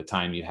is what the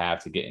time you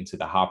have to get into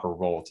the hopper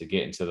roll to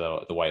get into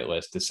the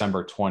whitelist.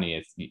 December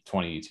 20th,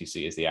 20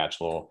 UTC is the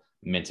actual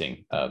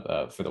minting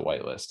for the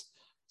whitelist.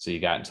 So you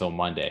got until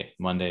Monday.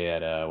 Monday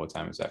at what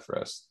time is that for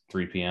us?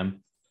 3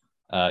 p.m.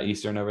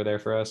 Eastern over there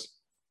for us.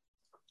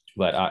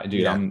 But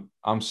dude, yeah.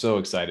 I'm so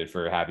excited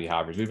for Happy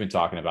Hoppers. We've been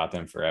talking about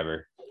them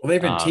forever. Well, they've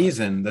been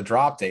teasing the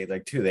drop date,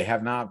 too. They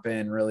have not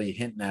been really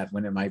hinting at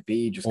when it might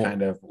be. Just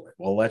kind of,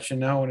 we'll let you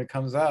know when it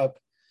comes up.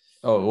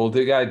 Oh, well,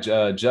 the guy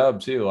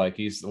Jub too. Like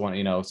he's the one.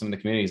 Some of the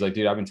communities. Like,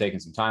 dude, I've been taking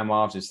some time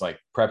off, just like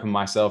prepping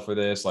myself for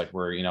this. Like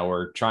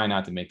we're trying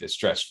not to make this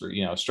stress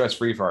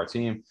free for our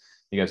team.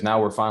 He goes,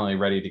 now we're finally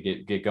ready to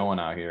get going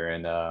out here.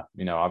 And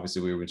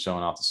obviously we were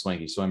showing off the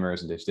Swanky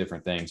Swimmers and just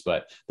different things,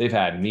 but they've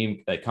had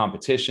meme like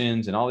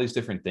competitions and all these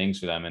different things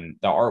for them. And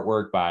the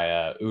artwork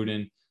by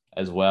Uden,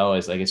 as well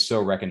as like it's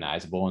so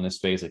recognizable in this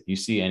space. Like you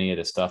see any of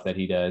the stuff that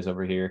he does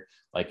over here,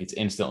 like it's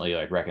instantly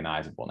like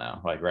recognizable now.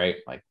 Like right,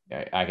 like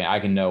I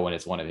can know when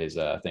it's one of his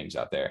things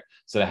out there.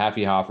 So the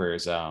Happy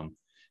Hoppers,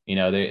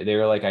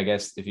 they're like, I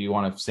guess if you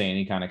want to say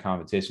any kind of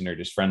competition or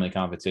just friendly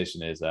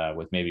competition is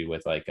with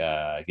like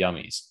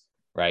Yummies,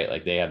 right?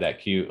 Like they have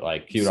that cute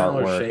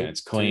artwork and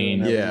it's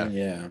clean.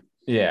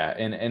 Yeah,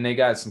 and they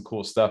got some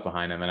cool stuff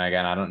behind them. And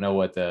again, I don't know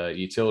what the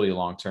utility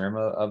long term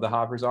of the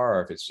hoppers are,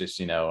 or if it's just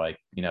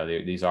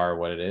these are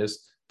what it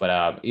is.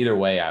 But either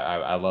way,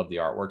 I love the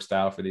artwork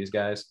style for these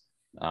guys.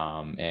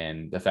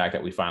 And the fact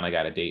that we finally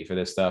got a date for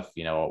this stuff,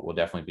 we'll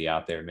definitely be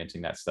out there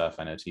minting that stuff.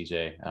 I know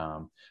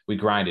TJ, we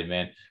grinded,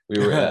 man. We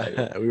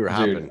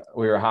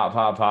were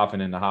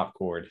hopping in the hop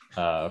cord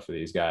for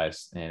these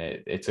guys, and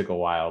it took a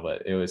while,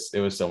 but it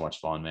was so much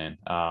fun, man.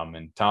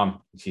 And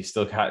Tom, he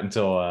still got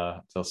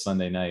until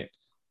Sunday night.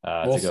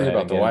 We'll see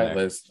about the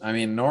whitelist. I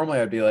mean, normally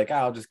I'd be like,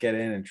 I'll just get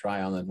in and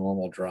try on the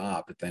normal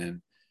drop, but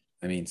then,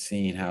 I mean,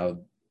 seeing how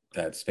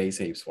that Space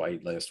Apes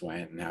whitelist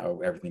went and how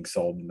everything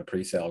sold in the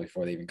pre-sale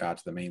before they even got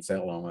to the main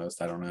sale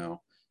almost. I don't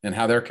know. And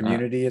how their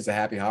community is, the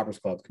Happy Hoppers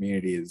Club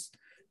community is,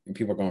 and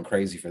people are going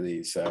crazy for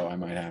these. So I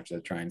might have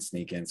to try and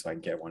sneak in so I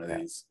can get one of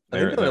these. I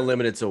think they're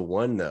limited to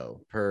one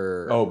though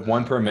per.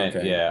 One per mint,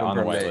 okay. yeah, One on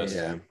the per white mint, list.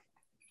 yeah.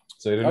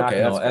 So they're not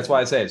Okay, gonna, that's that's good.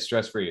 why I say it's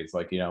stress free. It's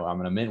like, I'm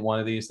gonna mint one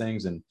of these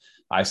things, and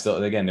I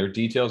still, again, their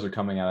details are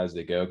coming out as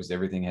they go because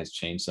everything has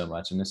changed so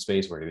much in this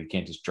space where you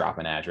can't just drop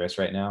an address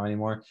right now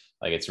anymore.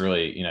 Like it's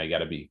really, you got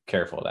to be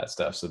careful of that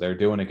stuff. So they're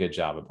doing a good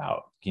job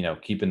about,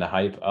 keeping the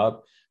hype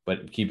up,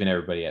 but keeping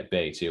everybody at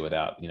bay too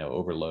without,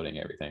 overloading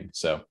everything.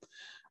 So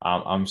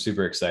I'm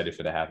super excited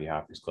for the Happy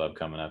Hoppers Club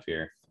coming up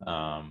here.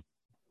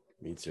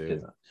 Me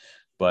too.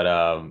 But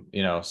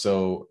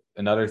so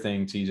another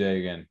thing, TJ,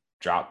 again,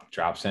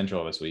 drop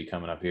central this week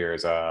coming up here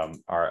is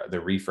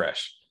the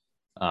refresh.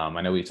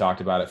 I know we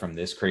talked about it from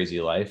This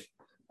Crazy Life.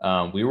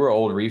 We were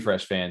old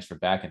refresh fans from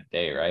back in the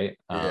day, right?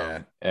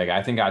 Yeah. Like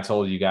I think I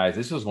told you guys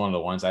this was one of the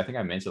ones. I think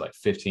I mentioned like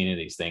 15 of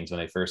these things when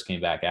they first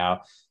came back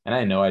out, and I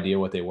had no idea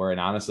what they were. And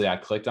honestly, I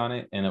clicked on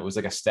it, and it was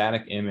like a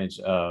static image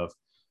of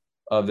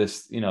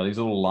this, these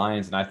little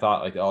lines, and I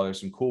thought like, oh,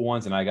 there's some cool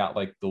ones, and I got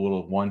like the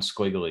little one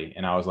squiggly,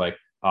 and I was like,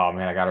 oh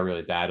man, I got a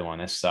really bad one.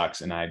 This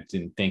sucks, and I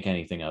didn't think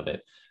anything of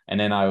it. And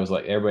then I was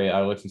like,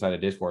 I looked inside the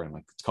Discord and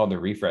like, it's called the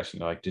refresh.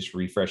 Like, just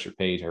refresh your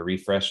page. I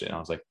refreshed it. And I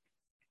was like,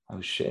 oh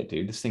shit,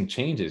 dude, this thing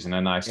changes. And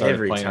then I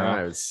started playing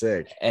around. It's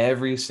sick.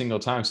 Every single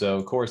time. So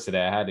of course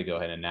today I had to go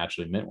ahead and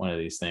naturally mint one of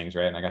these things,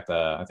 right? And I got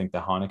I think the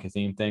Hanukkah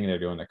theme thing. They're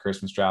doing the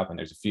Christmas drop, and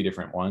there's a few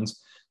different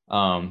ones.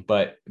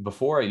 But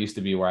before it used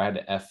to be where I had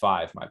to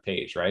F5 my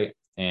page, right?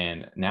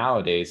 And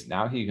nowadays,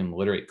 you can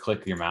literally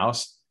click your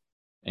mouse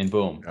and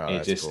boom,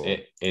 it just cool.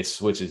 it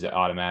switches it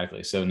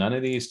automatically. So none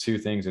of these two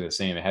things are the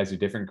same. It has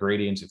different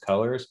gradients of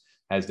colors,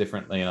 has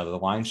different, the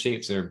line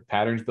shapes or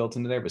patterns built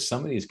into there, but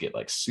some of these get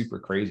like super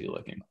crazy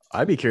looking.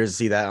 I'd be curious to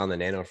see that on the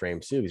nano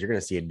frames too, because you're going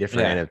to see a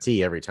different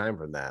NFT every time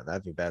from that. I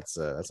think that's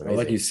amazing. Well,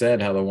 like you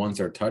said, how the ones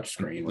are touch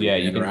screen. Yeah,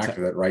 you interact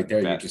with it right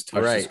there. You just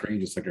touch the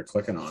screen, just like you're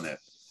clicking on it.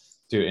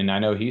 Dude, and I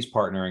know he's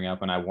partnering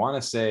up, and I want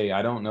to say,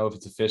 I don't know if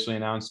it's officially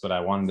announced, but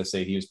I wanted to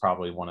say he was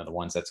probably one of the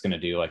ones that's going to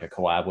do like a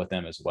collab with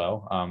them as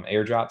well.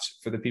 Airdrops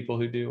for the people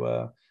who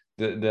do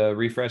the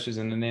refreshes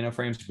and the nano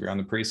frames if you're on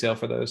the pre-sale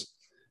for those.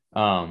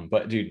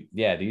 But dude,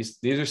 yeah, these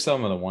are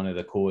some of one of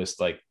the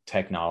coolest, like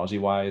technology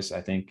wise.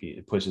 I think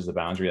it pushes the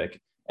boundary. Like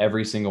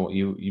every single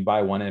you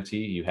buy one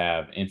NFT, you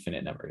have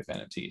infinite number of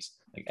NFTs.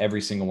 Like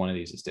every single one of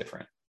these is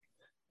different.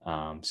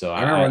 So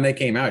I remember when they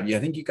came out, I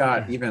think you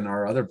got even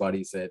our other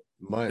buddies that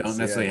don't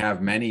necessarily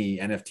have many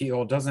NFT.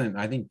 Well, doesn't,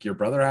 I think your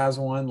brother has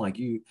one. Like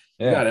you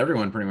got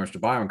everyone pretty much to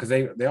buy one because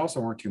they also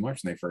weren't too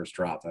much when they first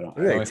dropped. I don't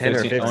know. Like 10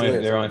 or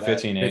 15. They're only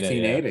 15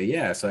 ADA.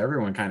 Yeah. So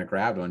everyone kind of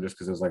grabbed one just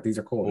because it was like, these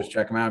are cool. Just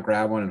check them out,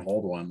 grab one and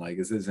hold one. Like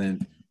this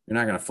isn't, you're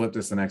not going to flip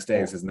this the next day.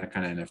 This isn't that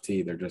kind of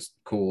NFT. They're just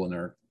cool and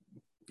they're,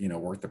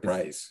 worth the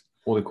price.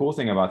 Well, the cool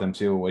thing about them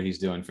too, what he's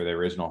doing for the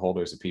original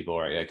holders of people,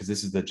 right? Because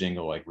this is the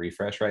jingle like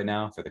refresh right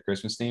now for the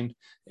Christmas themed,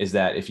 is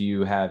that if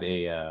you have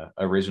a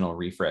original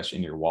refresh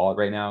in your wallet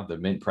right now, the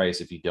mint price,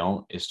 if you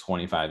don't, is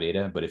 25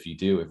 ADA. But if you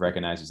do, it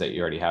recognizes that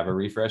you already have a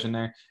refresh in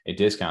there, it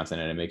discounts it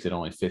and it makes it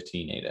only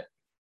 15 ADA.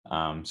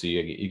 So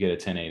you get a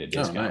 10 ADA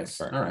discount. Oh,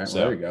 nice. All right, so,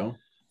 well, there you go.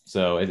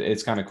 So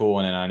it's kind of cool.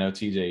 And then I know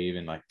TJ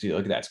even like, dude,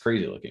 look at that. It's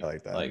crazy looking. I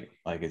like that. Like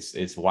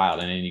it's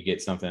wild. And then you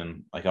get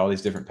something like all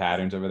these different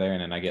patterns over there.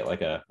 And then I get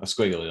like a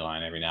squiggly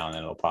line every now and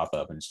then it'll pop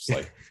up. And it's just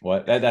like,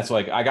 what? That's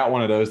like, I got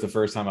one of those the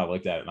first time I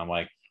looked at it. And I'm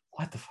like,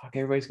 what the fuck?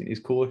 Everybody's getting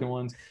these cool looking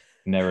ones.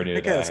 Never knew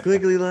I got a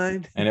squiggly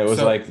line. And it was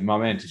like, my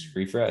man, just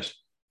refresh.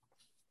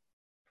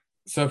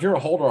 So if you're a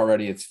holder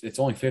already, it's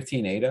only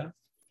 15 ADA.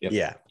 Yep.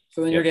 Yeah.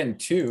 So then you're getting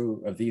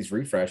two of these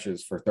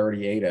refreshes for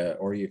 30 ADA,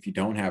 or if you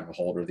don't have a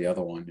holder, the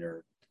other one,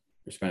 you're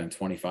spending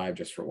 25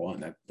 just for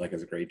one. That like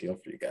is a great deal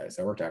for you guys.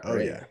 That worked out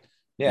great.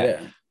 Yeah.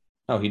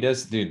 Oh, he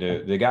does,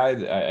 dude. The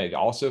guy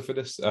also for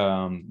this,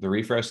 the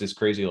refresh, This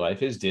Crazy Life,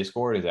 his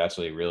Discord is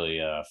actually really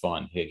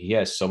fun. He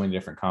has so many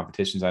different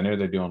competitions. I know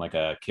they're doing like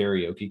a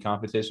karaoke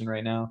competition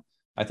right now.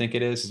 I think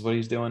it is what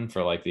he's doing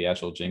for like the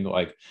actual jingle.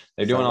 Like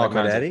they're doing all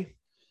kinds of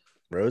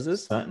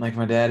roses. Something like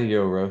my daddy,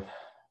 yo, bro.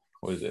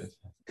 What is it?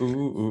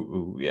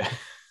 Ooh, yeah.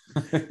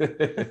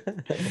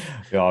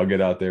 Yeah, I'll get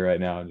out there right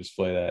now and just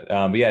play that.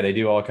 But yeah, they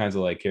do all kinds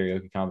of like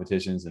karaoke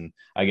competitions. And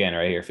again,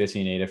 right here,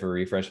 15 ADA for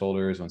refresh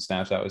holders when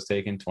Snapchat was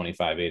taken,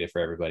 25 ADA for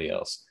everybody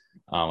else.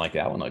 Like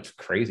that one looks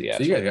crazy.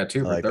 Actually. So you guys got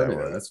two for like 30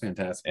 though. That's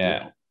fantastic.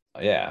 Yeah.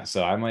 Yeah.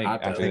 So I might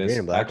after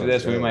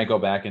this, we might go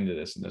back into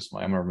this and this.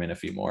 I'm gonna mint a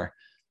few more.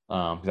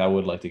 Because I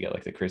would like to get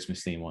like the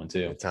Christmas theme one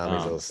too.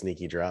 Tommy's a little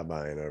sneaky drop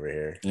buying over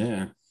here.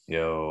 Yeah.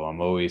 Yo,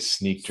 I'm always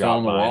sneak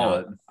drop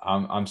buying.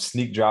 I'm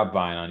sneak drop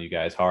buying on you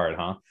guys hard,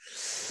 huh?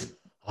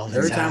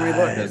 Every time we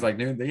look, there's like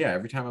new. Yeah,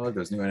 every time I look,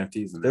 there's new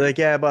NFTs. They're like,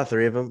 yeah, I bought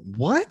 3 of them.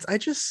 What? I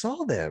just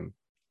saw them.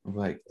 I'm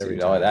like,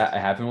 dude, that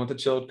happened with the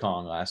Chilled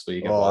Kong last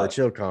week. Oh, the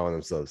Chilled Kong,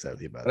 I'm so upset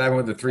with you about. That happened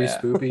with the 3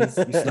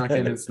 spoopies. You snuck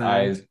in and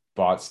snagged. I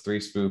bought 3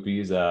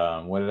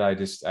 spoopies. What did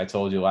I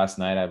told you last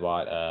night I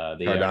bought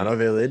the Cardano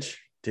Village.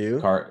 Two?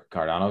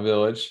 Cardano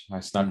Village. I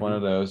snuck one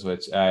of those,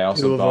 which I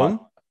also Two of bought. them?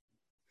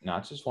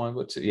 Not just one,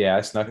 but two. Yeah,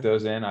 I snuck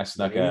those in. I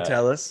snuck You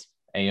tell us.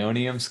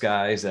 Aeonium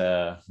Skies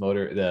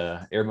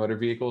the air motor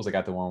vehicles. I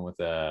got the one with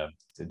the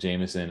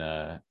Jameson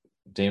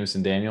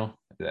Daniel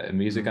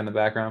music on the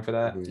background for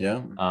that.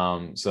 Yeah.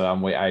 So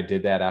I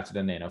did that after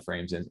the Nano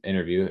Frames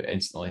interview.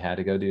 Instantly had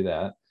to go do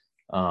that.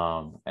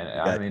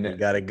 And you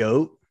got a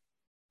goat.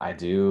 I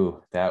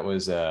do. That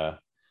was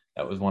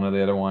one of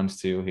the other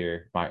ones too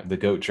here. The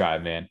Goat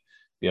Tribe, man.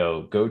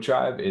 Yo, Goat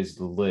Tribe is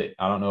lit.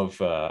 I don't know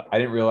if I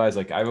didn't realize,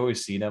 like, I've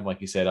always seen them,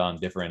 like you said, on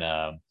different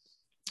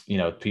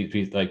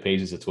like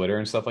pages of Twitter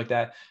and stuff like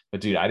that.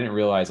 But dude, I didn't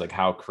realize like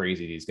how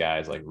crazy these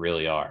guys like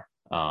really are.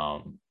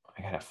 I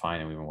gotta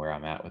find them even where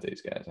I'm at with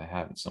these guys. I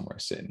have it somewhere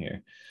sitting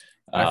here.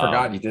 I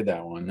forgot you did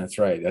that one. That's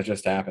right. That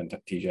just happened.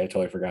 TJ, I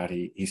totally forgot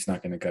he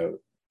snuck in a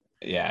goat.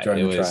 Yeah,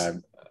 Join the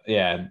tribe.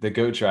 Yeah, the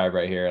Goat Tribe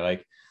right here.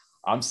 Like,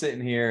 I'm sitting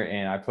here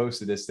and I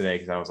posted this today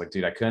because I was like,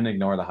 dude, I couldn't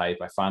ignore the hype.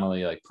 I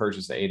finally like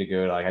purchased the Ada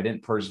Goat. Like, I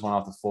didn't purchase one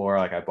off the floor.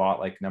 Like, I bought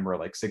like number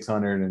like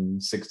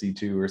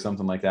 662 or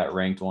something like that,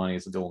 ranked one.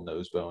 It's a little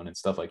nose bone and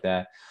stuff like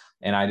that.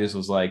 And I just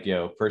was like,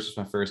 yo, purchase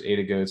my first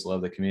Ada Goats.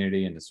 Love the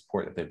community and the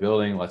support that they're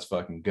building. Let's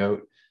fucking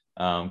Goat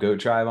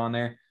Tribe on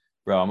there.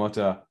 Bro, I'm up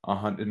to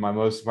 100.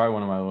 Probably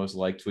one of my most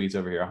liked tweets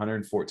over here.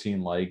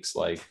 114 likes.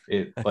 Like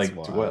it. That's like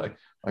wild.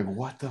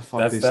 what the fuck?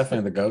 That's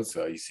definitely the goats,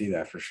 though. You see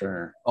that for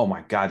sure. Oh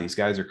my god, these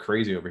guys are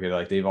crazy over here.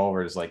 Like, they've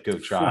all just like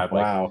Goat Tribe.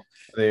 Like, wow.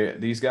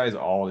 These guys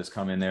all just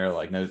come in there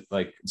like, no,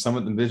 like some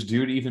of them. This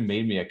dude even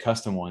made me a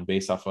custom one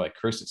based off of like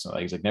Christmas.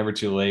 Like, he's like, never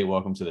too late.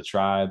 Welcome to the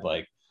tribe.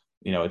 Like,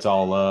 it's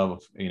all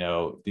love.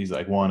 These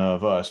like one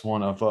of us.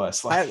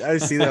 Like, I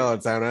see that all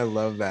the time. I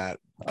love that.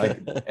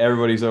 Like,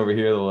 everybody's over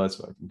here. Let's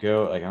fucking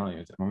go. Like, I don't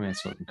even. My man's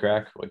smoking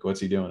crack. Like, what's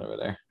he doing over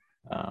there?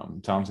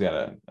 Tom's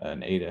got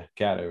an Ada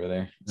cat over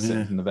there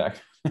sitting in the back.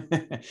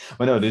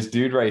 But no, this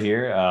dude right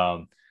here,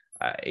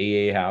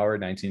 AA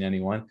Howard,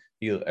 1991.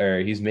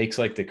 He makes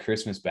like the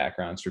Christmas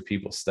backgrounds for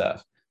people's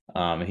stuff.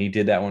 And he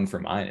did that one for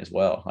mine as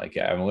well. Like,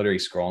 I'm literally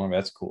scrolling.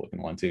 That's a cool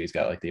looking one too. He's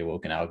got like the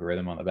Awoken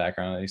algorithm on the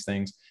background of these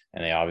things,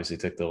 and they obviously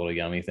took the little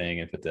yummy thing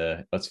and put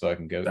the let's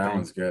fucking go. That thing.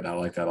 one's good. I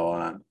like that a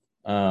lot.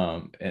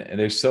 And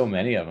there's so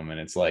many of them, and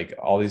it's like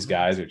all these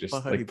guys are just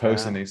like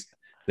posting these.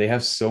 They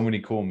have so many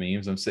cool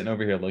memes. I'm sitting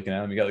over here looking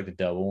at them. You got like the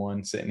double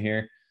one sitting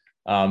here.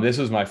 This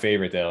was my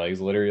favorite though. Like, it's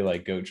literally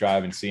like Goat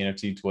Tribe and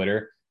CNFT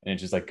Twitter, and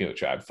it's just like Goat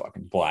Tribe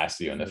fucking blast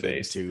you in the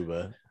face.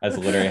 Tuba. That's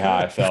literally how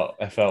I felt.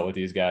 I felt with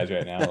these guys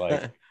right now.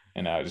 Like,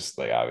 and I was just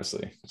like,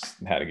 obviously, just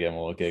had to give them a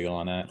little giggle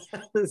on that.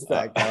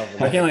 I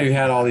can't believe you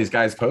had all these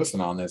guys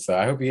posting on this. So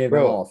I hope you gave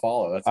them all a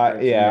follow. That's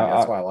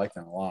that's why I like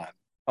them a lot.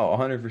 Oh,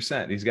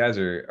 100%. These guys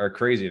are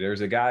crazy.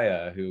 There's a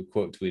guy who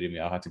quote tweeted me.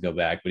 I'll have to go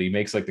back, but he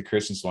makes like the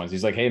Christmas ones.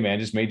 He's like, hey man,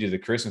 just made you the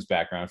Christmas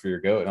background for your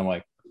goat. And I'm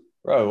like,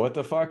 bro, what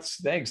the fuck?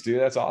 Thanks,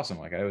 dude. That's awesome.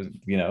 Like, I was,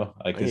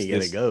 like, this,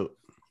 get a goat.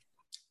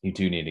 You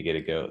do need to get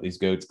a goat. These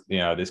goats,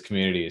 this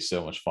community is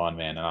so much fun,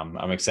 man. And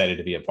I'm excited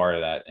to be a part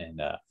of that and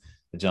to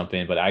jump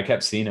in. But I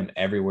kept seeing them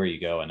everywhere you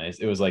go. And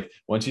it was like,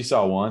 once you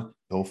saw one,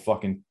 the whole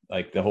fucking,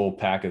 like, the whole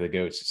pack of the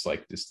goats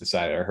just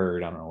decided, or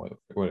herd, I don't know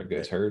what a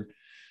goat's herd.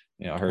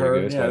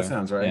 Herd. Yeah, that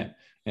sounds right.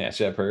 Yeah,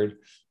 Shep Herd.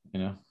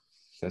 Does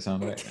that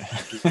sound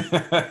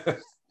right?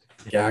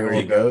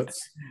 Gaggle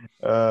goats.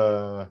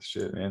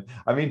 Shit, man.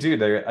 I mean,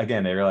 dude, they're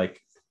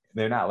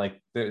not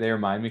like they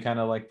remind me kind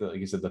of like like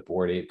you said, the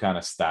Bored Ape kind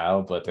of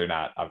style, but they're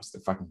not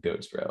obviously fucking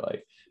goats, bro.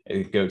 Like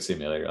a goat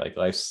simulator, like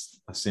life's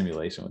a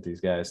simulation with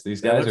these guys.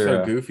 These guys are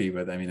so goofy,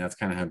 but I mean that's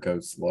kind of how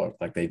goats look.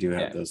 Like, they do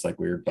have those like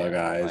weird bug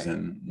eyes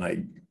and like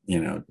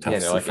they're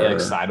like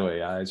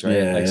sideways eyes, right?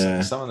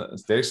 Yeah, some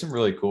of there's some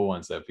really cool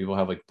ones though. People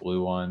have like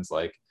blue ones.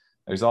 Like,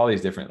 there's all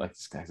these different, like,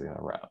 this guy's got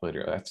a rat.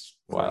 Literally, that's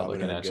wild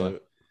looking actually.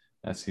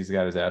 He's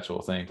got his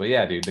actual thing. But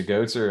yeah, dude, the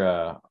goats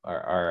are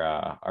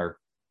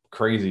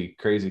crazy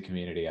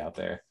community out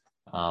there.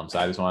 So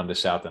I just wanted to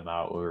shout them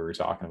out when we were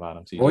talking about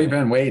them. Well, you've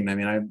been waiting. I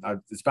mean, I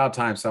it's about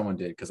time someone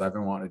did, because I've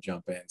been wanting to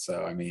jump in.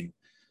 So I mean,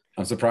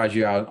 I'm surprised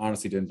you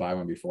honestly didn't buy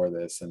one before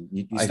this, and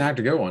you snagged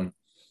a good one.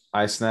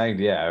 I snagged,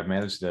 I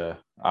managed to.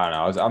 I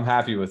don't know. I'm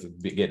happy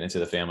with getting into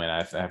the family,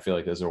 and I feel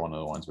like those are one of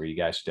the ones where you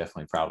guys should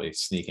definitely probably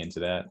sneak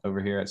into that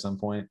over here at some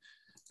point,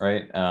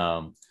 right?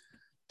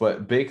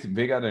 But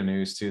big other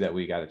news too that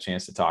we got a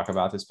chance to talk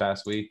about this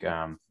past week.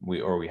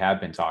 We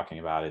have been talking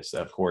about is,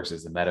 of course,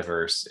 is the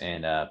metaverse,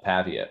 and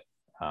Pavia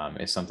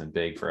is something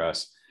big for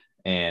us.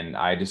 And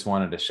I just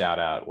wanted to shout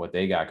out what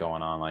they got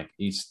going on. Like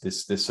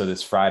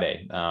this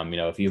Friday,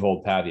 if you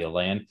hold Pavia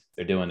land,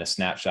 they're doing a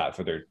snapshot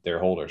for their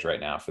holders right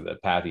now for the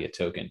Pavia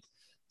token.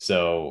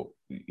 So,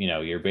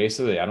 you're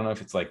basically, I don't know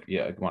if it's like, you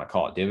want to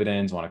call it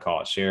dividends, want to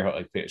call it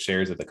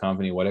shares of the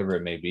company, whatever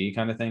it may be,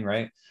 kind of thing.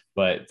 Right.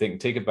 But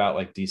think about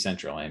like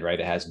Decentraland, right?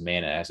 It has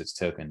Mana as its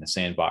token. The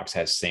Sandbox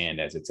has Sand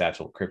as its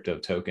actual crypto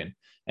token.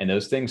 And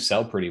those things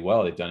sell pretty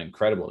well. They've done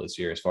incredible this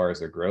year as far as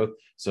their growth.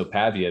 So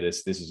Pavia,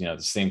 this is, the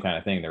same kind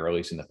of thing. They're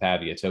releasing the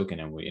Pavia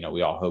token, and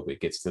we all hope it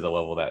gets to the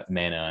level that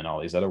Mana and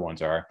all these other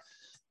ones are.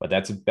 But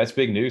that's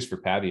big news for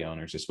Pavia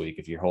owners this week.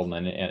 If you're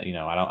holding in, you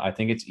know, I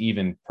think it's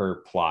even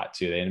per plot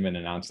too. They haven't been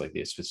announced like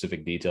the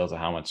specific details of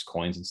how much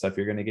coins and stuff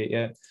you're going to get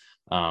yet.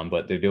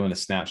 But they're doing a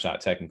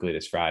snapshot technically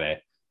this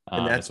Friday.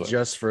 And that's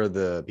just for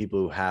the people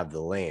who have the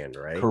land,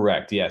 right?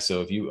 Correct. Yeah.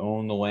 So if you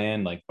own the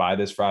land, like by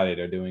this Friday,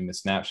 they're doing the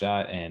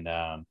snapshot, and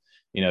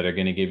you know, they're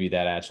going to give you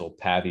that actual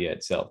Pavia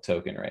itself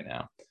token right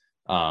now.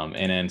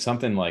 And then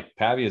something like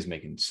Pavia is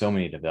making so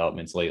many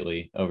developments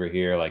lately over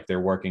here. Like they're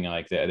working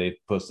like they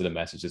posted a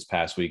message this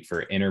past week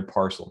for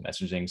inter-parcel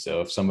messaging.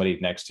 So if somebody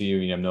next to you,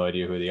 you have no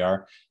idea who they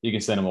are, you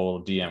can send them a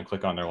little DM,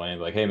 click on their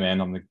land, like, hey man,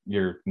 I'm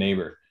your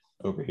neighbor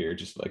over here.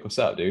 Just like, what's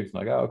up, dude?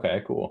 Like, oh,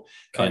 okay, cool.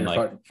 Cut and your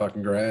like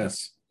fucking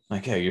grass.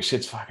 Like, hey, your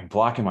shit's fucking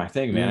blocking my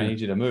thing, man. I need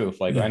you to move.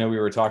 Like, I know we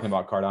were talking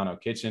about Cardano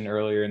Kitchen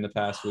earlier in the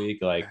past week.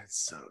 Like,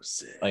 that's so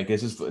sick. Like,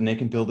 this is, and they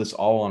can build this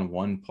all on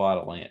one plot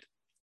of land,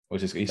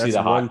 which is you see the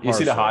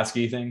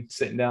hotkey thing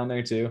sitting down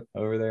there too,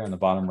 over there on the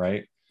bottom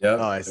right. Yeah.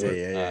 Oh, I see.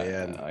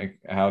 Yeah. Like,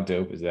 how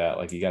dope is that?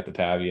 Like, you got the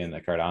Pavia and the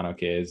Cardano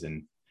kids,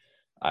 and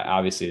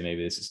obviously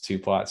maybe this is 2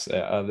 plots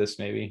of this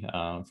maybe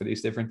for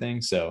these different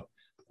things. So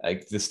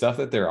like the stuff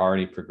that they're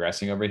already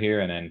progressing over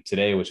here. And then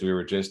today, which we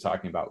were just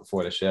talking about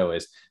before the show,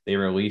 is they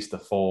released the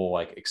full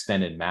like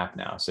extended map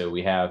now. So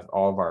we have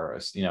all of our,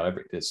 you know,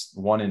 this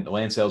one in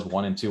land sales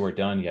 1 and 2 are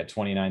done. You had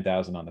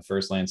 29,000 on the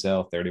first land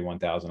sale,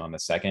 31,000 on the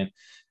second.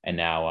 And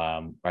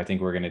now I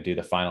think we're going to do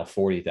the final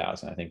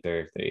 40,000. I think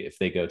if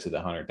they go to the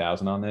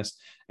 100,000 on this,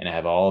 and I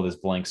have all of this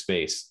blank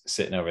space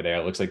sitting over there.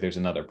 It looks like there's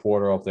another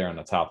portal up there on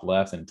the top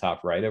left and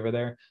top right over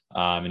there.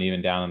 And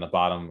even down on the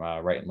bottom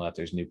right and left,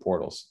 there's new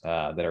portals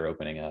that are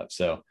opening up.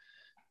 So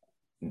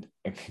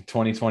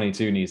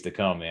 2022 needs to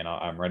come, man.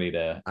 I'm ready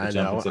to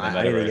jump into the metaverse.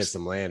 I need to get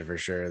some land for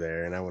sure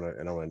there. And I want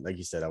to, like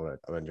you said, I want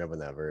to jump in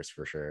that verse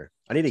for sure.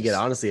 I need to get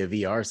honestly a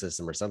VR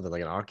system or something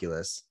like an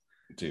Oculus.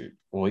 Dude,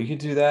 well, you can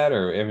do that,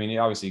 or I mean,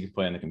 obviously you can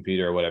play on the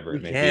computer or whatever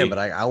it may be. But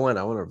I want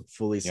to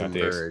fully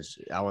submerge.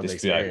 I want the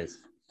experience.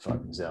 Like,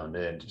 fucking zoned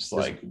in, just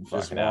walking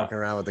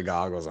around with the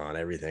goggles on,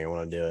 everything. I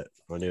want to do it.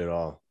 I want to do it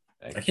all.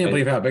 I can't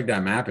believe how big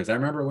that map is. I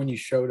remember when you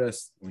showed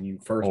us when you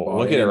first bought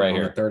look at it right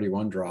here, the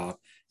 31 drop,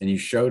 and you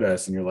showed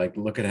us, and you're like,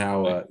 look at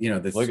how you know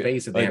the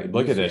space that they have.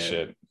 Look at this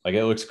shit. Like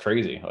it looks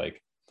crazy.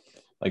 Like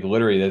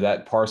literally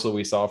that parcel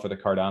we saw for the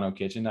Cardano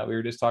kitchen that we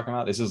were just talking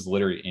about. This is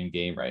literally in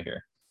game right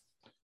here.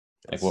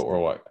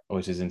 Like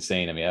which is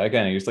insane to me.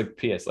 Again, it's like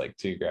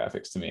PS2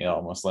 graphics to me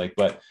almost like,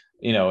 but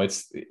you know,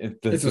 it's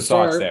the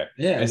thoughts there.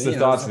 Yeah, it's the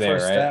thoughts there,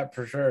 right? Step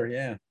for sure.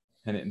 Yeah.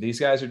 And these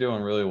guys are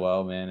doing really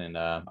well, man. And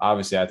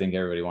obviously, I think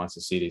everybody wants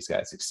to see these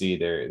guys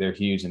succeed. They're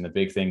huge, and the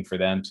big thing for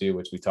them too,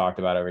 which we talked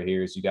about over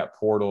here, is you got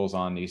portals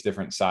on these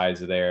different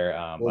sides of their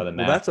of the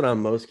map. That's what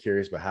I'm most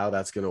curious about, how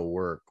that's going to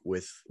work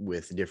with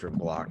different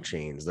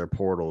blockchains. Their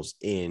portals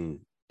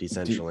in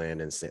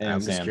Decentraland and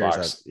I'm just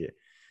curious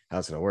how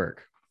it's going to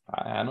work.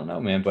 I don't know,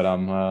 man, but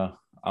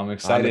I'm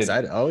excited.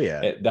 Oh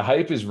yeah, the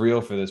hype is real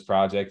for this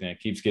project, and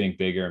it keeps getting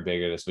bigger and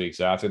bigger this week.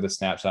 So after the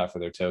snapshot for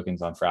their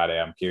tokens on Friday,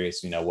 I'm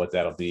curious, you know, what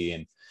that'll be,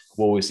 and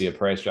will we see a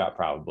price drop?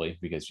 Probably,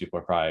 because people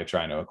are probably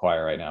trying to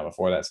acquire right now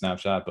before that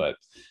snapshot. But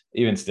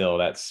even still,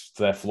 that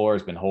floor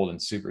has been holding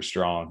super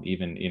strong.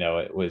 Even, you know,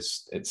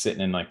 it's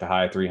sitting in like the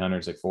high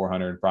 300s, like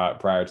 400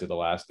 prior to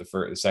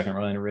the second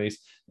release.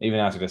 Even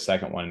after the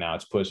second one, now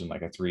it's pushing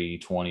like a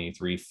 320,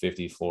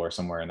 350 floor,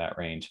 somewhere in that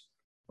range,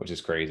 which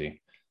is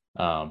crazy.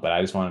 But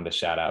I just wanted to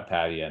shout out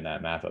Pavia and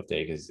that map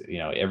update, because, you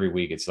know, every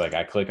week it's like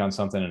I click on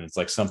something and it's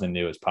like something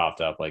new has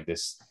popped up. Like,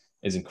 this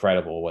is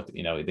incredible. What,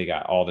 you know, they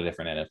got all the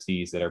different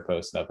NFTs that are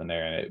posted up in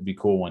there, and it'd be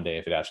cool one day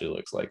if it actually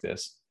looks like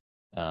this.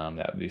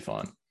 That would be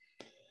fun.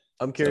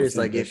 I'm curious,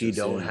 like, if you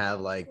don't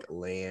have like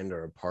land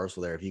or a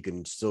parcel there, if you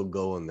can still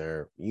go in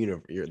their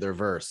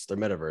verse, their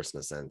metaverse in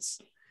a sense.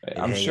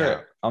 I'm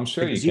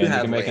sure you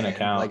can make an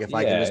account. Like, if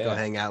I can just go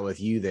hang out with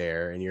you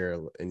there, and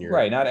you're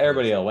right. Not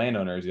everybody, a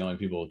landowner, is the only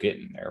people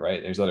getting there,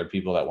 right? There's other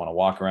people that want to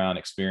walk around,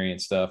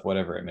 experience stuff,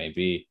 whatever it may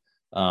be.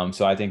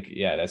 So I think,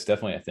 yeah, that's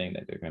definitely a thing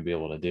that they're going to be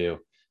able to do.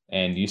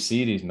 And you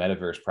see these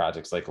metaverse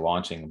projects like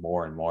launching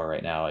more and more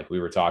right now. Like we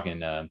were talking,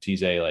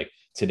 TJ, like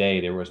today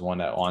there was one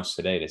that launched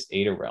today. This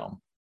Ada Realm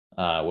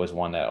was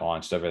one that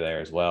launched over there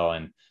as well.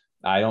 And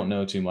I don't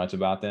know too much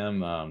about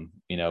them,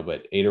 you know,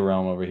 but Ada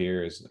Realm over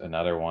here is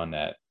another one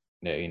that,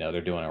 you know, they're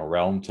doing a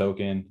realm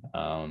token.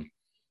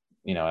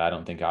 You know, I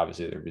don't think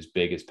obviously they're as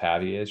big as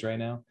Pavia is right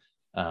now,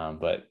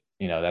 but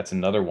you know, that's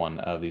another one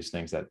of these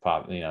things that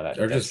pop. You know, that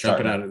they're just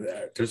jumping out of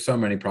there. There's so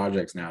many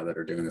projects now that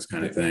are doing this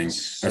kind of thing. I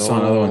saw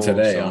another one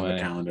today on the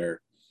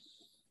calendar.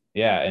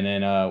 Yeah, and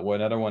then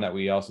another one that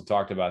we also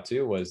talked about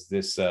too was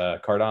this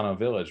Cardano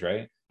Village,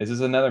 right? This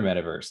is another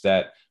metaverse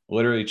that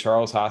literally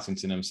Charles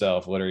Hoskinson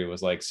himself literally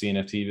was like,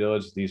 CNFT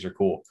Village, these are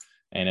cool.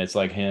 And it's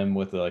like him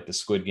with the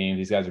Squid Game.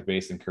 These guys are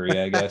based in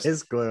Korea, I guess.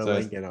 His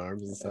linking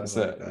arms and stuff.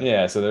 So, like that.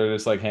 Yeah, so they're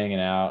just like hanging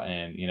out,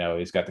 and you know,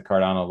 he's got the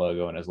Cardano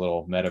logo in his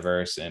little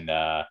metaverse, and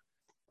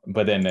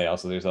but then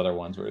there's other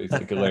ones where he's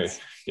like,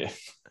 yeah.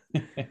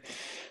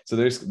 So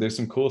there's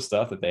some cool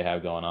stuff that they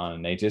have going on,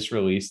 and they just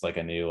released like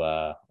a new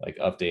like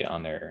update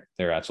on their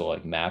actual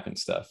like map and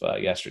stuff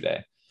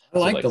yesterday. I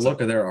like the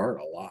look of their art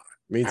a lot.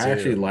 Me too. I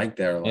actually like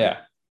their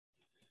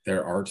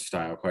art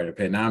style quite a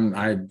bit. Now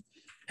I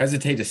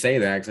hesitate to say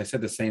that because I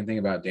said the same thing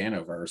about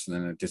Danoverse and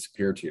then it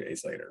disappeared 2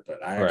 days later.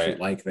 But I actually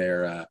like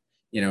their,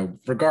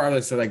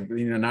 regardless of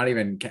not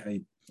even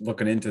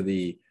looking into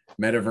the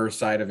metaverse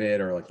side of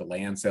it or like the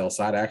land sale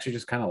side, I actually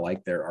just kind of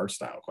like their art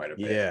style quite a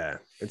bit. Yeah,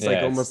 it's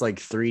like almost like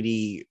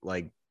 3D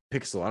like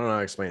pixel. I don't know how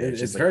to explain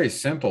it. It's very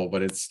simple,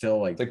 but it's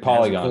still like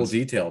polygons. Cool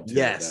detail.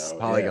 Yes,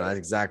 polygon. That's the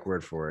exact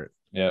word for it.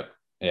 Yep.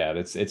 Yeah,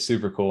 it's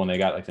super cool, and they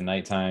got like the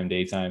nighttime,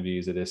 daytime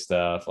views of this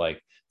stuff.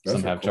 Like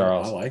some have cool.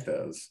 Charles. I like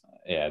those.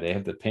 Yeah, they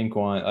have the pink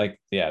one. Like,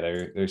 yeah,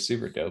 they're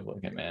super dope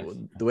looking,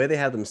 man. The way they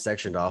have them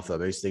sectioned off, though,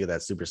 I used to think of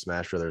that Super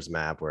Smash Brothers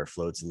map where it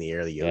floats in the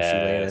air, the Yoshi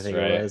land. I think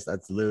it was.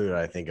 That's literally what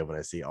I think of when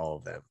I see all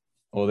of them.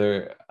 Well,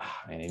 they're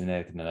even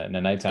in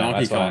the nighttime.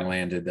 Donkey Kong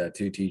landed that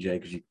too, TJ,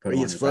 because you put it on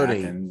your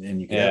floating back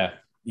and you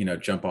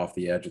can jump off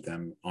the edge of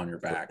them on your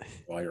back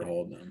while you're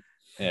holding them.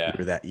 Yeah,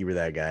 you were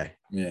that guy.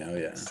 Yeah, oh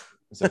yeah.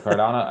 So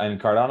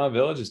Cardano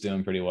Village is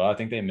doing pretty well. I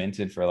think they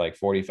minted for like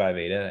 45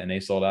 ADA and they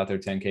sold out their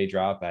 10K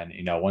drop. And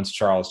once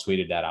Charles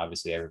tweeted that,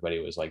 obviously everybody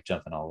was like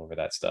jumping all over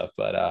that stuff.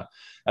 But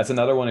that's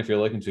another one if you're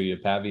looking to. You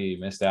Pavi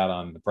missed out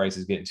on the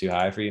prices getting too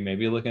high for you.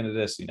 Maybe look into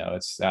this.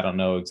 I don't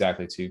know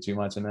exactly too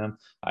much in them.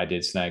 I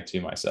did snag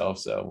 2 myself,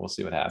 so we'll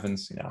see what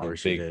happens. Of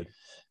course you did.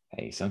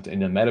 Hey, something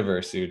in the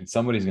metaverse, dude.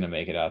 Somebody's gonna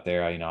make it out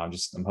there.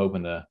 I'm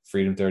hoping to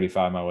Freedom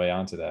 35 my way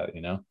onto that.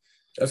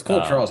 That's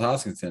cool. Charles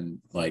Hoskinson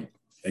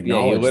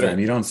acknowledge them.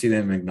 You don't see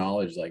them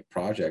acknowledge like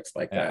projects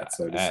like that.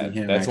 So to see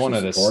him that's one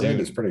of the supported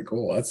is pretty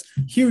cool. That's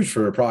huge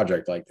for a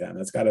project like that.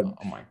 That's got to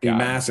be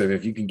massive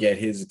if you can get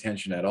his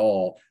attention at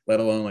all, let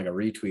alone like a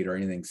retweet or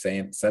anything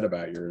said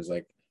about yours.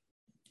 Like,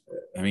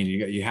 I mean,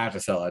 you have to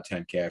sell at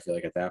 10K. I feel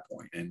like at that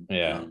point. And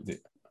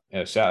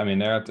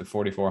they're up to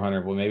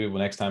 4,400. Well, maybe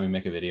next time we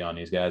make a video on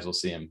these guys, we'll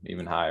see them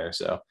even higher.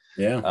 So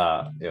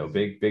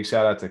big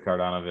shout out to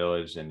Cardano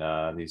Village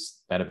and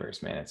these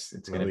metaverse, man.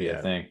 It's going to be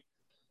a thing.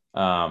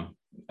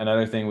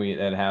 Another thing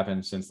that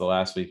happened since the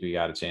last week we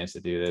got a chance to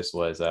do this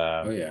was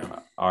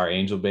our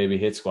Angel Baby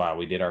Hit Squad.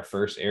 We did our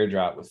first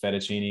airdrop with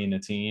Fettuccine and the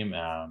team,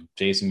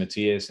 Jason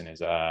Matias and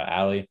his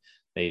Ali.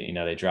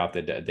 They dropped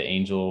the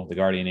Angel, the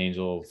Guardian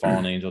Angel,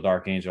 Fallen Angel,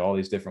 Dark Angel, all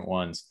these different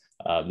ones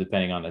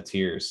depending on the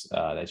tiers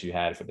that you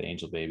had for the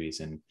Angel Babies.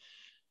 And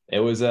it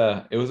was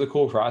a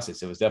cool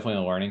process. It was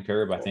definitely a learning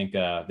curve. I think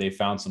they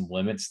found some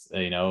limits,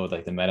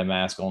 like the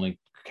MetaMask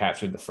only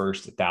captured the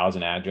first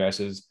 1,000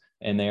 addresses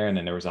in there, and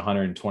then there was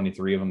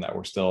 123 of them that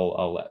were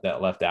still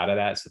that left out of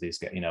that. So these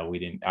guys,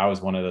 I was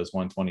one of those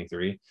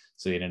 123,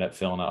 so you ended up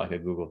filling out like a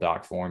Google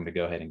Doc form to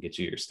go ahead and get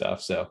you your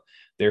stuff. So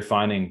they're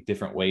finding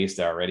different ways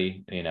to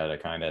already to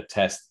kind of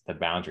test the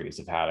boundaries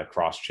of how to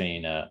cross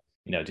chain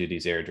do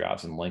these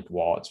airdrops and link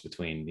wallets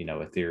between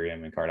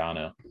Ethereum and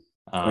Cardano.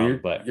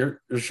 But you're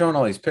showing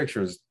all these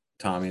pictures,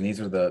 Tommy, and these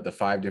are the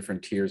 5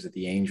 different tiers of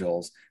the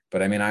Angels.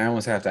 But I mean, I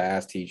almost have to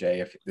ask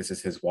TJ if this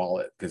is his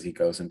wallet because he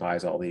goes and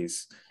buys all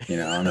these,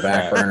 on the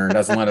back burner and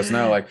doesn't let us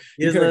know. Like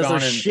you could have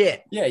gone and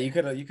shit. Yeah, you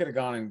could have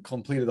gone and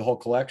completed the whole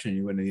collection.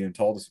 You wouldn't have even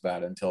told us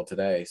about it until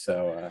today.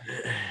 So,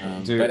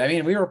 but I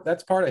mean,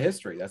 that's part of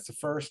history. That's the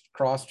first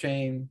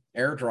cross-chain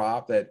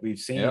airdrop that we've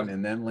seen,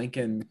 and then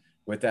Lincoln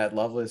with that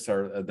Loveless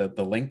or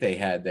the link they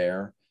had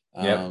there.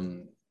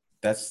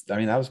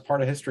 That was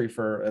part of history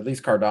for at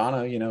least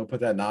Cardano,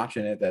 put that notch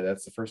in it.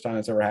 That's the first time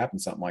it's ever happened,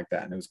 something like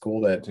that. And it was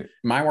cool that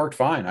mine worked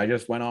fine. I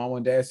just went on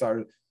one day. I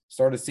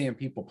started seeing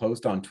people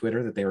post on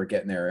Twitter that they were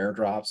getting their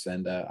airdrops.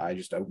 And I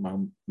just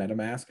opened my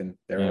MetaMask and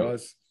there it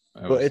was.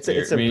 Well, it's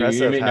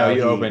impressive.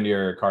 You opened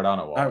your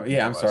Cardano wallet.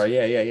 I'm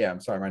sorry. Yeah.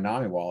 I'm sorry. My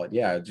Nami wallet.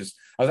 Yeah. I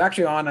was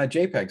actually on a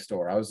JPEG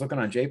store. I was looking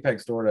on JPEG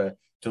store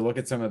to look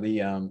at some of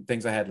the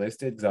things I had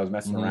listed because I was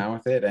messing around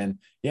with it. And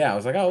I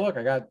was like, oh, look,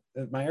 I got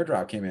my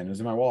airdrop came in. It was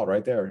in my wallet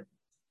right there.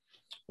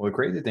 Well, the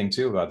crazy thing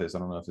too about this, I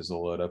don't know if this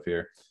will load up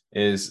here,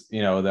 is, the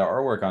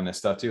artwork on this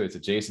stuff too. It's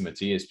a Jason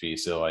Matias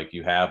piece. So like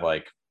you have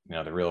like,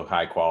 the real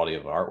high quality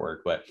of artwork.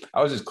 But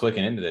I was just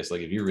clicking into this.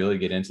 Like if you really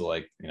get into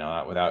like,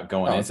 without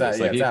going into this,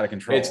 it's out of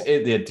control.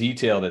 The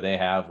detail that they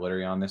have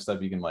literally on this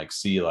stuff, you can like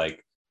see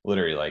like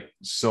literally like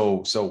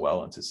so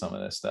well into some of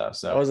this stuff.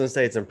 So I was gonna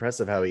say it's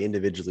impressive how he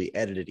individually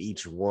edited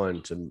each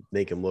one to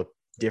make him look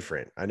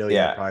different. I know he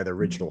had probably the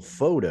original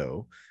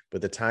photo,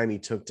 but the time he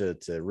took to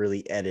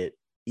really edit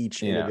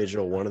each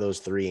individual one of those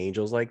 3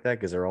 angels like that,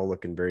 because they're all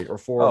looking very, or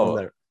 4 of them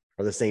that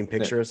are the same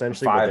picture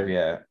essentially.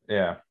 5,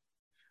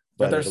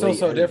 but they're still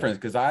so different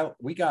because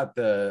we got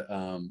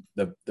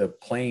the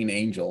plain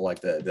angel, like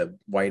the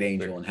white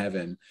angel in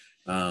heaven.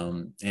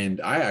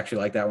 And I actually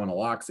like that one a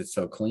lot because it's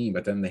so clean.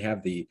 But then they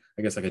have I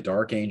guess like a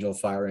dark angel,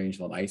 fire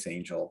angel, and ice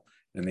angel.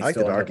 and they I like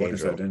still the end Dark up looking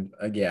so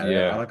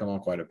Angel. I like them all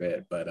quite a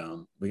bit. But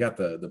we got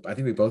the I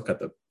think we both got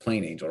the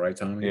plain Angel, right,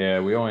 Tommy? Yeah,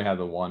 we only have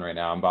the one right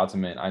now. I'm about to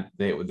mint.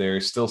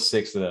 There's still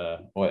 6 of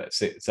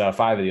the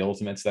 5 of the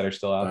ultimates that are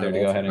still out there to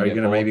go ahead and are you get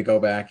gonna pulled. maybe go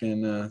back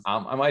and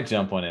I might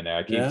jump one in there.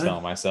 I keep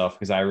telling myself,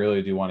 because I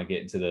really do want to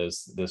get into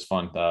those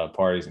fun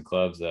parties and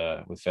clubs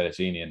with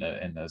Fettuccine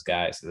and those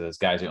guys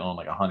who own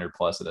like 100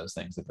 plus of those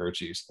things, the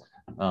virtues.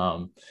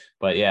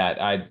 But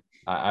yeah,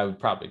 I would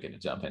probably get to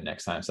jump in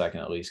next time so I can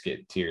at least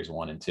get tiers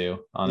 1 and 2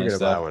 on You're this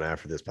gonna stuff. buy one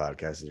after this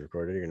podcast is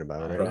recorded. You're gonna buy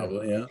one right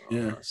probably now.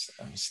 yeah.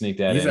 Sneak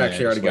that He's in.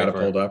 Actually already got it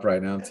pulled up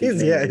right now.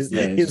 He's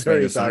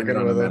already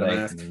talking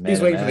with him. He's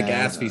waiting for the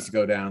gas fees to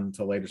go down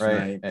until later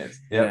tonight.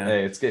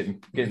 Hey, it's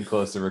getting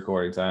close to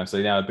recording time. So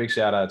a big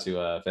shout out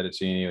to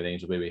Fettuccine with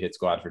Angel Baby Hit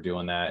Squad for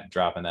doing that,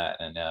 dropping that,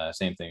 and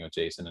same thing with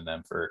Jason and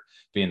them for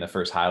being the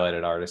first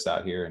highlighted artist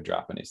out here and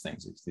dropping these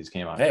things. These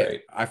came out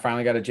great. I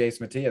finally got a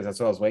Jace Matias. That's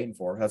what I was waiting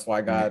for. That's why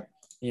I got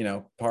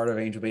part of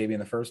Angel Baby in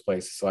the first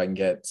place, so I can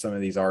get some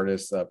of these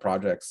artists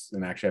projects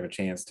and actually have a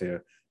chance to,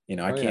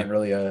 I can't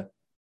really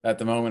at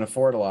the moment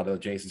afford a lot of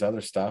Jason's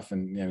other stuff.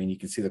 And I mean, you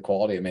can see the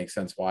quality. It makes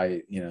sense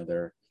why,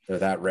 they're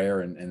that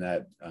rare and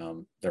that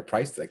they're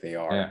priced like they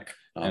are. Yeah.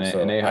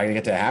 I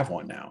get to have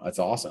one now. That's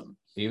awesome.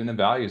 Even the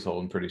value is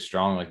holding pretty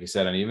strong, like you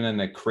said. And even in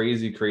the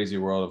crazy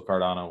world of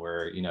Cardano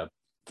where,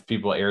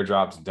 people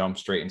airdrops dump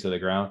straight into the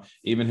ground,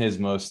 even his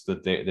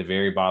the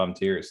very bottom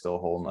tier is still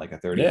holding like a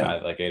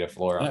 35 like ADA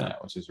floor on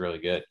that, which is really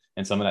good.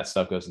 And some of that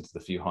stuff goes into the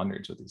few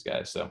hundreds with these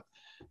guys. So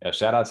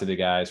shout out to the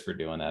guys for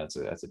doing that.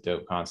 That's a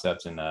dope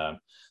concept. And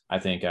I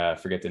think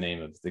forget the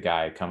name of the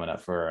guy coming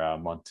up for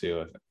month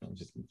 2,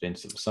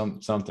 just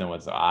something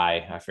with the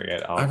I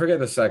forget. I forget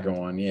the second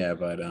one. Yeah,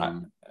 but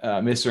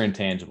Mr.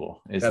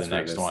 Intangible is the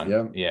next one.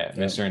 Yep.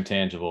 Mr.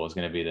 Intangible is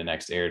going to be the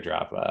next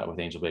airdrop with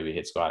Angel Baby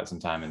Hit Squad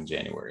sometime in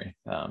January.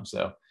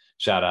 So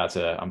shout out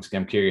to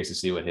I'm curious to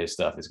see what his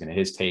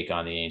take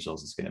on the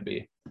Angels is going to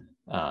be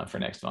for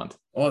next month.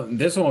 Well,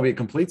 this one will be a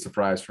complete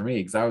surprise for me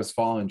because I was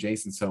following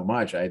Jason so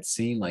much. I had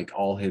seen like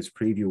all his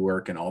preview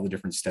work and all the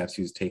different steps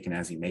he was taking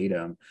as he made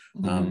them.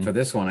 For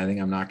this one, I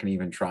think I'm not going to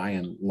even try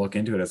and look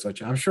into it as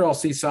much. I'm sure I'll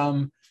see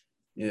some,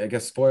 I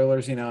guess,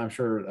 spoilers. I'm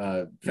sure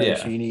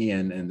Fettuccine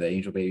and the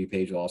Angel Baby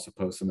page will also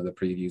post some of the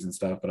previews and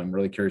stuff, but I'm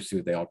really curious to see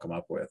what they all come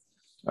up with.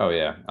 Oh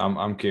yeah,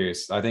 I'm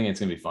curious. I think it's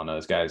gonna be fun though.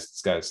 This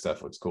guy's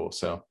stuff looks cool.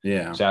 So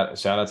yeah,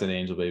 shout out to the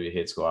Angel Baby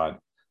Hit Squad.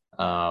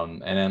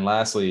 And then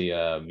lastly,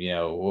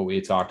 what we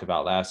talked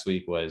about last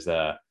week was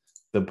the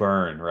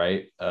burn,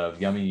 right,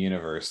 of Yummy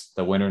Universe,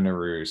 the Winter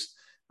Naroos.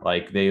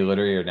 Like they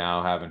literally are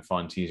now having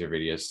fun teaser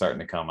videos starting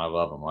to come. I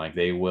love them. Like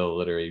they will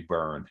literally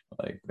burn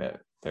like that.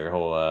 Their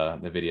whole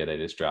the video they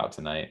just dropped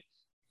tonight.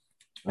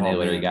 And they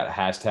literally got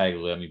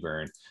hashtag Let Me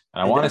Burn.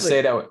 And I want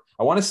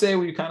to say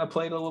we kind of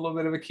played a little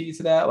bit of a key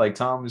to that. Like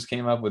Tom just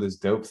came up with this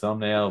dope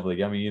thumbnail of the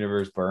Yummy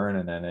Universe burn,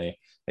 and then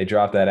they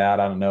dropped that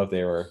out. I don't know if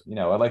they were,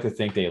 I'd like to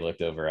think they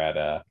looked over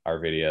at our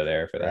video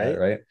there for that,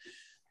 right?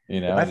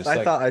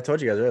 I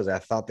told you guys earlier, I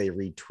thought they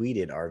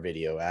retweeted our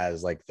video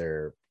as like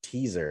their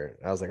teaser.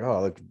 I was like,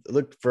 oh, it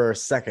looked for a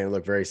second, it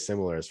looked very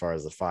similar as far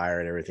as the fire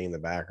and everything in the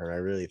background. I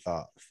really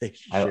thought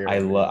I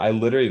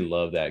literally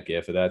love that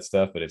gif of that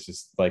stuff, but it's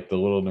just like the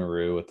little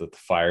Naru with the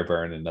fire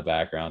burn in the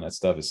background. That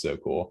stuff is so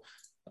cool.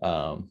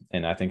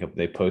 And I think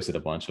they posted a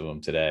bunch of them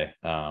today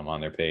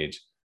on their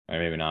page, or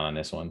maybe not on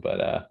this one,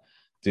 but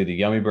dude, the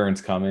Yummy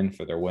Burn's coming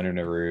for their Winter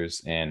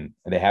Naroos, and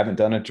they haven't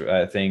done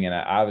a thing. And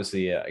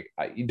obviously,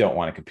 you don't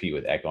want to compete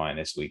with Echoine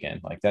this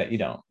weekend like that. You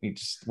don't. You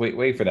just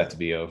wait for that to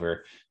be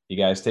over. You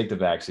guys take the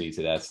backseat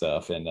to that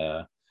stuff, and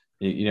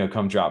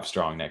come drop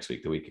strong next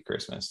week, the week of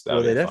Christmas.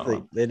 They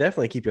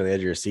definitely keep you on the edge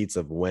of your seats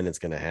of when it's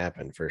going to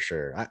happen for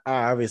sure. I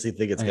obviously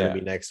think it's going to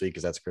be next week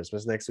because that's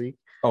Christmas next week.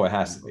 Oh, it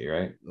has to be,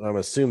 right? I'm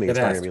assuming it's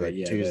going to be like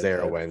Tuesday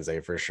or Wednesday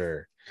for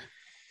sure.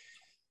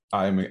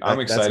 I'm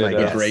excited.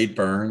 The great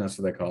burn, that's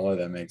what they call it.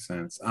 That makes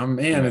sense.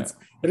 It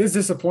is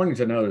disappointing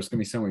to know there's gonna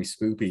be so many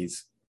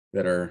spoopies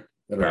that are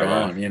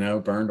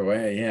gone, burned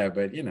away. Yeah,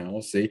 but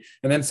we'll see.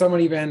 And then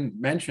someone even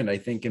mentioned, I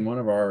think, in one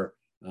of our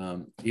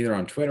either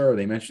on Twitter or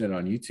they mentioned it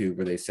on YouTube,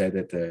 where they said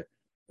that the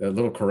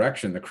little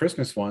correction, the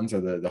Christmas ones or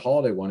the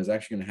holiday one is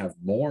actually going to have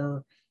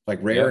more like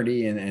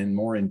rarity and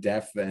more in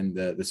depth than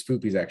the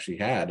spoopies actually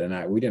had.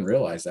 And we didn't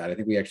realize that. I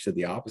think we actually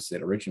did the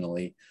opposite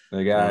originally.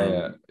 The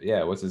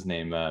guy, what's his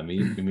name?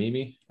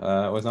 Mimi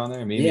was on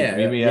there.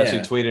 Mimi actually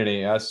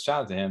tweeted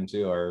shout out to him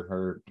too,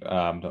 or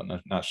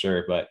her. Not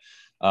sure, but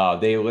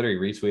they literally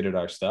retweeted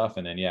our stuff,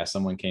 and then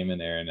someone came in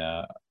there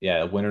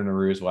and Winter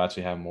Naroos will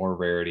actually have more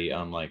rarity,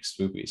 unlike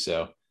spoopies.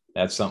 So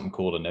that's something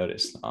cool to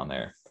notice on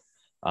there.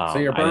 So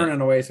you're burning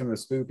away some of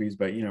the spoopies,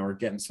 but we're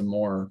getting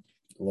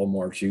a little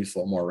more juice, a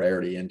little more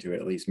rarity into it,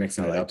 at least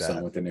mixing it up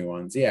some with the new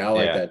ones. Yeah, I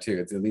like that too.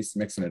 It's at least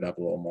mixing it up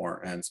a little more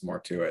and some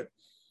more to it.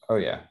 Oh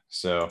yeah.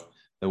 So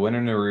the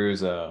winter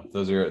Naroos,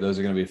 those are going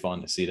to be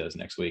fun to see those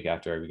next week.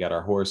 After we got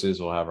our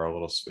horses, we'll have our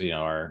little,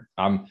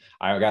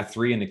 I got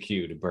 3 in the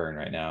queue to burn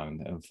right now,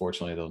 and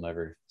unfortunately they'll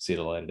never see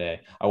the light of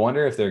day. I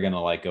wonder if they're going to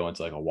like go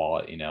into like a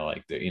wallet, maybe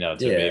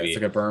it's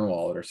like a burn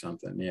wallet or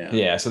something.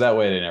 Yeah. So that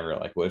way they never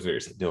like, what if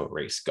there's do a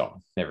race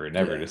gone, never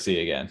to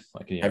see again.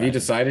 Like, have you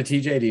decided,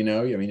 TJ? Do you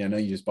know? I mean, I know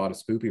you just bought a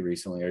spoopy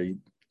recently.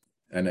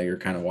 I know you're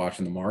kind of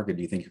watching the market.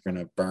 Do you think you're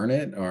going to burn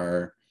it,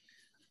 or?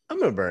 I'm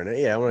gonna burn it.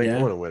 Yeah, I want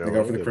to win.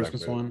 Go for the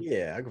Christmas one.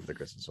 Yeah, I go for the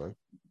Christmas one.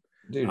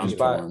 Dude, just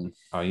buy.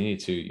 Oh, you need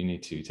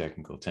two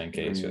technical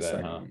 10Ks for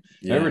that, huh?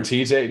 Yeah. Remember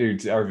TJ,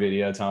 dude, our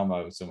video, Tom? I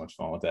was so much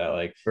fun with that.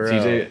 Like,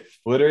 TJ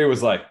literally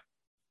was like,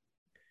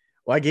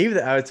 "Well, I gave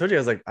that. I told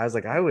you,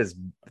 I was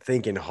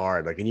thinking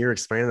hard. Like, and you're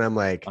explaining, I'm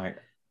like,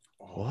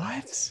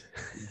 what?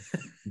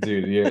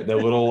 Dude, the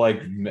little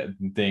like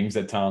things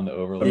that Tom the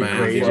overlay,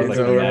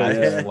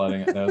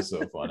 that was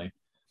so funny.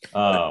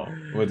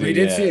 We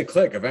did see it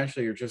click.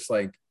 Eventually, you're just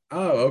like,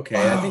 oh,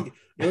 okay. I think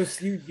it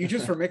was you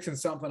just were mixing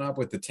something up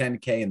with the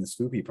 10K and the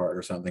spoopy part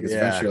or something. Because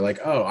eventually you're like,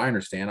 oh, I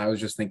understand. I was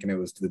just thinking it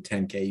was the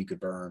 10K you could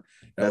burn.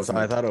 That's what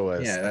I thought it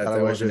was. Yeah,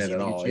 that wasn't it at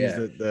all. You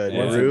choose the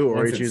Naru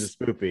or you choose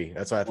the spoopy.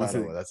 That's what I thought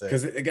it was. That's it.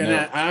 Because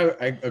again,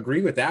 I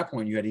agree with that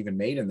point you had even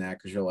made in that,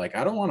 because you're like,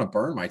 I don't want to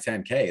burn my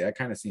 10K. That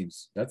kind of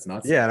seems that's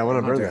nuts. Yeah, I don't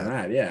want to burn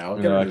that. Yeah, I'll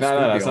get no,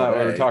 that's not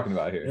what we're talking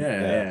about here.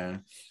 Yeah.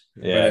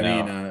 But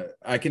I mean,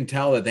 I can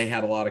tell that they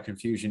had a lot of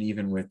confusion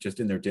even with just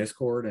in their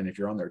Discord, and if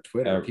you're on their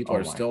Twitter, people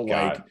are still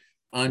like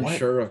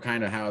unsure of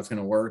kind of how it's going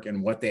to work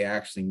and what they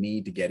actually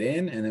need to get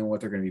in, and then what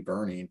they're going to be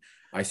burning.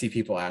 I see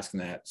people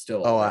asking that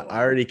still. Oh, I can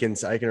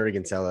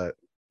already tell that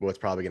what's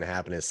probably going to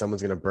happen is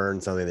someone's going to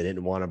burn something they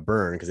didn't want to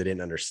burn because they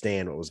didn't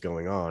understand what was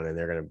going on, and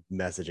they're going to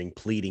messaging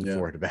pleading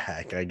for it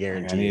back. I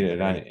guarantee. I need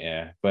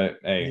it. But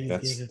hey,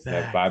 that's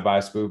bye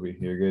spoopy.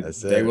 You're good.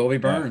 They will be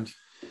burned.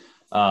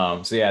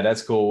 So yeah,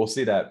 that's cool. We'll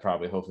see that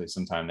probably hopefully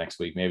sometime next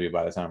week. Maybe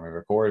by the time we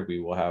record, we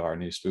will have our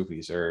new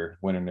spoopies or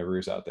winter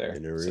Naroos out there.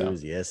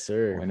 Naroos, yes,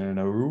 sir. Winter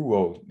Naru.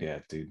 Oh, yeah,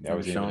 dude. That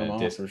was in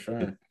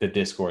the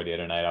Discord the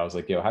other night. I was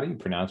like, yo, how do you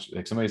pronounce it?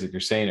 Like somebody's like,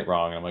 you're saying it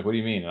wrong. And I'm like, what do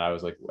you mean? And I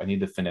was like, I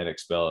need the phonetic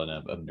spelling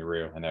of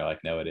Naru. And they're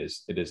like, no, it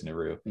is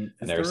Naru. And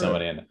there was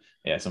somebody in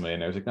there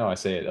was like, no, I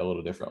say it a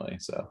little differently.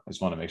 So I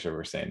just want to make sure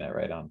we're saying that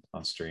right on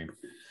stream.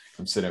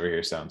 I'm sitting over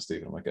here sounding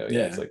stupid. I'm like, oh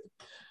yeah, it's like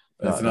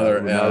that's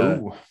another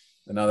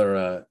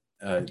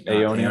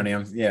Aonim,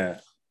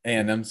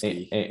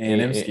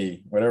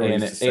 A&M-ski, whatever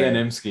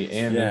A&M-ski.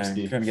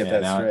 Couldn't get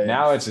that straight.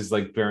 Now it's just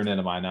like burned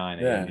into my 9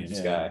 A&M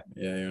Sky.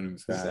 A&M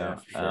Sky.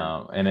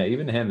 So, and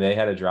even him, they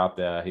had to drop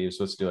he was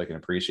supposed to do like an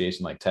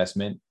appreciation like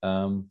testament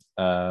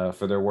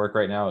for their work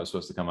right now. It was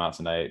supposed to come out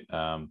tonight.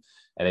 And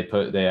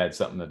they had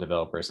something, the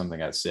developer, something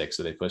got sick,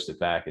 so they pushed it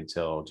back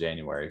until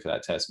January for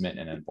that testament,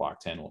 and then Block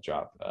 10 will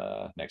drop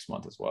next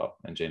month as well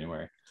in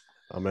January.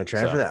 I'm gonna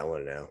try for that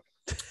one now.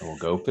 We'll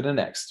go for the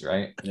next,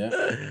 right? Yeah.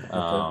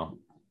 A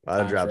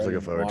lot of drops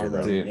looking forward to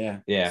though. Dude,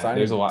 yeah.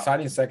 There's a lot.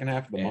 Exciting second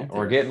half of the month.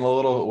 We're getting a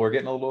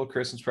little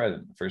Christmas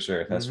present for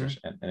sure. That's for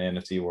sure, in the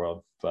NFT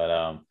world.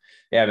 But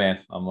yeah, man,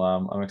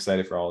 I'm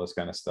excited for all this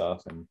kind of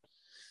stuff. And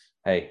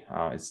hey,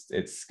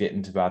 it's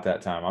getting to about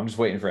that time. I'm just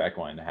waiting for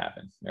Equine to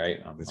happen, right?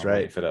 I'm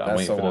waiting for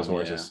those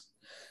horses.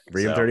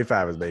 Freedom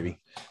 35ers, baby.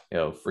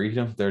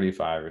 Freedom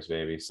 35ers,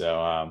 baby.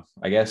 So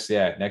I guess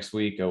next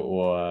week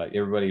we'll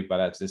everybody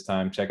by this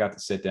time check out the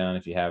sit down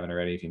if you haven't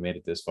already, if you made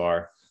it this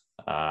far.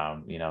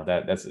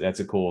 That's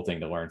a cool thing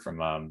to learn from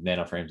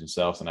NanoFrames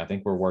themselves, and I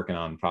think we're working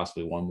on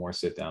possibly one more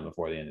sit down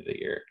before the end of the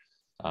year,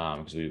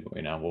 because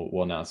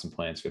we'll announce some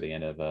plans for the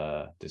end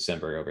of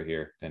December over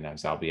here, and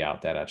I'll be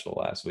out that actual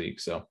last week.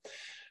 So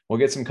we'll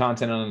get some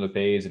content on the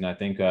page, and I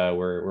think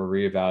we're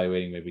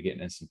reevaluating maybe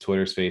getting in some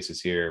Twitter spaces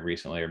here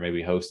recently, or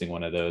maybe hosting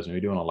one of those, maybe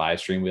doing a live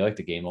stream. We like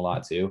the game a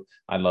lot too.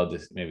 I'd love to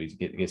maybe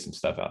get some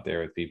stuff out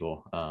there with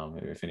people,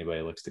 if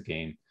anybody looks to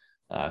game.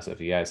 So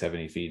if you guys have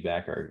any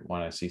feedback or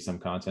want to see some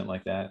content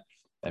like that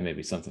may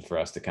be something for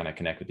us to kind of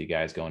connect with you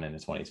guys going into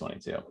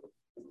 2022.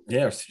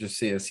 Yeah, just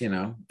see us,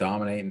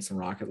 dominating some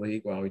Rocket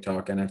League while we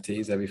talk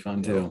NFTs. That'd be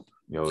fun too.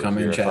 Come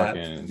in, chat.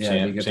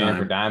 Champ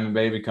for Diamond,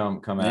 baby.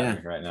 Come at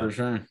me right now. For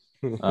sure.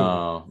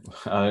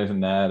 Other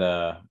than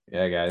that,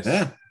 guys.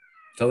 Yeah.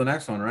 Till the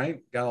next one, right?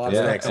 Got a lot of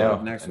stuff coming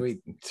up next week.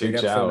 Two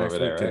chow over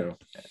there, right? Too.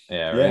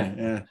 Yeah, right.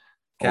 Yeah.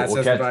 Cat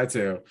says goodbye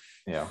too.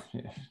 Yeah.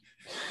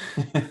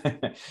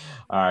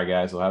 All right,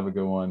 guys. We'll have a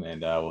good one,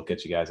 and we'll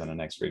catch you guys on the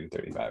next Freedom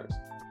 35ers.